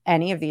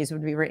any of these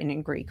would be written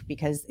in Greek,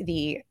 because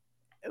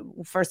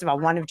first of all,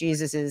 one of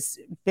Jesus's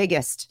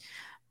biggest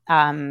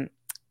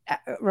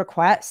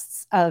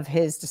requests of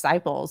his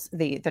disciples,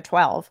 the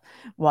 12,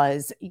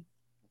 was,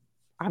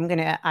 I'm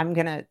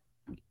gonna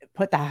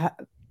put the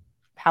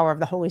power of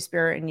the Holy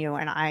Spirit in you,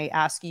 and I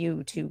ask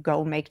you to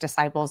go make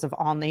disciples of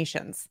all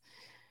nations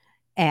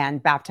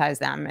and baptize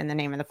them in the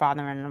name of the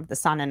Father and of the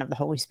Son and of the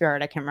Holy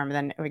Spirit. I can't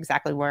remember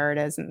exactly where it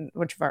is and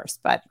which verse,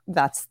 but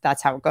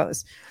that's how it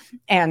goes.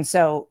 And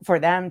so for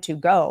them to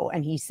go,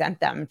 and he sent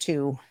them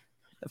to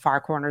the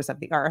far corners of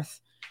the earth,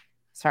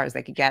 as far as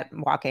they could get,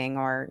 walking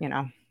or,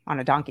 on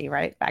a donkey,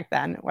 right? Back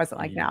then, it wasn't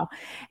like now,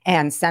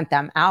 and sent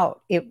them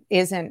out. It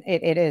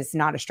is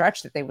not a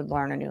stretch that they would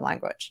learn a new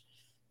language,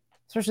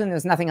 especially when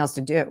there's nothing else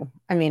to do.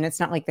 I mean, it's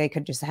not like they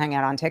could just hang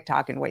out on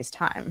TikTok and waste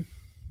time.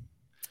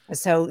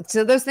 So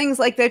those things,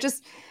 like, they're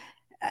just.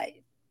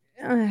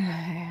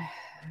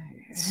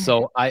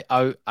 So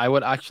I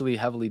would actually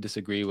heavily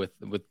disagree with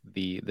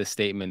the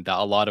statement that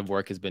a lot of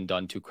work has been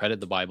done to credit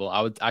the Bible.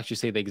 I would actually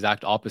say the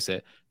exact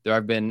opposite. There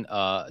have been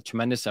a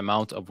tremendous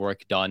amount of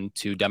work done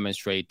to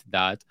demonstrate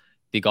that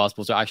the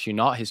Gospels are actually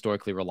not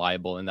historically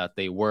reliable, and that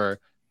they were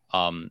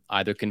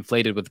either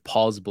conflated with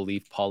Paul's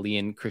belief,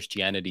 Pauline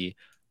Christianity,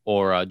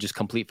 or just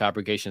complete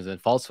fabrications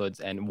and falsehoods.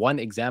 And one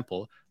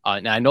example,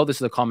 and I know this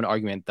is a common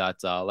argument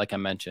that, like I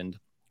mentioned,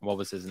 what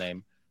was his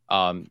name?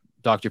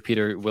 Dr.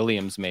 Peter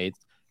Williams made,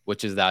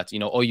 which is that,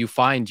 you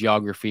find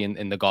geography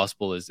in the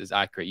gospel is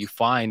accurate. You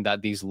find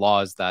that these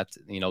laws that,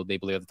 they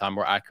believe at the time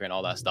were accurate and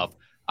all that stuff.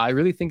 I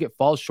really think it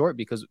falls short,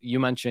 because you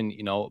mentioned,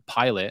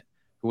 Pilate,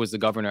 who was the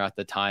governor at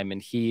the time,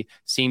 and he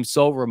seemed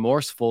so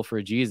remorseful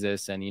for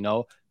Jesus and,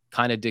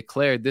 kind of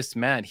declared this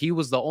man, he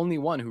was the only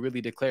one who really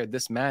declared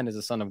this man is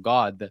the Son of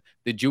God.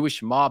 The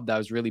Jewish mob that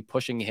was really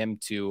pushing him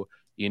to,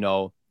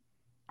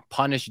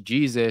 punish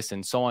Jesus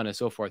and so on and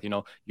so forth,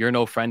 you're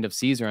no friend of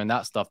Caesar and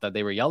that stuff that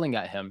they were yelling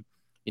at him,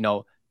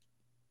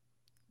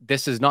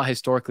 this is not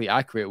historically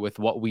accurate with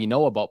what we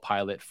know about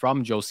Pilate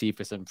from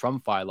Josephus and from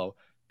Philo,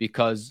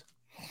 because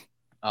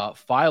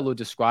Philo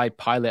described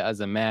Pilate as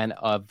a man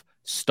of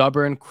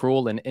stubborn,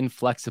 cruel, and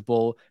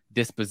inflexible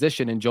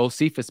disposition. And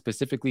Josephus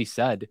specifically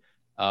said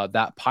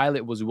that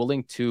Pilate was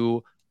willing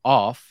to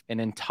off an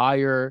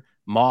entire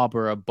mob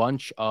or a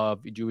bunch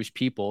of Jewish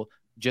people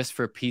just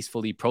for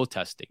peacefully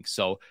protesting.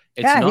 So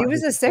it's not, he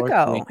was a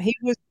sicko. He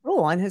was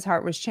cruel, and his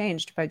heart was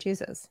changed by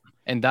Jesus.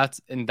 And that's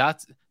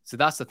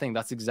the thing.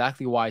 That's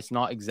exactly why it's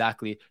not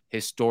exactly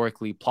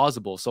historically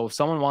plausible. So if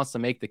someone wants to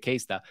make the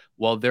case that,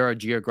 well, there are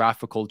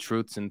geographical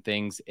truths and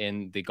things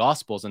in the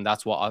Gospels, and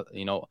that's what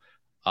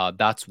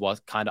that's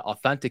what kind of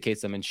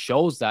authenticates them and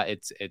shows that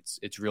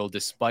it's real,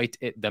 despite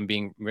them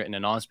being written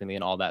anonymously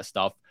and all that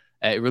stuff,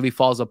 it really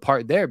falls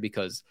apart there,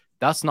 because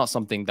that's not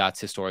something that's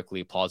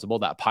historically plausible,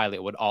 that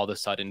Pilate would all of a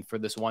sudden, for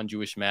this one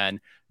Jewish man,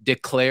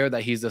 declare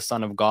that he's the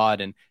Son of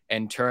God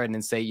and turn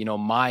and say,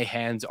 my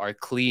hands are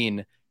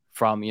clean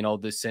from,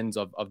 the sins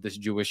of this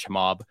Jewish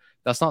mob.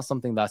 That's not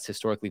something that's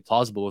historically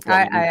plausible. With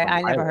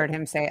I never heard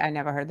him say, I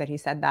never heard that he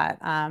said that.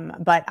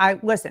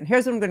 But listen,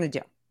 here's what I'm going to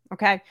do.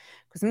 Okay.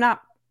 Because I'm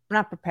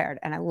not prepared.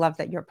 And I love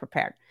that you're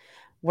prepared.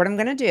 What I'm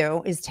going to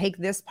do is take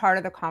this part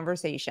of the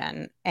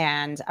conversation,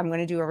 and I'm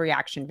going to do a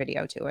reaction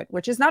video to it,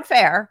 which is not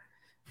fair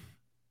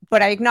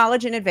but I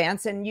acknowledge in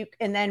advance, and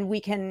then we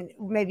can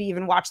maybe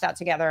even watch that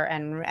together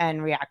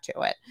and react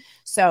to it.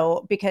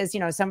 So because,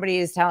 somebody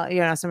is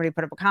telling, somebody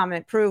put up a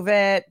comment, prove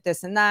it,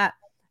 this and that.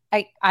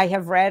 I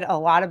have read a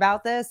lot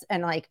about this,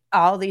 and like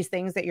all these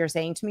things that you're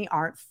saying to me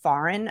aren't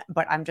foreign,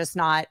 but I'm just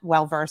not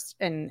well versed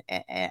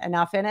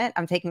enough in it.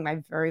 I'm taking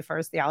my very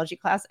first theology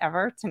class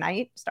ever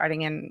tonight,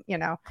 starting in,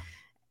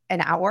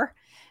 an hour.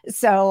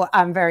 So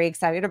I'm very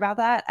excited about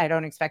that. I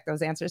don't expect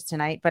those answers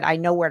tonight, but I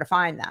know where to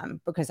find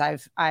them because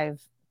I've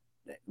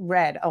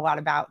read a lot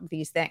about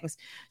these things.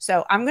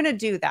 So I'm going to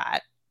do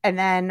that. And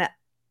then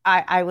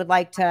I would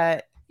like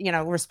to,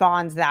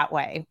 respond that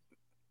way.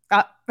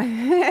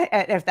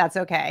 If that's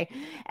okay.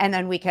 And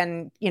then we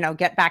can,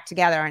 get back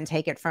together and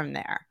take it from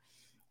there.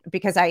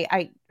 Because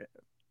I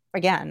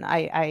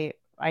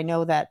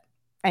know that,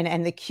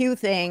 and the Q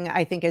thing,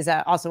 I think is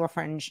also a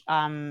fringe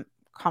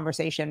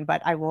conversation,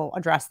 but I will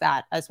address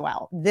that as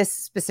well. This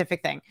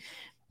specific thing,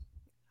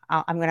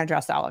 I'm going to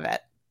address all of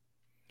it.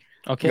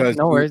 Okay, Guys,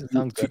 no worries. It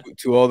sounds good.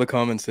 To all the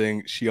comments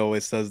saying she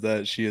always says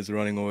that she is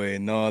running away.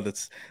 No,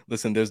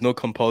 listen, there's no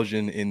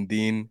compulsion in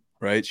Dean,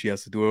 right? She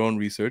has to do her own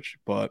research,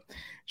 but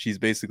she's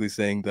basically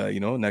saying that,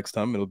 next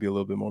time it'll be a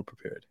little bit more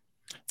prepared.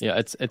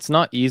 Yeah, it's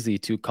not easy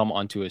to come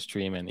onto a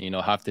stream and,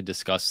 have to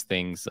discuss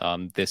things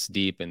this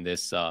deep and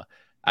this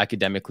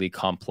academically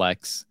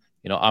complex.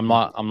 I'm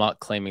not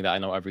claiming that I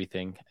know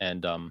everything,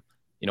 and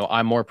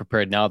I'm more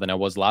prepared now than I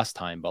was last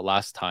time. But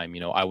last time,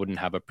 I wouldn't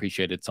have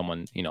appreciated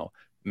someone,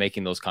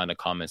 making those kind of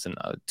comments. And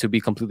to be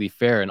completely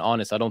fair and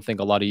honest, I don't think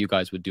a lot of you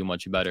guys would do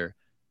much better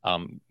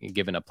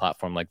given a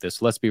platform like this.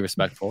 So let's be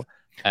respectful.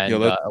 And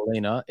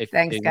Elena,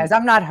 thanks, guys.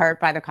 I'm not hurt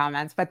by the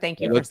comments, but thank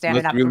you for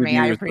standing up for me.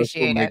 I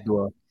appreciate it.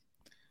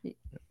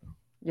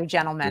 You're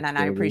gentlemen, and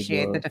I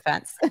appreciate the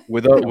defense.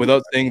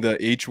 without saying the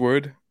H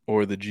word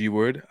or the G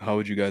word, how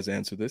would you guys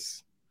answer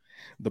this?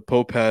 The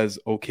Pope has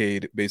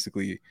okayed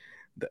basically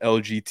the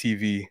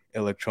LGTV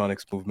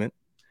electronics movement.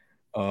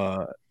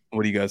 What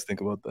do you guys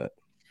think about that?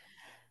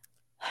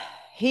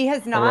 He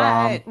has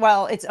not.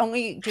 Well, it's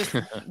only just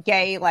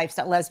gay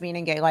lifestyle, lesbian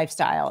and gay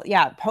lifestyle.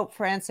 Yeah, Pope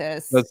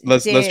Francis. Let's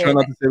try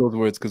not to say those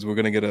words because we're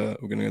gonna get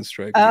a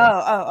strike.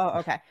 Oh,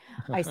 okay.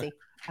 I see.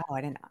 Oh, I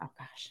didn't know. Oh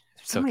gosh,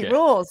 so many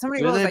rules. So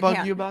many rules. They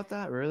bug you about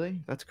that?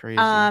 Really? That's crazy.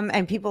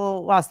 And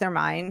people lost their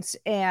minds,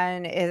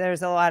 and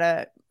there's a lot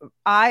of.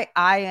 I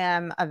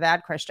am a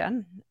bad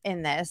Christian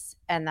in this,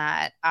 and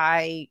that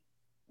I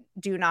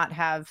do not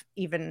have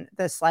even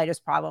the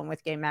slightest problem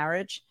with gay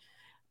marriage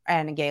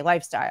and a gay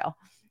lifestyle.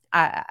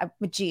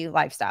 G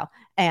lifestyle,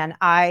 and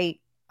I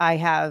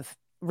have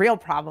real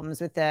problems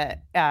with the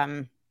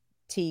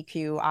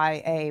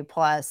TQIA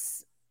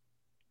plus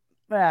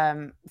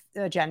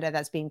agenda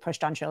that's being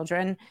pushed on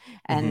children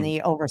and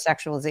the over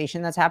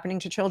sexualization that's happening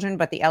to children.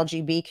 But the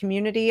LGB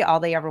community, all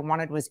they ever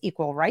wanted was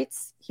equal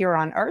rights here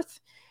on earth,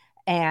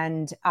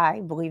 and I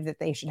believe that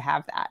they should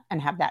have that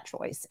and have that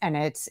choice. And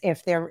it's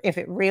if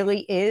it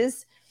really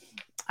is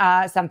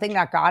something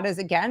that God is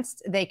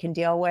against, they can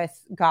deal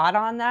with God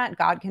on that.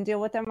 God can deal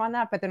with them on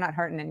that, but they're not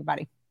hurting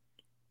anybody.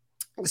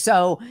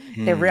 So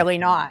they're really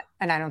not.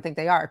 And I don't think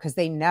they are, because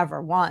they never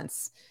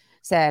once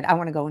said, I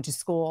want to go into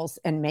schools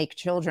and make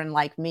children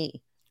like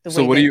me.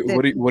 So what are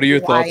your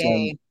thoughts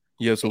on?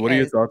 Yeah. So what are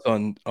your thoughts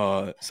on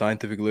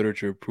scientific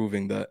literature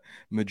proving that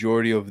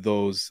majority of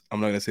those, I'm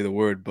not going to say the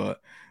word,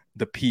 but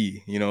the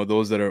P,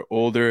 those that are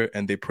older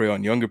and they prey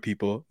on younger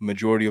people,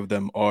 majority of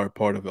them are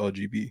part of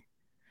LGB.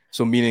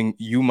 So meaning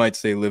you might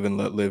say live and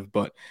let live,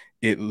 but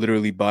it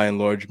literally by and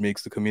large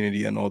makes the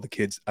community and all the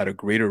kids at a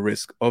greater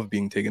risk of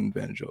being taken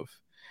advantage of.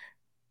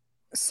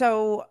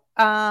 So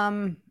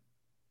I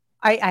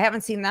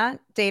haven't seen that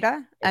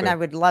data, and I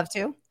would love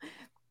to.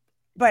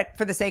 But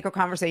for the sake of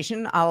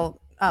conversation, I'll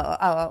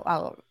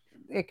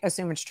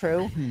assume it's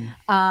true.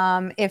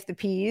 If the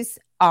P's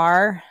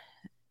are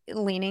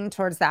leaning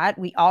towards that,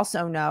 we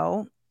also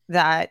know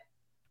that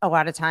a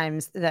lot of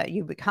times that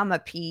you become a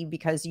P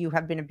because you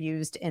have been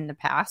abused in the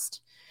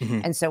past.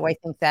 And so I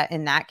think that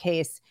in that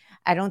case,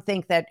 I don't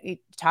think that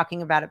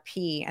talking about a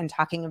P and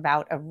talking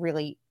about a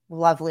really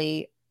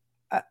lovely,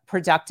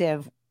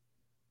 productive,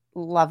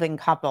 loving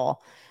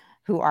couple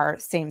who are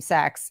same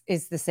sex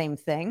is the same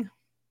thing.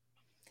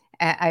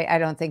 I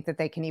don't think that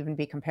they can even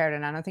be compared,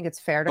 and I don't think it's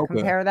fair to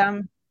compare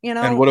them,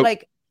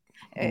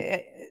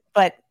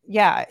 but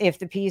yeah, if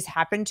the P's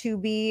happen to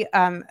be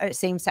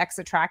same-sex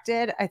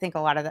attracted, I think a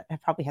lot of that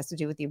probably has to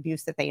do with the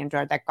abuse that they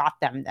endured that got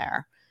them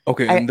there.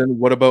 Okay, and then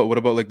what about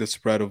like the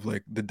spread of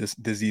like the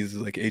diseases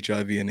like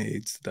HIV and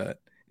AIDS, that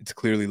it's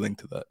clearly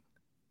linked to that?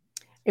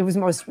 It was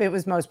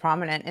most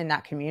prominent in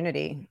that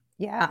community.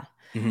 Yeah.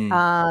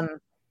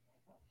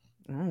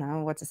 I don't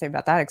know what to say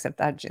about that, except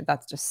that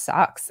just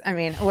sucks. I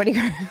mean, what do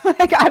you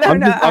like? I don't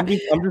know. I'm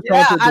just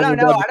trying to. I don't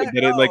know.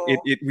 Like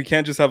we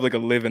can't just have like a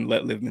live and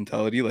let live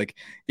mentality. Like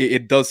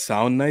it does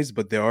sound nice,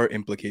 but there are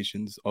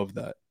implications of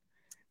that.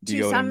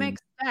 To some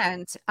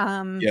extent.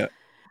 Yeah.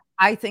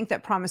 I think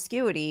that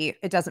promiscuity,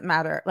 it doesn't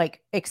matter,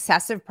 like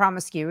excessive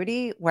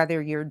promiscuity,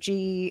 whether you're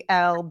G,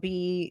 L,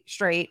 B,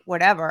 straight,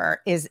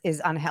 whatever, is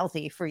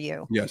unhealthy for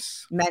you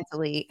Yes.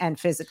 mentally and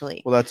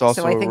physically. Well, that's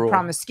also so I a think rule.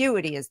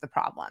 promiscuity is the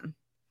problem.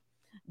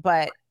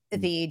 But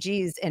the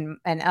G's and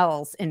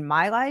L's in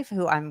my life,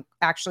 who I'm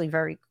actually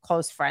very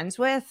close friends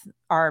with,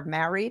 are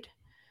married.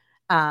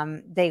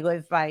 They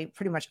live by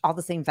pretty much all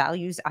the same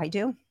values I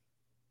do.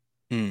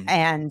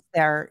 And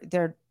they're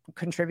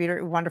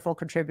wonderful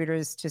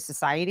contributors to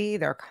society.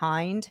 They're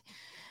kind.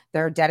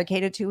 They're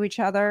dedicated to each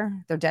other.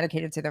 They're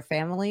dedicated to their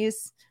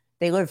families.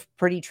 They live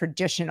pretty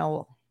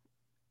traditional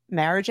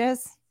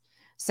marriages.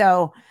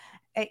 So,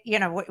 you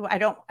know, I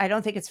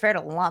don't think it's fair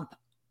to lump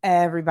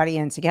everybody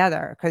in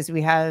together, because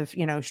we have,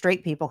 you know,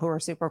 straight people who are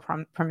super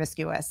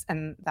promiscuous,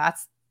 and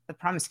that's the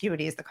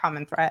promiscuity is the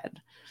common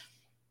thread.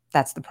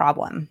 That's the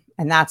problem,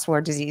 and that's where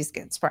disease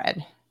gets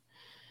spread,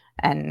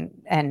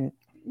 and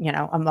you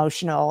know,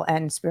 emotional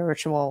and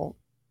spiritual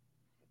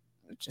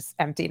just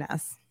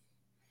emptiness.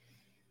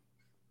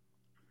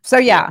 So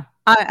yeah,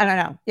 I don't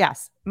know.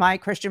 Yes, my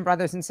Christian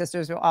brothers and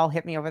sisters will all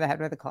hit me over the head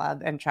with a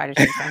club and try to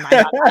change my mind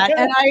on that,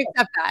 and I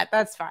accept that.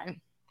 That's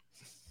fine.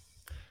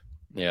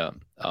 Yeah.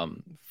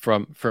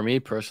 For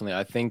me personally,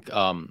 I think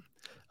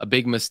a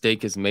big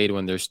mistake is made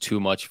when there's too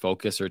much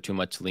focus or too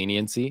much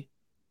leniency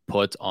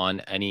put on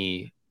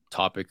any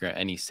topic or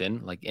any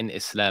sin. Like in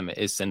Islam, it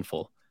is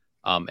sinful.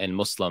 And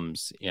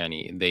Muslims,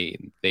 they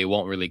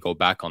won't really go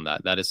back on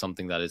that. That is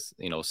something that is,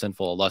 you know,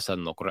 sinful. Allah said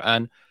in the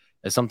Quran,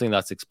 is something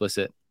that's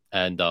explicit.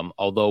 And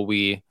although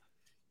we,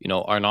 you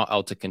know, are not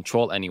out to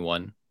control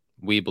anyone,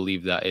 we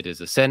believe that it is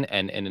a sin.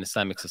 And in an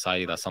Islamic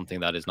society, that's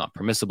something that is not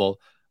permissible.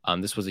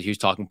 This was a huge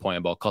talking point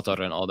about Qatar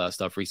and all that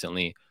stuff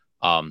recently.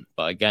 But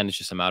again, it's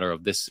just a matter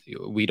of this.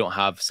 We don't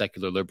have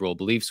secular liberal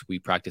beliefs. We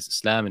practice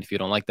Islam. And if you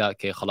don't like that,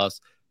 okay,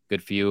 khalas,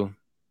 good for you.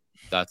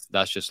 That's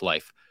just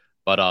life.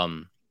 But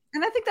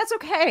and I think that's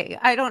okay.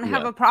 I don't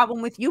have a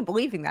problem with you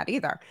believing that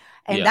either.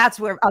 And that's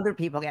where other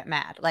people get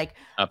mad. Like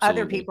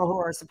other people who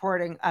are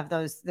supporting of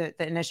those, the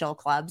initial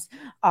clubs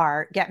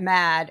get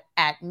mad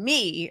at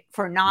me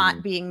for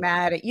not being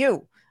mad at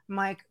you. I'm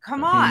like,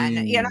 come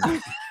on, you know,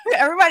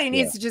 everybody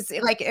needs to just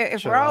like,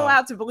 if we're all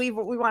allowed to believe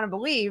what we want to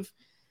believe,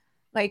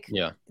 like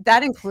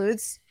that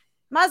includes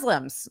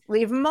Muslims,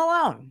 leave them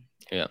alone.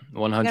 Yeah,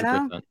 100%. You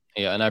know?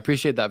 Yeah. And I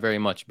appreciate that very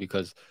much,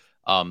 because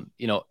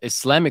you know,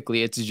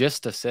 Islamically, it's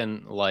just a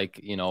sin like,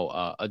 you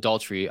know,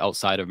 adultery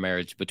outside of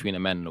marriage between a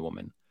man and a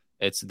woman.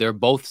 They're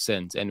both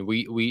sins. And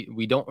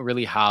we don't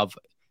really have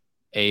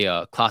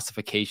a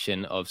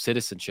classification of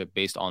citizenship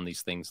based on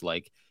these things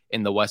like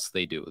in the West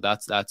they do.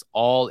 That's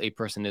all a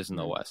person is in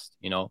the West,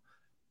 you know.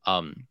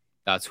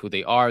 That's who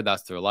they are,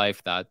 that's their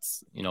life,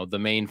 that's, you know, the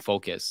main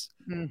focus.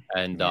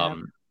 And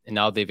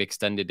now they've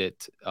extended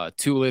it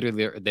to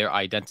literally their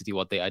identity,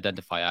 what they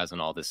identify as,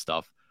 and all this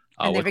stuff.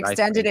 And they've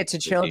extended it to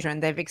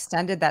children. They've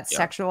extended that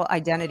sexual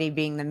identity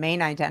being the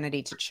main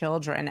identity to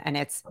children. And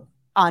it's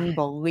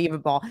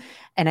unbelievable.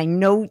 And I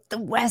know the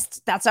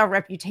West, that's our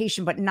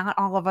reputation, but not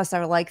all of us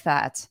are like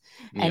that.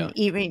 And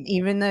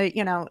even the,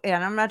 you know,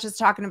 and I'm not just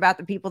talking about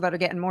the people that are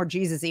getting more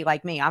Jesus-y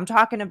like me. I'm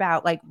talking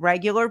about like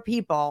regular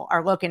people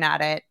are looking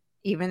at it,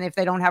 even if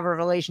they don't have a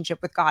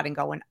relationship with God, and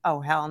going, oh,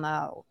 hell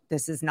no,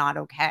 this is not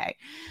okay.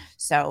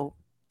 So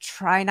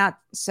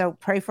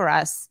pray for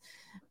us,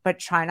 but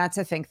try not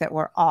to think that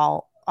we're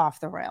all off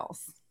the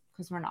rails,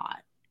 because we're not.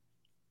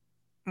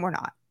 We're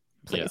not.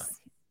 Please.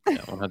 Yeah,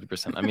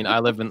 100%. I mean, I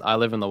live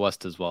in the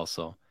West as well,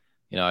 so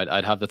you know,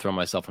 I'd have to throw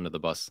myself under the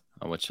bus,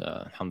 which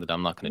alhamdulillah,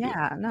 I'm not going to do.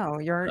 Yeah, no,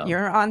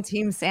 you're on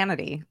Team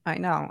Sanity. I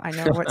know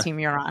what team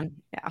you're on.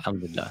 Yeah.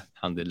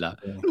 Alhamdulillah.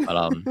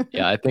 But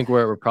yeah, I think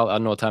we're probably, I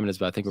don't know what time it is,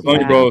 but I think we're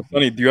Sonny, bro.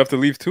 Sonny, do you have to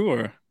leave too,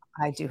 or?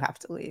 I do have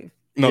to leave.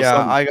 No,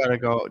 yeah, I gotta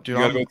go. Dude,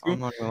 I'm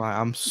not gonna lie,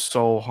 I'm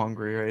so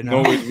hungry right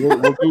now. No,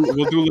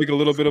 we'll do like a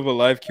little bit of a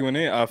live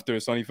Q&A after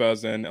Sonny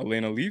Faz and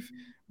Elena leave.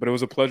 But it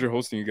was a pleasure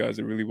hosting you guys.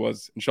 It really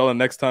was. Inshallah,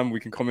 next time we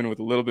can come in with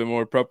a little bit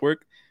more prep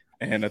work,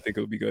 and I think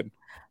it'll be good.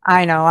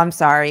 I know. I'm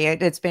sorry.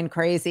 It's been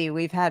crazy.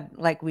 We've had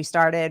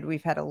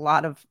a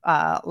lot of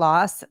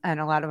loss and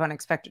a lot of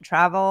unexpected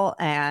travel,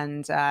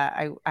 and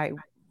I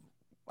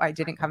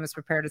didn't come as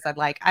prepared as I'd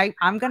like.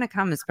 I'm gonna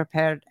come as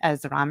prepared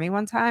as Rami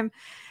one time.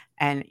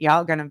 And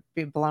y'all gonna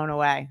be blown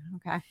away.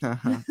 Okay.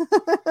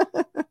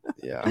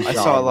 Yeah, I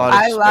saw a lot of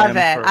I love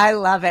it. I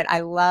love it.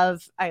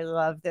 I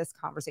love this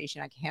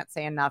conversation. I can't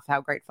say enough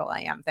how grateful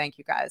I am. Thank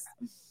you guys.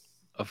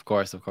 Of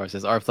course.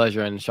 It's our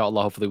pleasure. And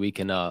inshallah, hopefully we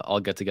can all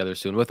get together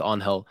soon with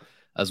Angel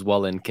as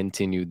well and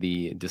continue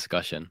the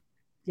discussion.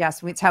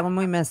 Yes, we tell him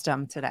we missed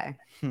him today.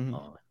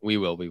 We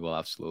will,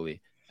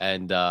 absolutely.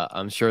 And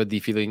I'm sure the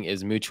feeling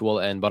is mutual.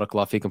 And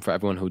barakallah fikum for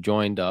everyone who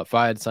joined.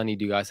 Fayed, Sunny,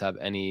 do you guys have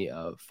any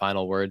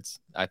final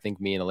words? I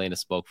think me and Elena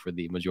spoke for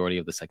the majority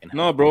of the second half.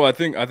 No, bro. I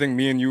think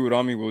me and you,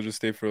 Rami, will just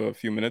stay for a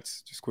few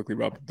minutes. Just quickly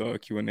wrap up the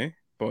Q&A.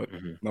 But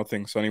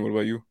nothing. Sunny, what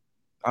about you?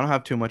 I don't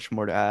have too much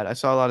more to add. I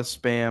saw a lot of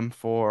spam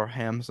for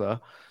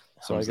Hamza.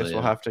 So I guess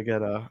we'll have to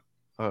get a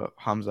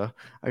Hamza.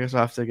 I guess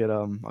I'll have to get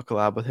a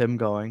collab with him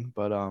going.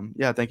 But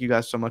yeah, thank you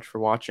guys so much for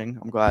watching.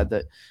 I'm glad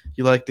that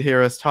you like to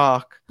hear us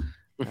talk,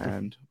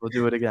 and we'll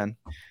do it again.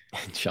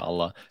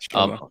 Inshallah.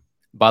 Inshallah.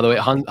 By the way,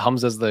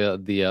 Hamza's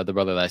the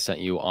brother that I sent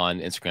you on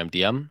Instagram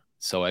DM.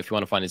 So if you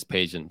want to find his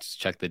page and just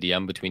check the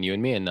DM between you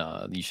and me, and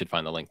you should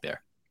find the link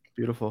there.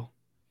 Beautiful.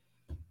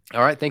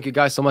 All right. Thank you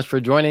guys so much for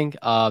joining.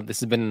 This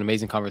has been an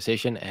amazing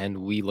conversation, and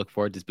we look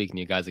forward to speaking to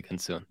you guys again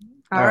soon.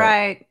 All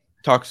right.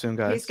 Talk soon,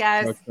 guys. Peace,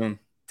 guys. Talk soon.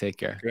 Take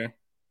care. Okay.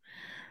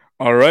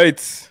 All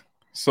right.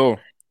 So,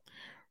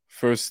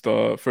 first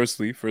order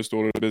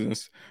of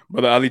business,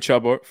 Brother Ali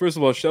Chabar. First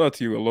of all, shout out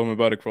to you, Allah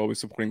Mubarak, for always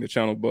supporting the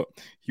channel. But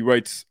he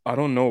writes, I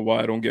don't know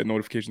why I don't get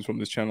notifications from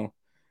this channel.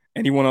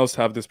 Anyone else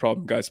have this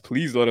problem? Guys,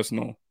 please let us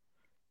know.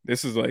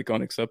 This is like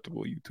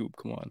unacceptable, YouTube.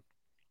 Come on.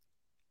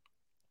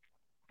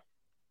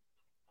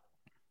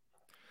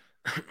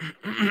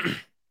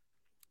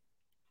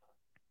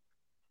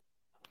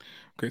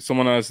 Okay,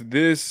 someone asked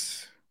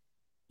this,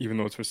 even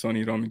though it's for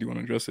Sunny. Rami, do you want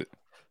to address it?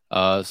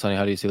 Sonny,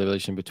 how do you see the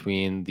relation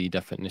between the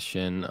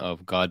definition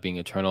of God being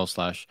eternal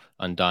 /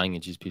 undying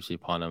and Jesus peace be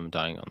upon him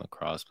dying on the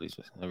cross? Please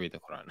read the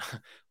Quran.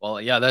 Well,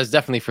 yeah, that's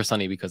definitely for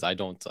Sonny, because I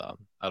don't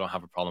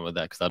have a problem with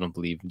that, because I don't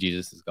believe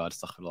Jesus is God,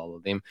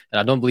 and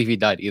I don't believe he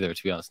died either,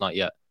 to be honest, not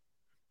yet.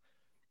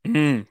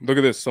 Look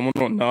at this. Someone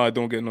wrote, nah, I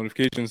don't get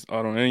notifications.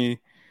 I don't any.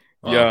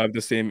 Wow. Yeah, I have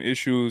the same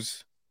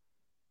issues.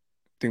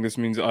 I think this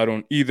means I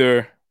don't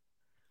either.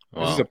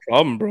 Wow. This is a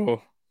problem,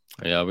 bro.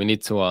 Yeah, we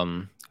need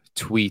to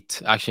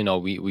tweet. Actually, no,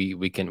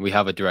 we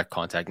have a direct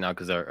contact now,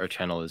 because our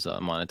channel is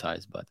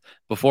monetized. But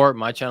before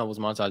my channel was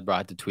monetized, bro, I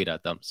had to tweet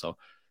at them. So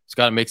just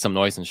gotta make some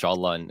noise,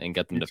 inshallah, and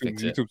get them to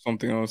fix it. YouTube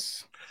something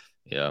else.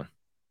 Yeah.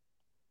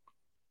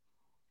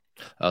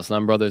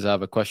 Salam brothers, I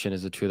have a question.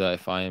 Is it true that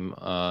if I'm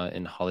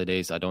in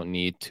holidays, I don't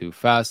need to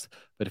fast,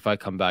 but if I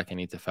come back, I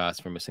need to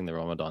fast for missing the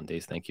Ramadan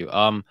days? Thank you.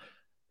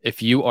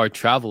 If you are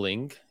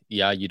traveling,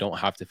 yeah, you don't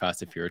have to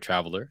fast if you're a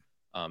traveler,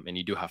 and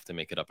you do have to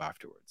make it up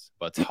afterwards.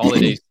 But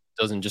holidays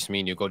doesn't just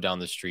mean you go down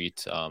the street,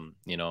 to an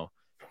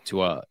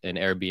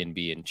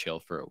Airbnb and chill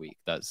for a week.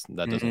 That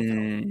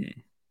doesn't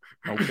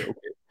count. Okay.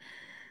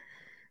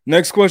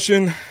 Next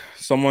question.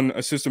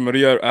 Sister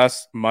Maria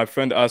asked, my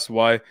friend asked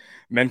why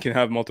men can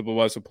have multiple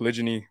wives, so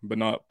polygyny, but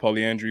not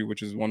polyandry,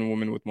 which is one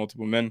woman with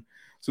multiple men.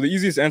 So the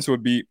easiest answer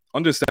would be,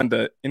 understand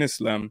that in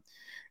Islam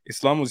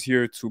was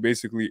here to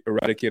basically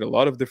eradicate a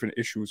lot of different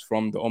issues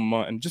from the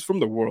ummah and just from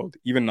the world,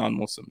 even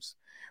non-Muslims.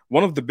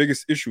 One of the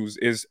biggest issues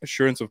is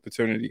assurance of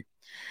paternity.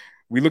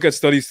 We look at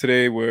studies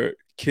today where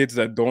kids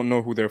that don't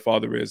know who their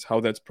father is, how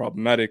that's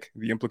problematic,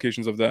 the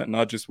implications of that,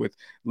 not just with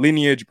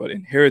lineage, but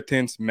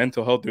inheritance,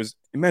 mental health. There's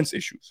immense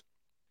issues.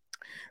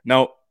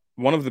 Now,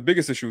 one of the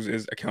biggest issues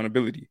is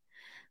accountability.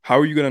 How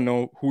are you going to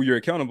know who you're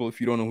accountable if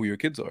you don't know who your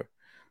kids are?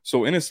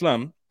 So in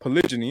Islam,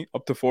 polygyny,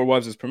 up to 4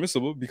 wives, is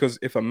permissible, because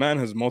if a man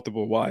has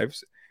multiple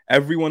wives,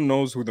 everyone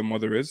knows who the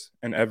mother is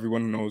and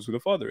everyone knows who the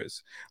father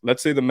is.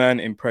 Let's say the man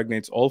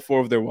impregnates all 4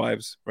 of their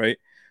wives, right?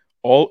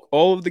 All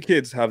of the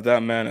kids have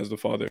that man as the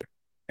father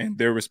and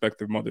their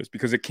respective mothers,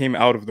 because it came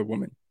out of the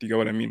woman. Do you get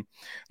what I mean?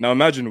 Now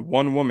imagine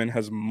one woman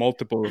has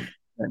multiple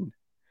men.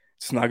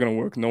 It's not going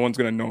to work. No one's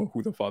going to know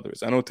who the father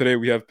is. I know today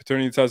we have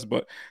paternity tests,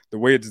 but the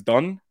way it's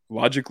done,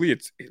 logically,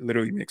 it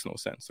literally makes no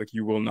sense. Like,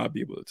 you will not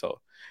be able to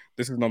tell.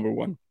 This is number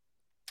 1.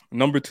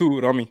 Number 2,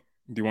 Rami,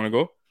 do you want to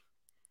go?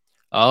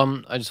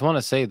 I just want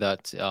to say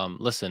that,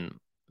 listen,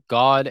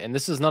 God, and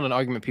this is not an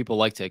argument people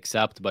like to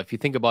accept, but if you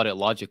think about it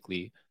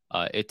logically,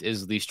 it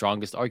is the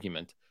strongest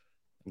argument.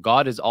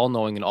 God is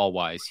all-knowing and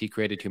all-wise. He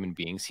created human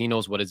beings. He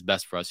knows what is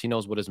best for us. He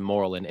knows what is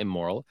moral and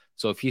immoral.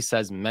 So if he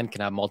says men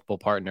can have multiple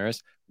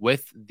partners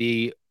with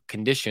the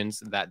conditions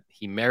that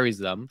he marries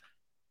them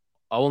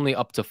only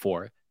up to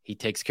 4, he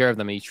takes care of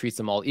them and he treats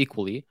them all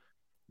equally,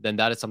 then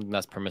that is something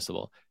that's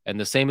permissible. And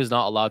the same is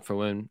not allowed for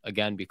women,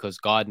 again, because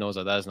God knows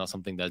that is not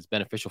something that is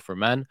beneficial for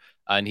men,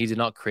 and he did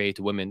not create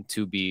women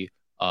to be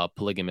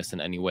polygamous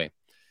in any way.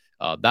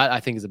 That, I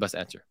think, is the best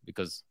answer,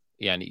 because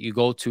yeah, and you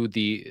go to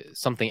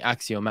something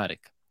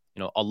axiomatic.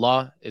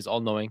 Allah is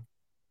all-knowing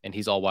and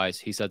he's all-wise.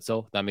 He said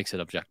so. That makes it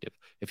objective.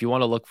 If you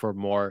want to look for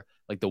more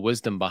like the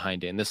wisdom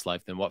behind it in this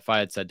life, then what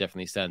Fayed said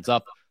definitely stands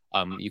up.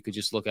 You could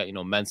just look at,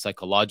 men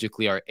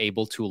psychologically are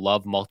able to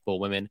love multiple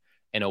women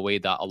in a way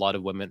that a lot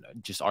of women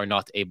just are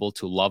not able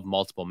to love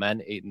multiple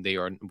men. They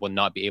will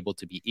not be able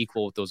to be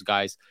equal with those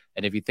guys.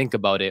 And if you think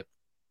about it,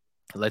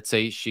 let's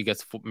say she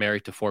gets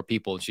married to 4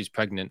 people and she's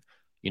pregnant,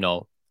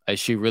 is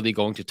she really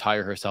going to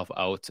tire herself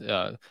out,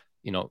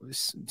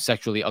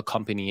 sexually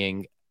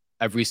accompanying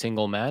every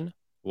single man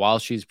while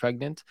she's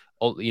pregnant?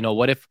 Oh,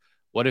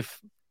 what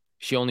if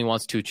she only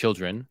wants 2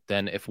 children?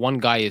 Then if one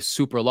guy is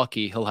super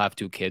lucky, he'll have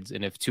 2 kids.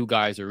 And if 2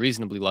 guys are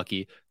reasonably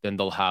lucky, then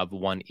they'll have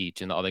 1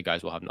 each and the other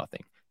guys will have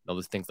nothing.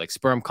 There's things like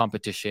sperm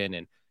competition,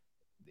 and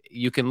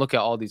you can look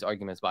at all these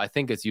arguments, but I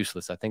think it's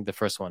useless. I think the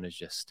first one is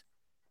just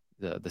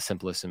the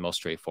simplest and most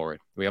straightforward.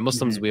 We are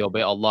Muslims, we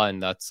obey Allah,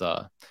 and that's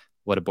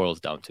what it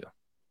boils down to.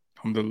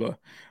 Alhamdulillah.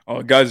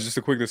 Guys, just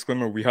a quick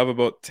disclaimer. We have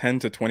about 10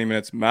 to 20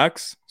 minutes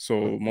max.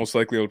 So most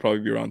likely it'll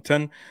probably be around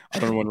 10. I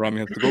don't know when Rami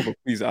has to go, but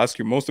please ask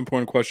your most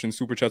important questions.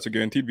 Super chats are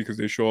guaranteed because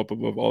they show up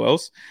above all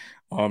else.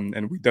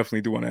 And we definitely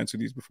do want to answer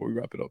these before we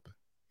wrap it up.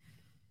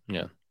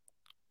 Yeah.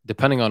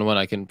 Depending on when,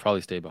 I can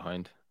probably stay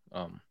behind.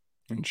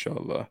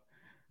 Inshallah.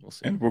 We'll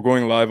see. And we're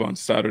going live on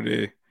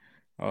Saturday,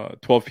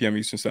 12 p.m.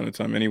 Eastern Standard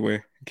Time anyway,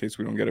 in case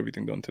we don't get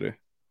everything done today.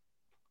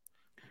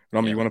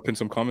 Rami, you want to pin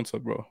some comments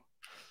up, bro?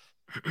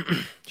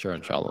 Sure,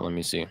 inshallah. Let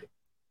me see.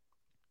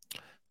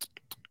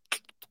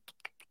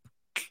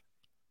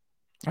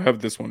 I have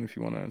this one if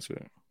you want to answer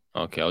it.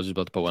 Okay, I was just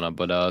about to put one up,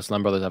 but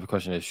Slam Brothers have a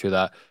question. Is true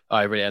that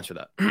I already answered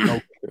that.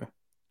 Okay.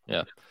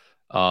 Yeah.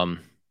 I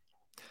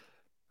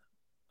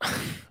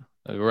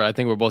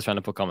think we're both trying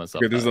to put comments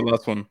up. Okay, this is the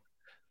last one.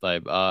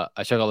 Like,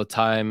 I check all the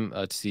time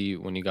to see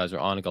when you guys are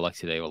on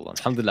Galaxy Day. Well,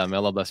 alhamdulillah, may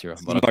Allah bless you.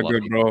 It's not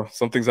good, bro.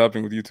 Something's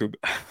happening with YouTube.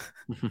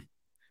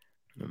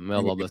 May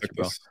Allah bless you,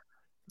 bro.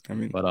 I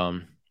mean,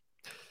 but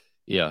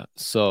yeah.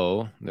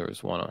 So there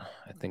was one.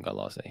 I think I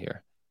lost it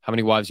here. How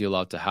many wives are you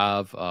allowed to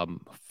have?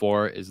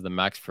 4 is the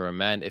max for a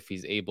man if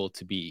he's able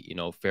to be,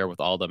 fair with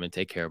all of them and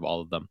take care of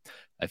all of them.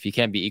 If he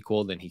can't be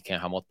equal, then he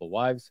can't have multiple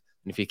wives.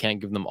 And if he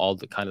can't give them all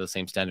the kind of the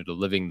same standard of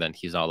living, then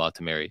he's not allowed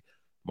to marry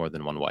more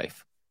than one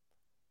wife.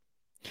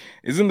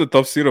 Isn't the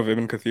tafsir of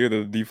Ibn Kathir that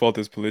the default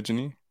is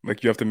polygyny?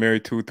 Like you have to marry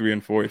 2, 3,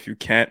 and 4. If you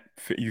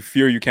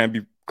fear you can't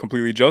be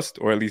completely just,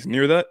 or at least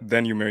near that,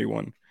 then you marry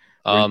one.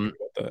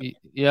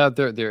 Yeah,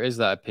 there is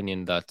that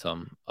opinion that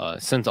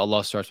since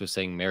Allah starts with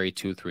saying marry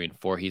 2, 3, and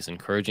 4, He's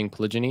encouraging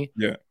polygyny.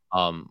 Yeah.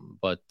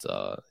 But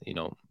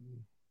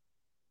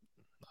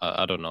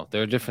I don't know.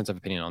 There are differences of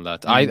opinion on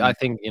that. I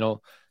think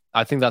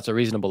I think that's a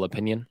reasonable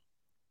opinion.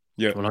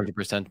 Yeah,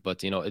 100%. But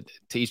to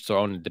each their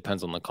own. It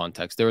depends on the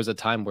context. There was a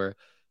time where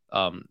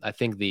I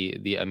think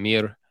the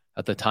Amir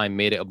at the time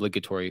made it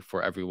obligatory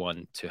for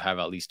everyone to have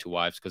at least 2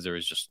 wives because there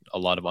was just a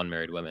lot of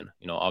unmarried women.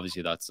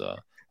 Obviously that's a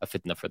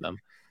fitna for them.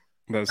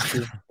 That's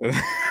true.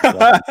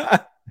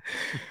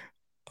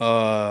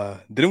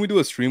 Didn't we do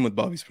a stream with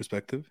Bobby's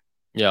perspective?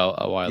 Yeah,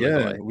 a while ago.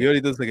 Yeah, we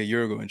already did this like a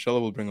year ago.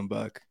 Inshallah, we'll bring him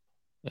back.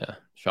 Yeah,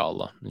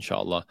 inshallah.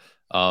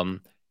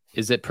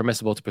 Is it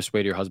permissible to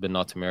persuade your husband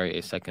not to marry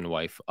a second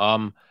wife?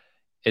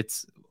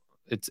 It's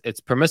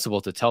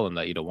permissible to tell him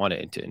that you don't want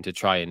it and to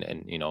try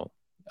and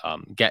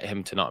get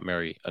him to not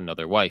marry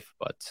another wife.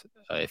 But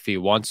if he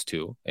wants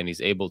to and he's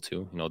able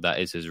to, that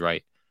is his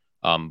right.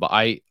 But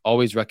I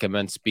always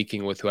recommend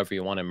speaking with whoever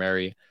you want to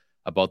marry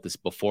about this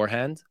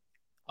beforehand,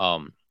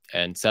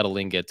 and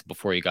settling it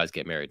before you guys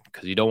get married,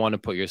 because you don't want to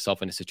put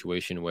yourself in a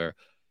situation where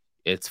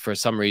it's for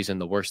some reason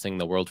the worst thing in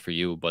the world for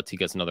you, but he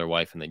gets another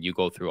wife and then you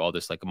go through all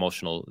this like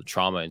emotional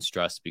trauma and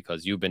stress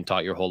because you've been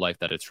taught your whole life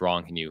that it's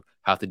wrong and you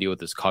have to deal with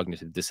this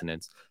cognitive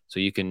dissonance. So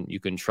you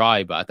can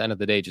try, but at the end of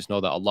the day, just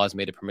know that Allah has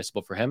made it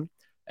permissible for him.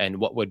 And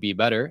what would be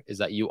better is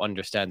that you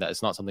understand that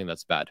it's not something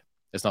that's bad.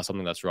 It's not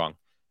something that's wrong.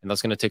 And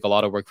that's going to take a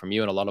lot of work from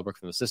you and a lot of work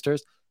from the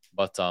sisters.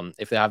 But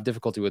if they have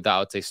difficulty with that, I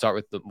would say start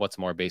with what's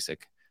more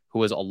basic.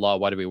 Who is Allah?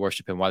 Why do we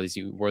worship him? Why is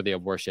he worthy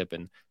of worship?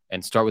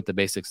 And start with the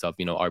basics of,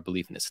 our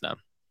belief in Islam.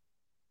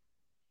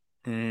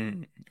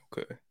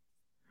 Okay.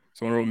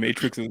 Someone wrote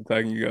Matrix is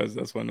attacking you guys.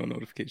 That's why no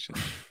notification.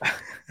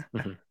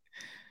 Let's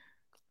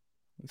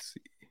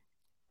see.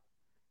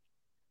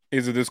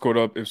 Is the Discord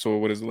up? If so,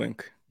 what is the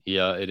link?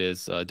 Yeah, it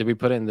is. Did we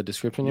put it in the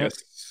description yet?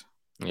 Yes.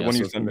 Yeah,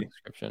 so it's in the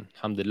description.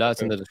 Alhamdulillah,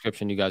 it's in the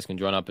description. You guys can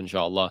join up,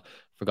 inshallah.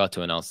 Forgot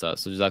to announce that.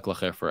 So Jazakallah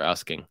khair for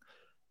asking.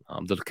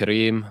 Abdul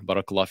Kareem,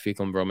 Barakallah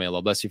feekum, bro. May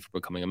Allah bless you for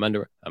becoming a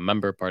member,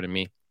 pardon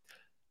me.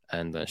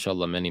 And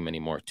inshallah, many, many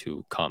more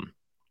to come.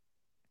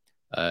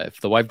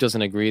 If the wife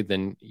doesn't agree,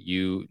 then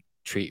you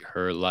treat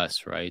her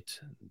less, right?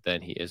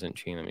 Then he isn't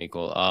treating them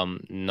equal.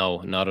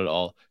 No, not at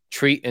all.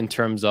 Treat in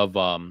terms of,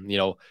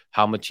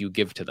 how much you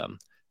give to them.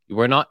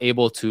 We're not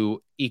able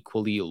to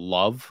equally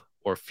love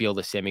or feel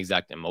the same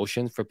exact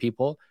emotions for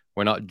people.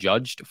 We're not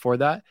judged for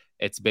that.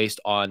 It's based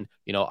on,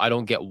 I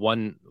don't get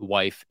one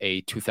wife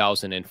a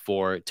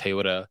 2004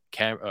 Toyota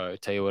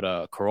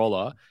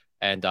Corolla,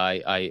 and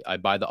I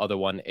buy the other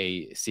one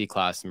a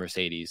C-Class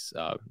Mercedes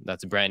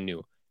that's brand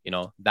new.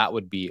 That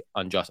would be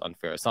unjust,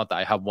 unfair. It's not that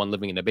I have one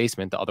living in a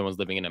basement, the other one's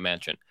living in a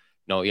mansion.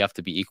 No, you have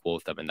to be equal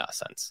with them in that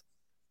sense.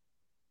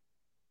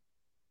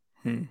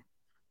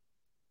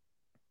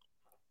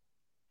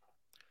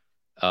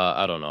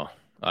 I don't know.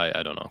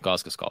 I don't know.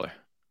 Gaska scholar.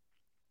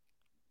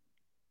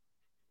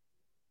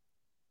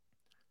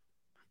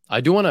 I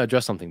do want to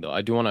address something, though.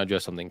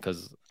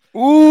 Because...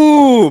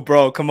 Ooh,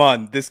 bro, come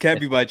on. This can't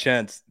be by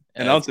chance.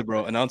 Announce it,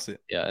 bro. Announce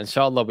it. Yeah,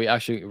 inshallah,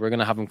 we're going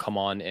to have him come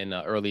on in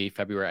early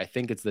February. I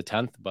think it's the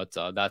 10th, but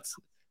that's...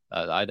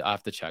 I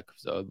have to check.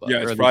 So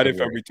yeah, it's Friday,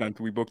 February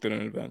 10th. We booked it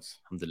in advance.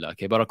 Alhamdulillah.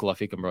 Okay, barakallah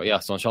feekum, bro. Yeah,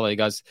 so inshallah, you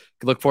guys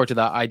can look forward to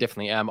that. I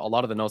definitely am. A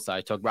lot of the notes that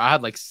I took, bro, I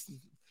had like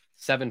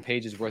 7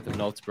 pages worth of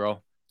notes,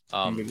 bro.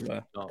 Look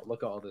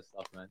at all this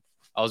stuff, man.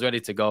 I was ready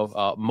to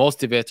go.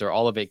 Most of it or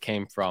all of it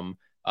came from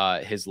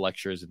his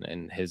lectures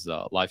and his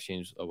live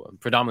streams,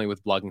 predominantly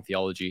with Blogging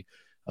Theology.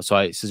 So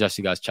I suggest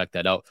you guys check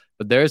that out.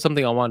 But there is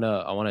something I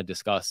wanna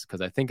discuss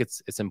because I think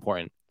it's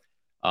important.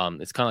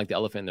 It's kind of like the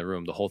elephant in the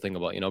room, the whole thing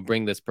about,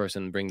 bring this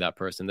person, bring that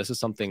person. This is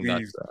something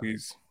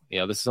Please.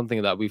 this is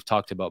something that we've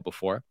talked about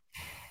before.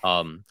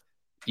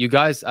 You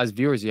guys, as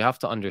viewers, you have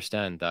to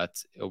understand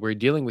that we're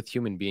dealing with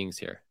human beings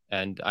here.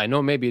 And I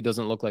know maybe it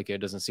doesn't look like it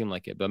doesn't seem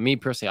like it, but me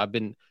personally, I've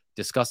been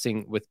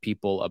discussing with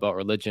people about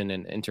religion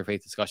and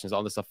interfaith discussions,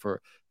 all this stuff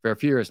for a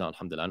few years now,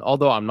 alhamdulillah. And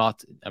although I'm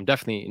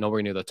definitely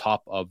nowhere near the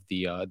top of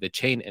the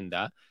chain in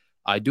that,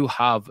 I do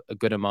have a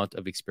good amount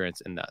of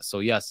experience in that. So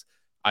yes,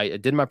 I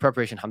did my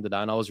preparation,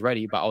 alhamdulillah, and I was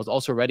ready, but I was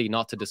also ready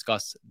not to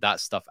discuss that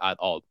stuff at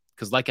all.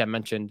 Because like I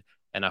mentioned,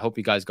 and I hope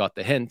you guys got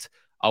the hint,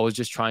 I was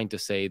just trying to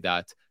say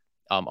that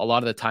a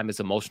lot of the time it's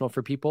emotional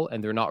for people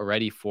and they're not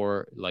ready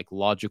for like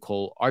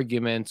logical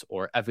arguments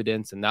or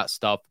evidence and that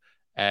stuff.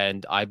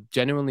 And I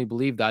genuinely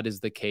believe that is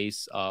the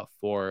case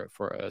for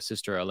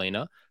Sister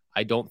Elena.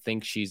 I don't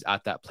think she's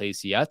at that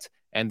place yet.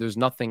 And there's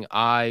nothing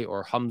I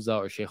or Hamza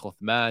or Sheikh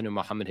Uthman or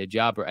Muhammad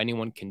Hijab or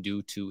anyone can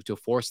do to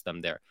force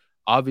them there.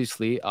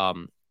 Obviously,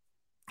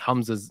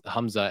 Hamza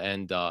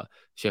and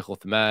Sheikh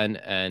Uthman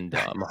and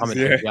Muhammad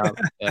Hijab.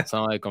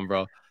 Assalamu alaikum,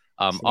 bro.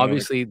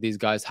 Obviously, these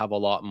guys have a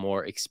lot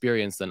more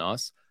experience than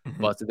us,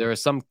 but there are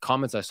some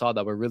comments I saw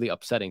that were really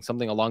upsetting.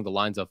 Something along the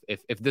lines of,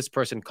 if this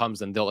person comes,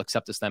 then they'll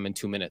accept Islam in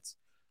 2 minutes.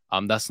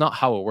 That's not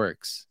how it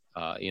works.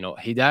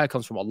 Hidayah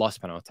comes from Allah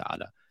subhanahu wa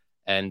ta'ala.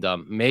 And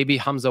maybe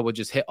Hamza would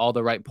just hit all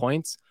the right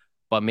points,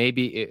 but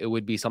maybe it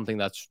would be something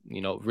that's,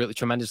 really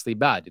tremendously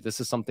bad. This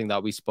is something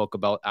that we spoke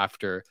about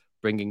after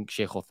bringing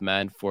Sheikh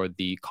Uthman for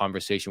the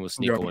conversation with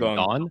Sneeko and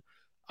Don.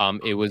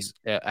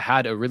 It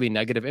had a really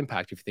negative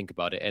impact if you think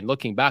about it. And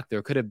looking back,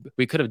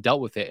 we could have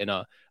dealt with it in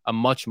a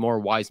much more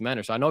wise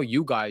manner. So I know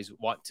you guys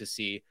want to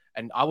see,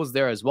 and I was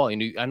there as well.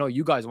 I know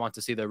you guys want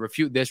to see the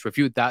refute this,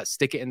 refute that,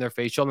 stick it in their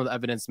face, show them the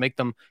evidence, make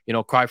them,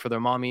 cry for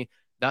their mommy.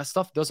 That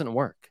stuff doesn't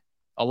work.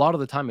 A lot of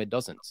the time it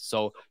doesn't.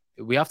 So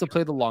we have to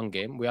play the long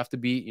game. We have to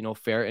be,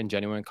 fair and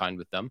genuine and kind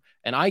with them.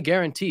 And I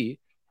guarantee,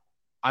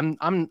 I'm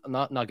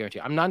not guarantee.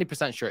 I'm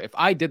 90% sure if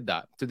I did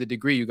that to the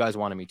degree you guys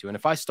wanted me to, and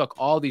if I stuck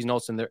all these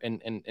notes in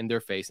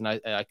their face, and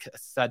I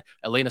said,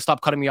 Elena,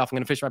 stop cutting me off, I'm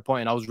going to finish my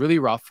point, and I was really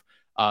rough,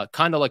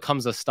 kind of like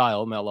Hamza's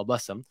style, may Allah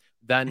bless him,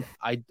 then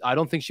I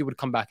don't think she would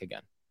come back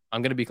again.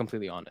 I'm going to be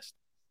completely honest.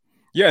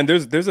 Yeah, and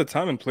there's a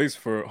time and place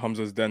for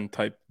Hamza's den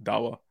type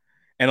dawah.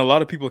 And a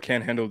lot of people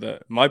can't handle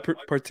that. My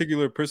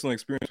particular personal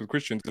experience with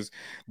Christians is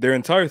their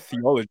entire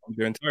theology,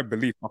 their entire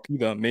belief,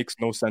 aqidah, makes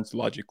no sense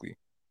logically.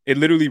 It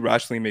literally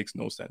rationally makes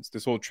no sense,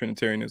 this whole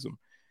Trinitarianism.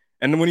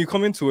 And then when you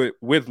come into it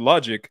with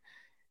logic,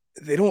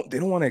 they don't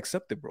want to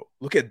accept it, bro.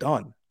 Look at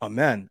Don, a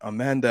man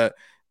that,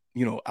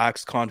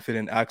 acts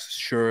confident, acts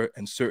sure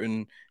and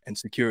certain and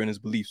secure in his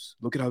beliefs.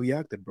 Look at how he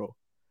acted, bro.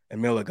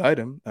 And may Allah guide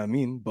him,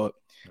 but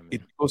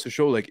it goes to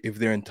show, like, if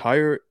their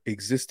entire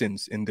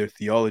existence in their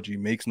theology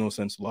makes no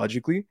sense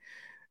logically,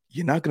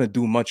 you're not going to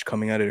do much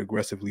coming at it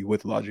aggressively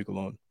with logic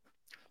alone.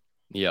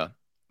 Yeah,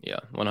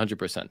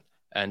 100%.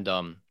 And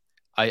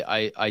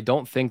I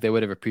don't think they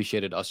would have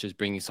appreciated us just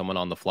bringing someone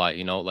on the fly.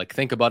 Like,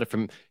 think about it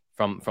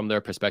from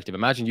their perspective.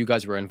 Imagine you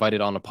guys were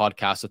invited on a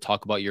podcast to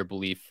talk about your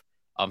belief,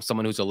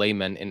 someone who's a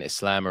layman in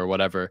Islam or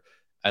whatever,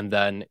 and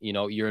then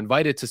you're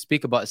invited to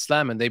speak about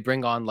Islam, and they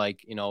bring on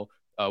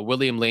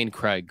William Lane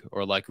Craig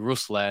or like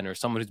Ruslan or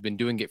someone who's been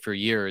doing it for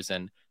years,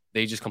 and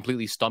they just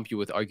completely stump you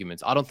with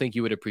arguments. I don't think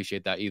you would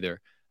appreciate that either.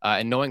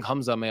 And knowing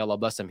Hamza, may Allah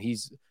bless him,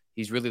 he's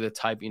really the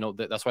type,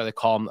 that's why they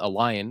call him a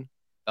lion.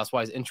 That's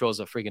why his intro is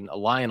a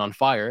lion on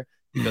fire,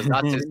 because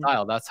that's his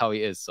style. That's how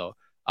he is. So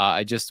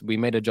we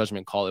made a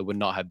judgment call. It would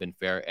not have been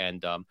fair.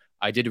 And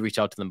I did reach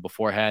out to them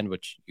beforehand,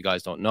 which you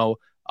guys don't know,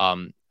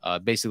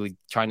 basically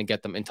trying to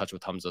get them in touch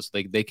with Hamza so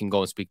they can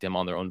go and speak to him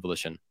on their own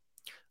volition.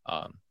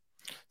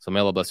 So may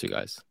Allah bless you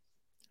guys.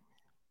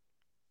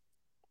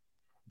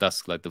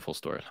 That's like the full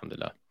story,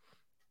 alhamdulillah.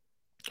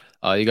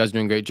 You guys are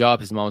doing a great job.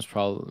 His mom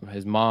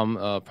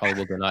probably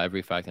will deny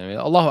every fact. I mean,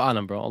 Allahu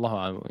Alam, bro. Allahu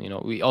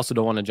Alam. We also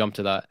don't want to jump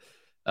to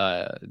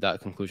that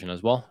conclusion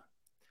as well.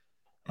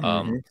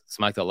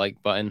 Smack that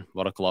like button.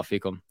 Barakallahu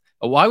feekum.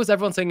 Why was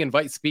everyone saying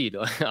invite speed?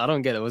 I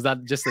don't get it. Was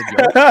that just a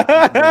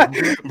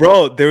joke?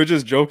 Bro, they were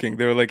just joking.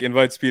 They were like,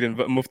 invite speed, and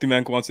Mufti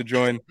Mank wants to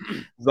join.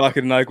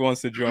 Zakir Naik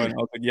wants to join. I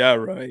was like, yeah,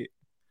 right.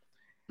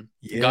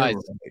 Yeah, guys,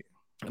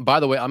 right. By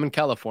the way, I'm in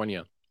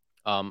California.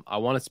 I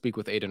want to speak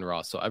with Aiden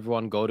Ross. So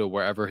everyone go to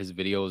wherever his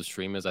videos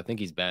stream is. I think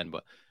he's banned,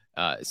 but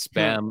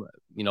spam,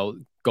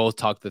 go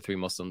talk to the three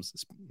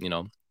Muslims.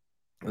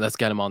 Let's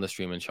get him on the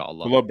stream,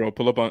 inshallah. Pull up, bro.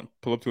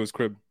 Pull up to his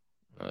crib.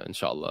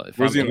 Inshallah.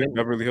 Where's he in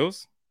Beverly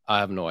Hills? I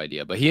have no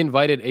idea, but he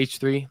invited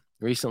H3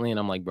 recently, and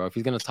I'm like, bro, if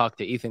he's gonna talk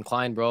to Ethan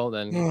Klein, bro,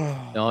 then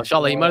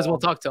inshallah, he might as well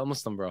talk to a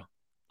Muslim, bro.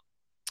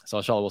 So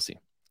inshallah, we'll see.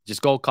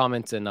 Just go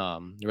comment and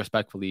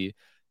respectfully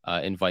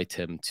invite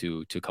him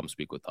to come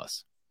speak with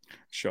us.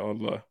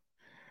 Inshallah.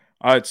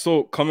 All right,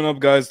 so coming up,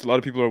 guys, a lot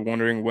of people are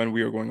wondering when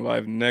we are going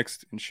live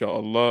next.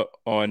 Inshallah,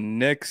 our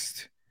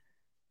next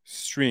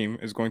stream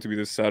is going to be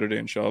this Saturday,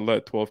 inshallah,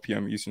 at 12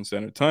 p.m. Eastern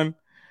Standard Time.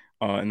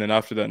 And then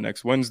after that,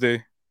 next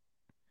Wednesday,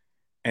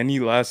 Any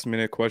last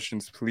minute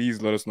questions,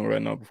 please let us know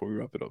right now before we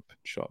wrap it up.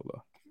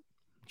 Inshallah.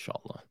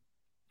 Inshallah.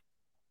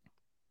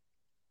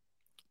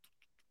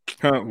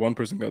 One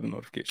person got the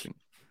notification.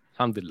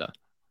 Alhamdulillah.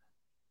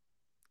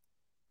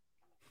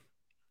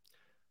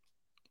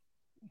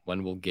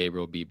 When will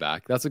Gabriel be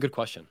back? That's a good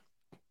question.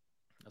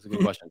 That's a good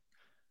question.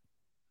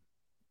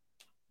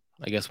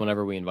 I guess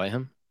whenever we invite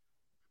him.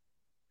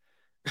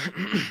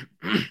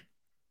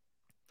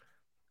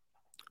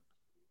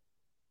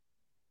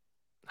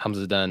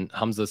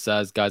 Hamza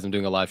says, guys, I'm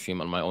doing a live stream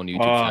on my own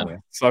YouTube channel.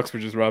 Sucks for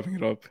just wrapping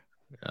it up.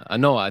 I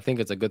know. I think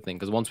it's a good thing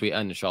because once we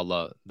end,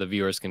 inshallah, the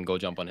viewers can go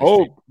jump on his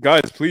stream. Oh,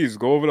 guys, please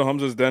go over to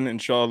Hamza's den,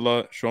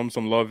 inshallah. Show him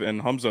some love. And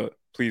Hamza,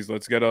 please,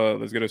 let's get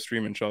a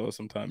stream, inshallah,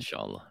 sometime.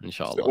 Inshallah.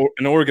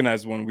 An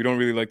organized one. We don't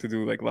really like to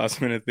do like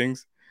last minute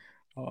things,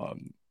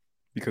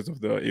 because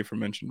of the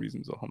aforementioned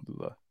reasons.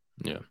 Alhamdulillah.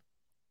 Yeah.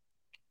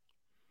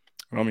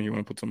 Rami, you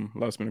want to put some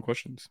last minute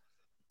questions?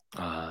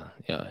 Yeah,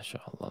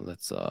 inshallah.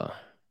 Let's How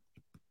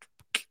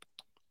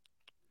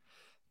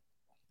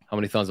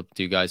many thumbs up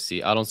do you guys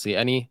see? I don't see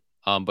any.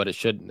 But it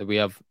should. We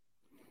have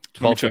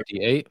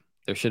 1258.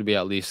 There should be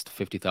at least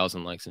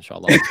 50,000 likes,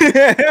 inshallah.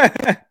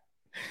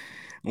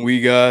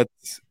 We got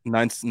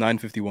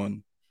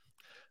 951.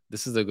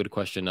 This is a good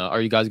question.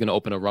 Are you guys going to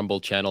open a Rumble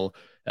channel?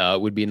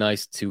 It would be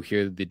nice to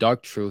hear the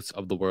dark truths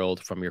of the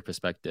world from your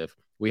perspective.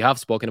 We have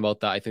spoken about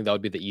that. I think that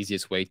would be the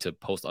easiest way to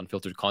post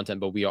unfiltered content.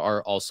 But we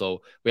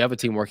have a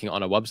team working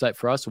on a website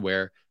for us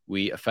where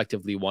we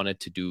effectively wanted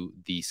to do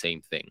the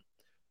same thing,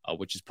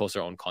 which is post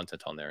our own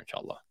content on there,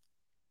 inshallah.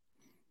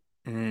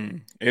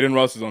 Aiden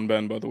Ross is on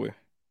ban, by the way.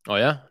 Oh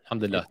yeah,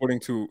 alhamdulillah.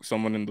 According to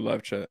someone in the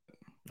live chat.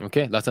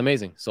 Okay, that's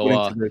amazing. So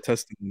according to their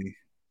testimony.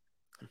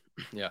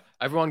 Yeah,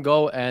 everyone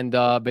go and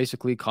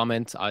basically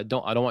comment. I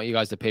don't want you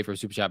guys to pay for a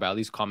super chat, but at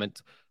least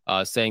comment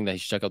saying that you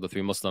should check out the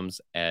Three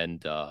Muslims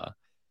and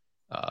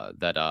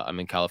that I'm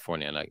in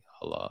California and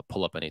I'll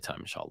pull up anytime,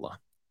 inshallah,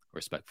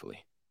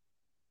 respectfully.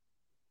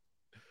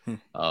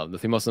 The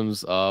Three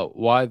Muslims,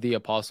 why the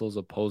apostles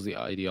oppose the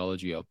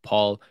ideology of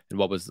Paul, and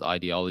what was the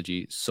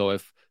ideology?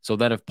 So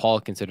then if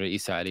Paul considered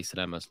Isa alayhi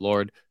salam as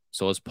Lord,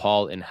 so is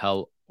Paul in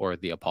hell or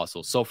the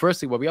apostles? So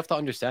firstly, what we have to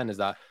understand is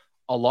that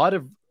a lot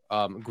of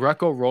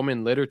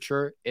Greco-Roman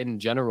literature in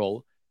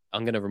general,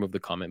 I'm going to remove the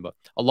comment, but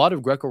a lot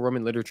of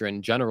Greco-Roman literature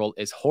in general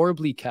is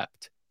horribly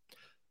kept.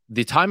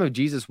 The time of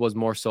Jesus was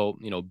more so,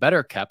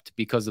 better kept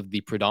because of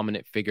the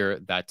predominant figure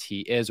that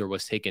he is or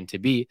was taken to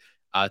be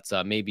at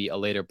maybe a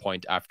later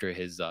point after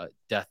his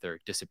death or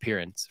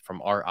disappearance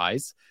from our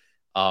eyes.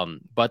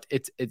 But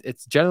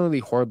it's generally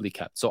horribly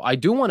kept. So I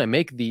do want to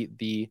make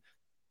the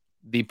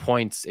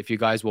points, if you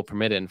guys will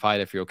permit it and fight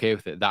if you're okay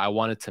with it, that I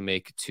wanted to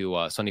make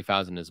to Sonny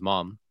Faz and his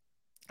mom,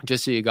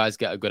 just so you guys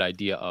get a good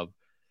idea of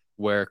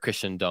where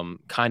Christendom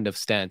kind of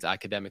stands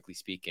academically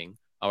speaking,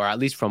 or at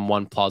least from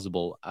one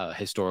plausible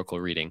historical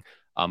reading.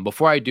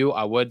 Before I do,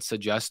 I would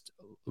suggest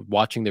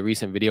watching the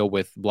recent video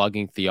with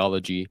Blogging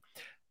Theology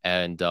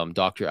and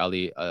Dr.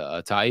 Ali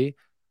Atai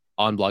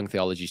on Blogging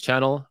Theology's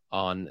channel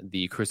on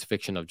the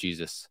crucifixion of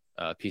Jesus.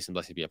 Peace and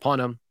blessing be upon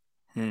him.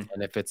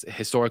 And if it's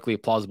historically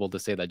plausible to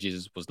say that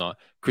Jesus was not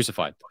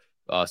crucified.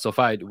 So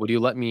Faid, would you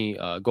let me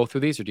go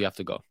through these, or do you have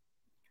to go?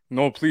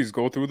 No, please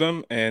go through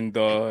them. And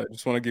I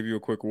just want to give you a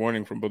quick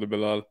warning from Brother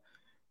Bilal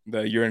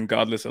that you're in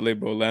godless LA,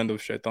 bro, land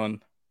of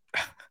shaitan.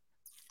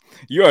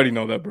 You already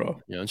know that,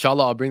 bro. Yeah,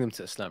 inshallah, I'll bring them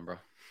to Islam, bro.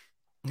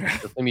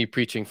 Let me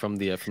preaching from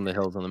the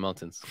hills and the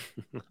mountains.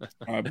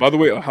 By the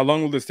way, how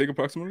long will this take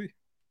approximately?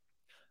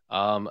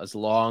 As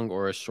long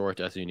or as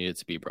short as you need it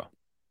to be, bro.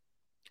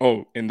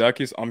 Oh, in that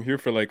case, I'm here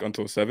for like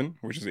until 7,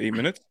 which is 8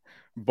 minutes.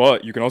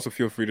 But you can also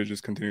feel free to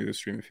just continue the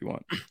stream if you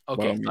want.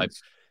 Okay.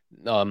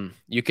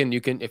 You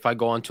can if I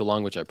go on too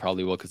long, which I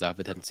probably will because I have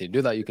a tendency to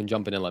do that, you can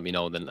jump in and let me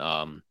know. Then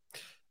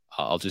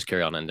I'll just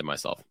carry on and end it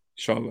myself.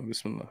 Inshallah,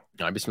 bismillah.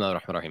 Bismillah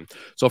ar-Rahman ar-Rahim.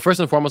 So first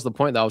and foremost, the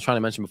point that I was trying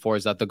to mention before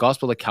is that the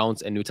gospel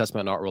accounts in New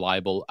Testament are not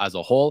reliable as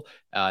a whole.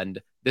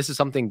 And this is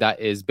something that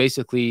is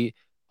basically,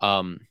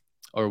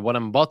 or what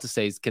I'm about to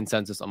say is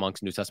consensus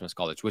amongst New Testament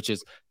scholars, which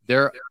is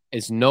there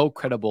is no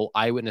credible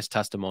eyewitness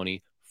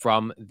testimony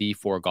from the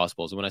 4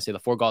 gospels. And when I say the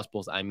 4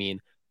 gospels, I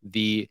mean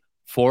the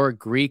 4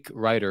 Greek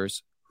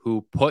writers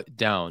who put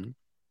down,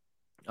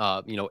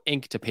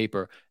 ink to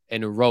paper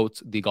and wrote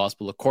the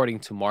gospel according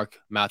to Mark,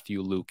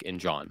 Matthew, Luke, and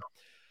John.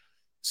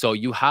 So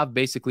you have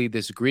basically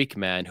this Greek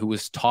man who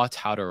was taught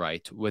how to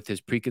write with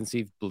his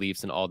preconceived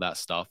beliefs and all that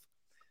stuff.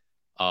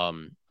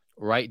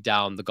 Write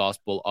down the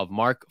gospel of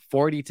Mark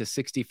 40 to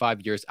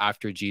 65 years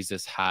after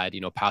Jesus had,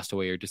 passed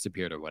away or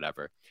disappeared or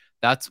whatever.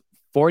 That's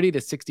 40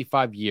 to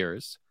 65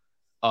 years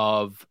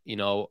of,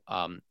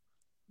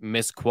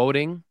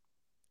 misquoting,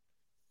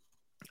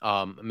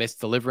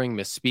 misdelivering,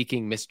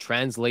 misspeaking,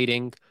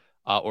 mistranslating,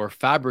 or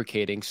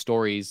fabricating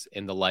stories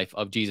in the life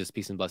of Jesus.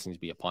 Peace and blessings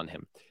be upon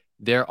him.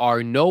 There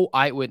are no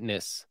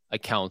eyewitness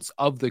accounts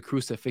of the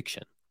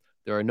crucifixion.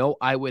 There are no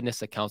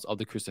eyewitness accounts of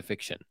the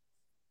crucifixion.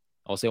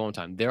 I'll say it one more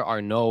time. There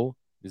are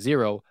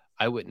 0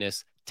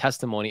 eyewitness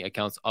testimony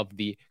accounts of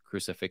the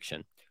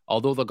crucifixion.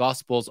 Although the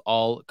Gospels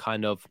all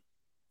kind of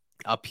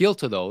appeal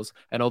to those.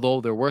 And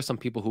although there were some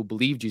people who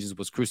believed Jesus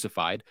was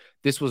crucified,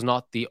 this was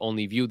not the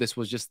only view. This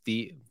was just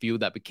the view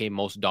that became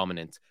most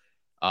dominant.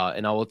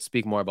 And I will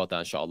speak more about that,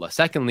 inshallah.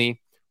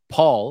 Secondly,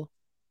 Paul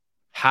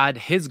had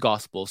his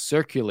gospel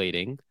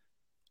circulating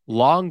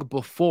long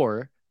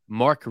before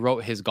Mark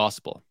wrote his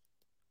gospel.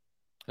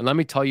 And let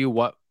me tell you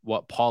what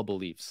Paul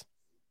believes.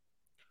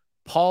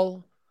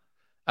 Paul,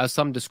 as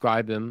some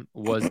describe him,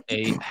 was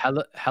a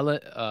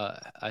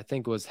I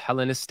think was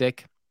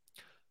Hellenistic,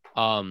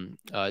 kind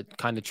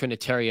of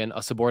Trinitarian, a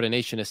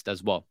subordinationist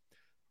as well,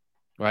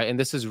 right? And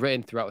this is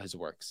written throughout his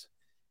works.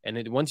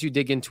 And once you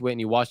dig into it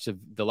and you watch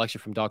the lecture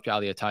from Dr.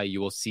 Ali Atai,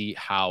 you will see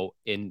how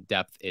in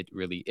depth it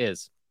really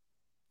is.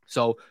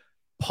 So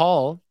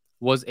Paul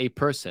was a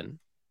person,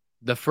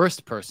 the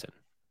first person,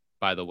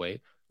 by the way,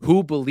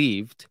 who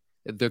believed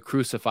the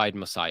crucified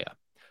Messiah.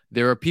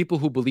 There are people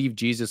who believe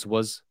Jesus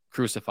was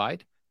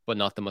crucified, but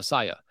not the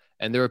Messiah.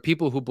 And there are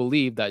people who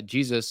believe that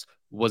Jesus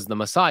was the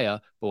Messiah,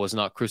 but was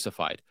not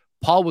crucified.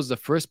 Paul was the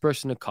first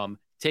person to come,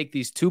 take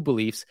these two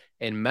beliefs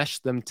and mesh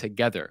them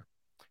together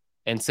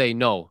and say,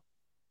 no,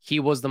 he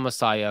was the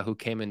Messiah who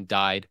came and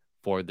died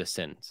for the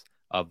sins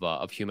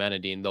of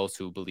humanity and those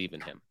who believe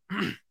in him.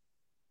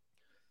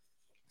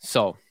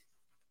 So,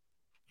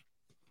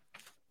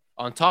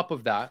 on top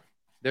of that,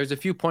 there's a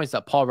few points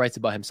that Paul writes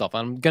about himself.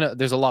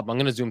 There's a lot, but I'm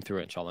gonna zoom through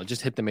it, inshallah.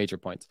 Just hit the major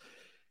points.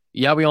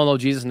 Yeah, we all know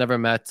Jesus never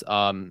met,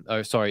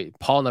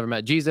 Paul never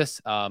met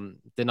Jesus,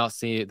 did not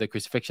see the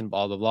crucifixion,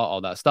 blah, blah, blah,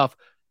 all that stuff.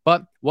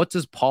 But what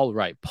does Paul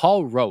write?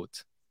 Paul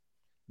wrote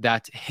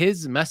that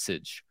his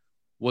message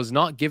was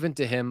not given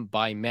to him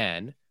by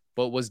man,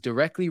 but was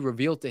directly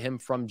revealed to him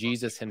from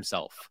Jesus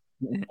himself.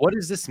 What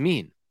does this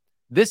mean?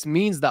 This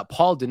means that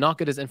Paul did not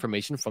get his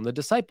information from the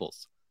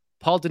disciples.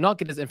 Paul did not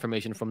get his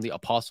information from the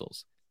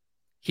apostles.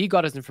 He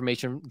got his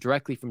information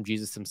directly from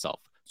Jesus himself.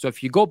 So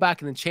if you go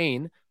back in the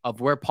chain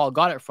of where Paul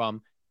got it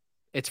from,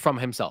 it's from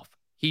himself.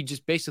 He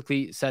just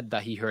basically said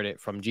that he heard it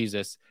from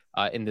Jesus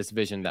in this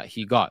vision that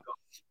he got.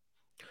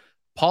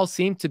 Paul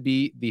seemed to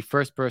be the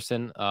first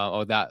person,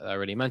 or that I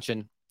already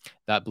mentioned,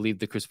 that believed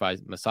the crucified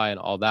Messiah and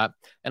all that.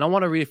 And I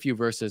want to read a few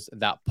verses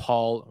that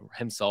Paul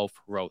himself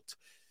wrote.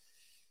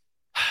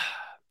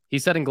 He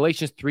said in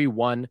Galatians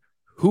 3:1,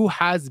 "Who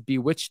has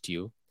bewitched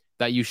you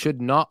that you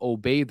should not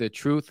obey the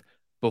truth?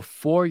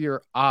 Before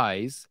your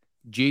eyes,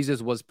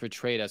 Jesus was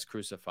portrayed as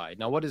crucified."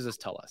 Now, what does this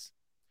tell us?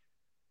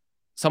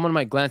 Someone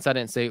might glance at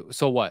it and say,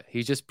 so what?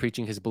 He's just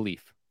preaching his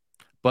belief.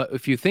 But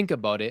if you think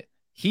about it,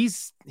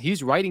 he's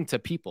writing to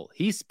people.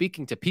 He's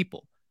speaking to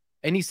people.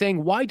 And he's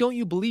saying, why don't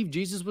you believe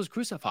Jesus was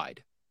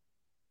crucified?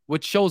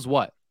 Which shows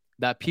what?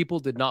 That people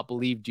did not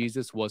believe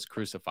Jesus was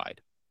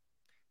crucified.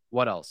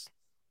 What else?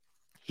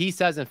 He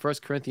says in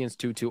 1 Corinthians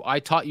 2:2, "I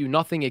taught you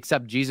nothing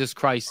except Jesus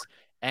Christ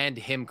and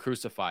him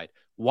crucified."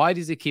 Why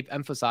does he keep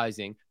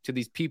emphasizing to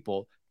these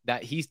people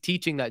that he's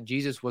teaching that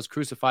Jesus was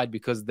crucified?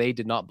 Because they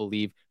did not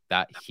believe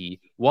that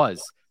he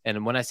was.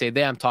 And when I say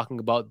they, I'm talking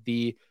about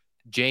the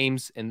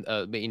James and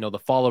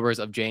the followers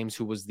of James,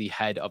 who was the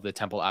head of the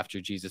temple after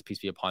Jesus, peace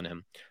be upon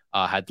him,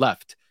 had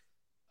left.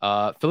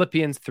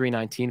 Philippians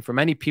 3:19, "For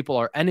many people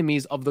are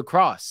enemies of the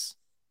cross."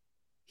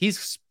 He's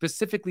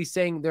specifically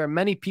saying there are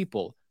many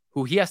people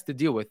who he has to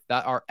deal with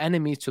that are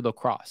enemies to the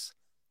cross.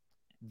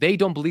 They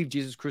don't believe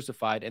Jesus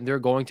crucified, and they're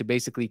going to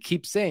basically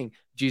keep saying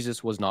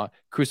Jesus was not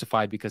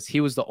crucified because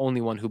he was the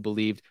only one who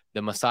believed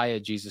the Messiah,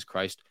 Jesus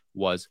Christ,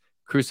 was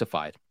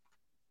crucified.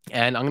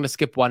 And I'm going to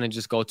skip one and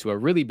just go to a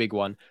really big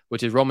one,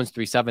 which is Romans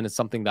 3:7. It's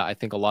something that I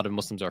think a lot of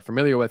Muslims are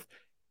familiar with,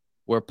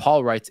 where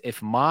Paul writes,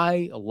 "If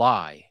my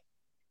lie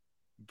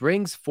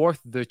brings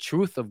forth the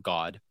truth of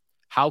God,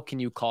 how can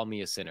you call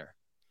me a sinner?"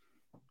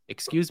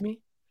 Excuse me?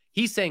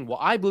 He's saying, well,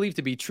 I believe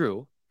to be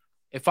true.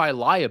 If I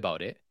lie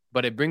about it,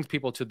 but it brings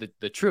people to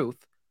the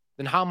truth,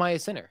 then how am I a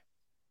sinner?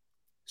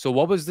 So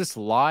what was this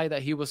lie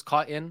that he was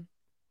caught in?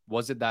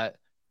 Was it that,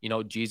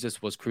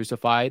 Jesus was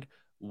crucified?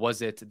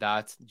 Was it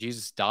that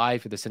Jesus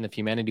died for the sin of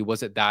humanity?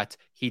 Was it that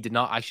he did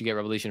not actually get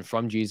revelation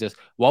from Jesus?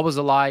 What was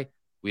the lie?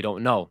 We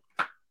don't know.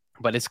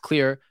 But it's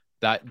clear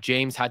that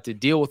James had to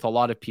deal with a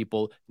lot of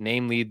people,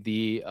 namely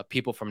the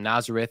people from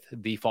Nazareth,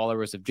 the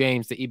followers of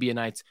James, the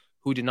Ebionites,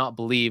 who did not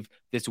believe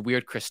this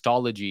weird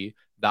Christology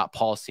that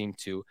Paul seemed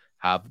to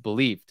have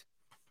believed.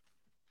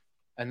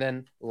 And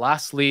then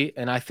lastly,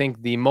 and I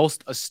think the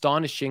most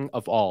astonishing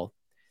of all,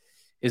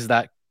 is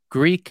that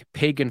Greek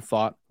pagan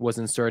thought was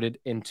inserted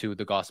into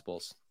the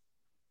Gospels.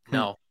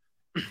 Now,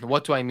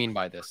 what do I mean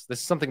by this? This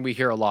is something we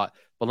hear a lot,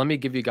 but let me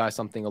give you guys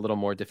something a little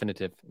more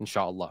definitive,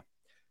 inshallah.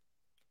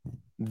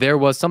 There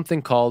was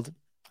something called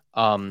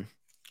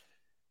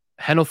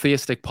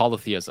henotheistic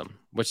polytheism,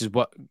 which is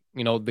what,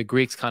 the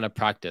Greeks kind of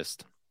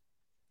practiced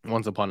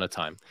once upon a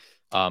time.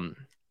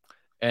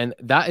 And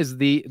that is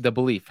the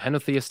belief.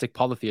 Henotheistic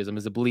polytheism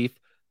is a belief,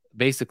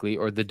 basically,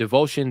 or the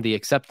devotion, the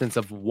acceptance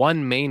of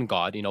one main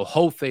God,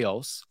 ho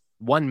theos,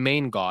 one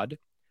main God,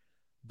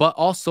 but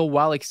also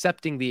while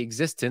accepting the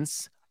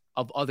existence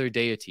of other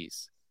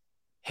deities.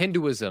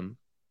 Hinduism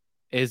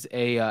is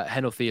a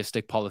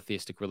henotheistic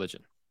polytheistic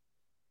religion.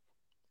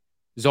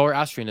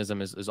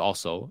 Zoroastrianism is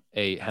also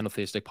a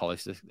henotheistic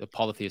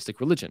polytheistic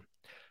religion.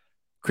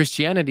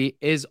 Christianity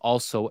is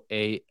also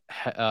a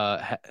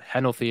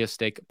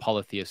henotheistic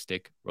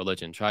polytheistic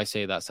religion. Try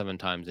say that 7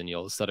 times and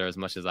you'll stutter as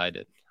much as I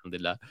did.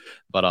 Alhamdulillah.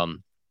 But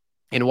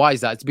and why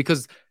is that? It's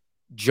because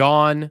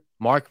John,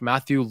 Mark,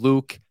 Matthew,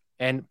 Luke,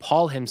 and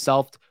Paul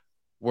himself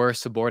were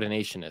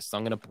subordinationists.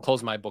 I'm going to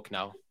close my book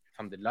now.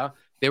 Alhamdulillah.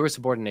 They were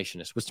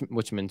subordinationists,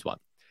 which means what?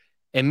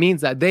 It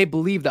means that they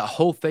believe that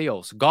Ho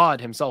Theos,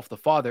 God himself, the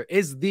Father,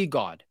 is the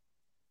God,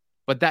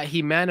 but that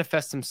he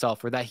manifests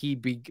himself, or that he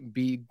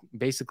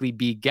basically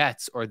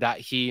begets, or that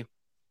he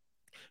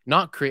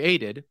not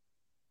created,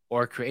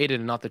 or created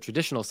in not the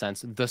traditional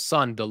sense, the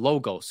Son, the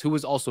Logos, who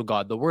is also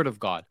God, the Word of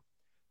God,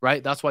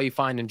 right? That's why you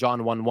find in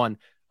John 1:1,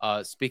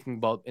 speaking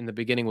about in the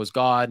beginning was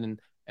God,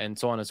 and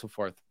so on and so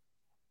forth.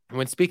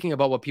 When speaking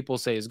about what people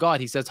say is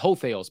God, he says Ho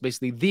Theos,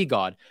 basically the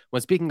God.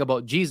 When speaking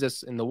about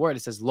Jesus in the word,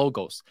 it says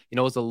Logos.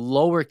 It's a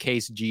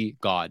lowercase g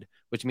God,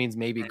 which means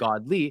maybe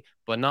godly,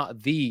 but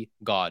not the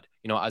God.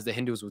 As the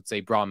Hindus would say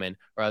Brahman,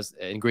 or as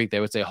in Greek, they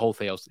would say Ho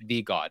Theos,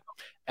 the God.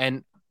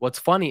 And what's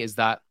funny is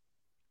that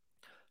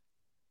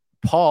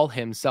Paul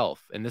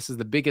himself, and this is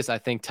the biggest, I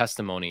think,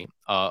 testimony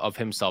of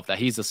himself, that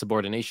he's a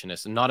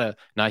subordinationist and not a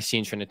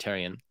Nicene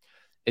Trinitarian,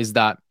 is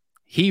that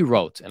he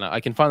wrote, and I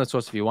can find the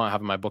source if you want. I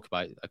have in my book,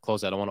 but I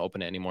close it. I don't want to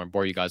open it anymore and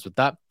bore you guys with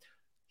that.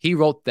 He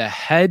wrote, the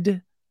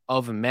head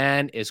of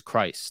man is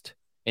Christ.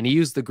 And he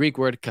used the Greek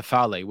word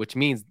kephale, which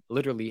means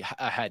literally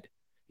a head.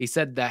 He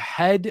said, the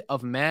head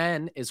of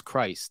man is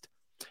Christ.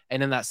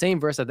 And in that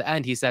same verse at the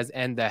end, he says,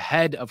 and the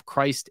head of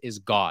Christ is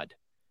God.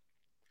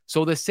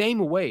 So the same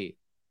way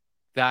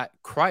that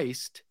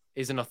Christ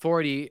is an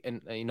authority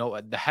and,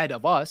 the head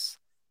of us,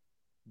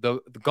 the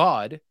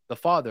God, the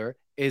Father,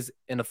 is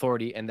an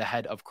authority and the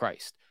head of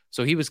Christ.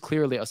 So he was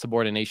clearly a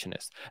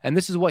subordinationist. And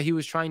this is what he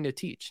was trying to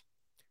teach,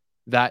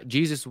 that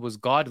Jesus was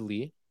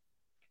godly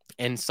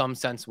in some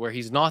sense where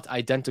he's not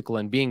identical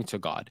in being to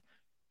God,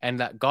 and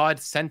that God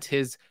sent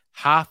his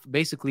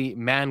basically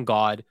man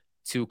God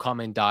to come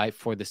and die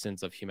for the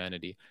sins of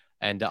humanity.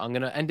 And I'm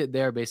going to end it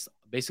there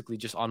basically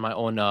just on my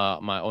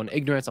own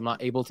ignorance. I'm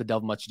not able to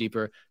delve much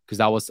deeper because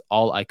that was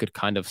all I could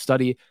kind of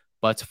study.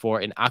 But for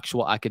an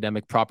actual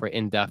academic, proper,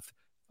 in-depth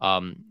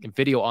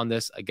video on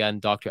this, again,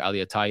 Dr.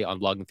 Ali Atai on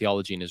Blogging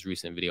Theology in his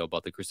recent video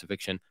about the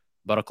crucifixion.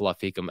 Barakallah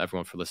feekum,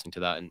 everyone, for listening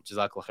to that. And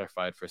Jazakallah khair,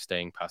 Fayed, for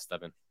staying past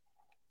 7.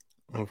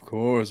 Of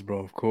course, bro.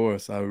 Of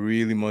course. I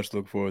really much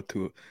look forward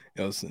to it.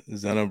 Yo,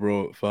 Zana,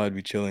 bro, Fayed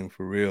be chilling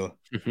for real.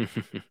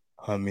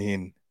 I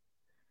mean,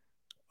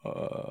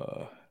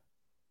 let's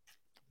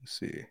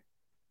see.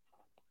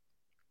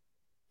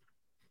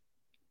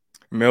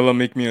 May Allah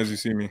make me as you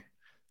see me.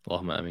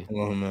 Allahumma ameen.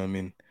 Allahumma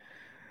ameen.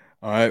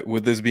 All right.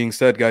 With this being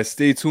said, guys,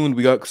 stay tuned.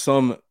 We got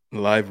some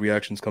live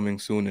reactions coming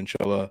soon,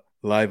 inshallah.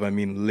 Live, I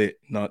mean lit,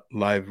 not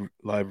live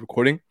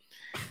recording.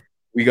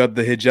 We got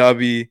the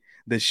hijabi,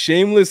 the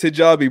shameless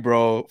hijabi,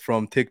 bro,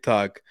 from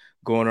TikTok,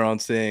 going around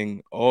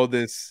saying all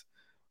this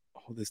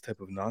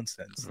type of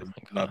nonsense. Oh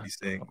That not be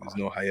saying. There's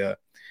no haya.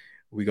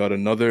 We got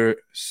another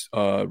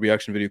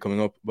reaction video coming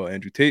up about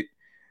Andrew Tate,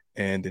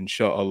 and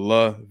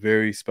inshallah,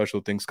 very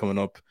special things coming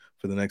up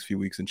for the next few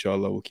weeks.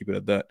 Inshallah, we'll keep it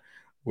at that.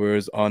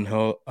 Whereas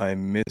Angel, I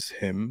miss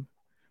him.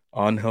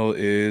 Angel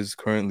is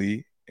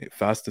currently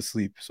fast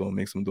asleep, so I'll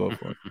make some dua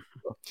for him.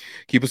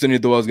 Keep us in your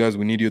duas, guys.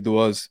 We need your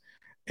duas.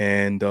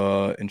 And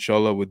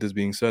inshallah, with this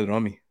being said,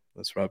 Rami,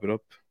 let's wrap it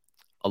up.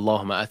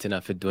 Allahumma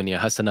atina fid dunya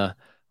hasana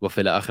wa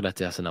fil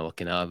akhirati hasana wa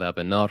qina adhab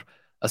an-nar.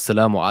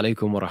 Assalamu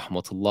alaikum wa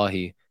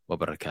rahmatullahi wa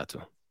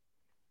barakatuh.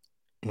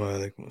 Wa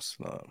alaikum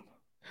assalam.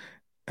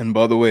 And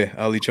by the way,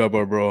 Ali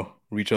Chabar, bro,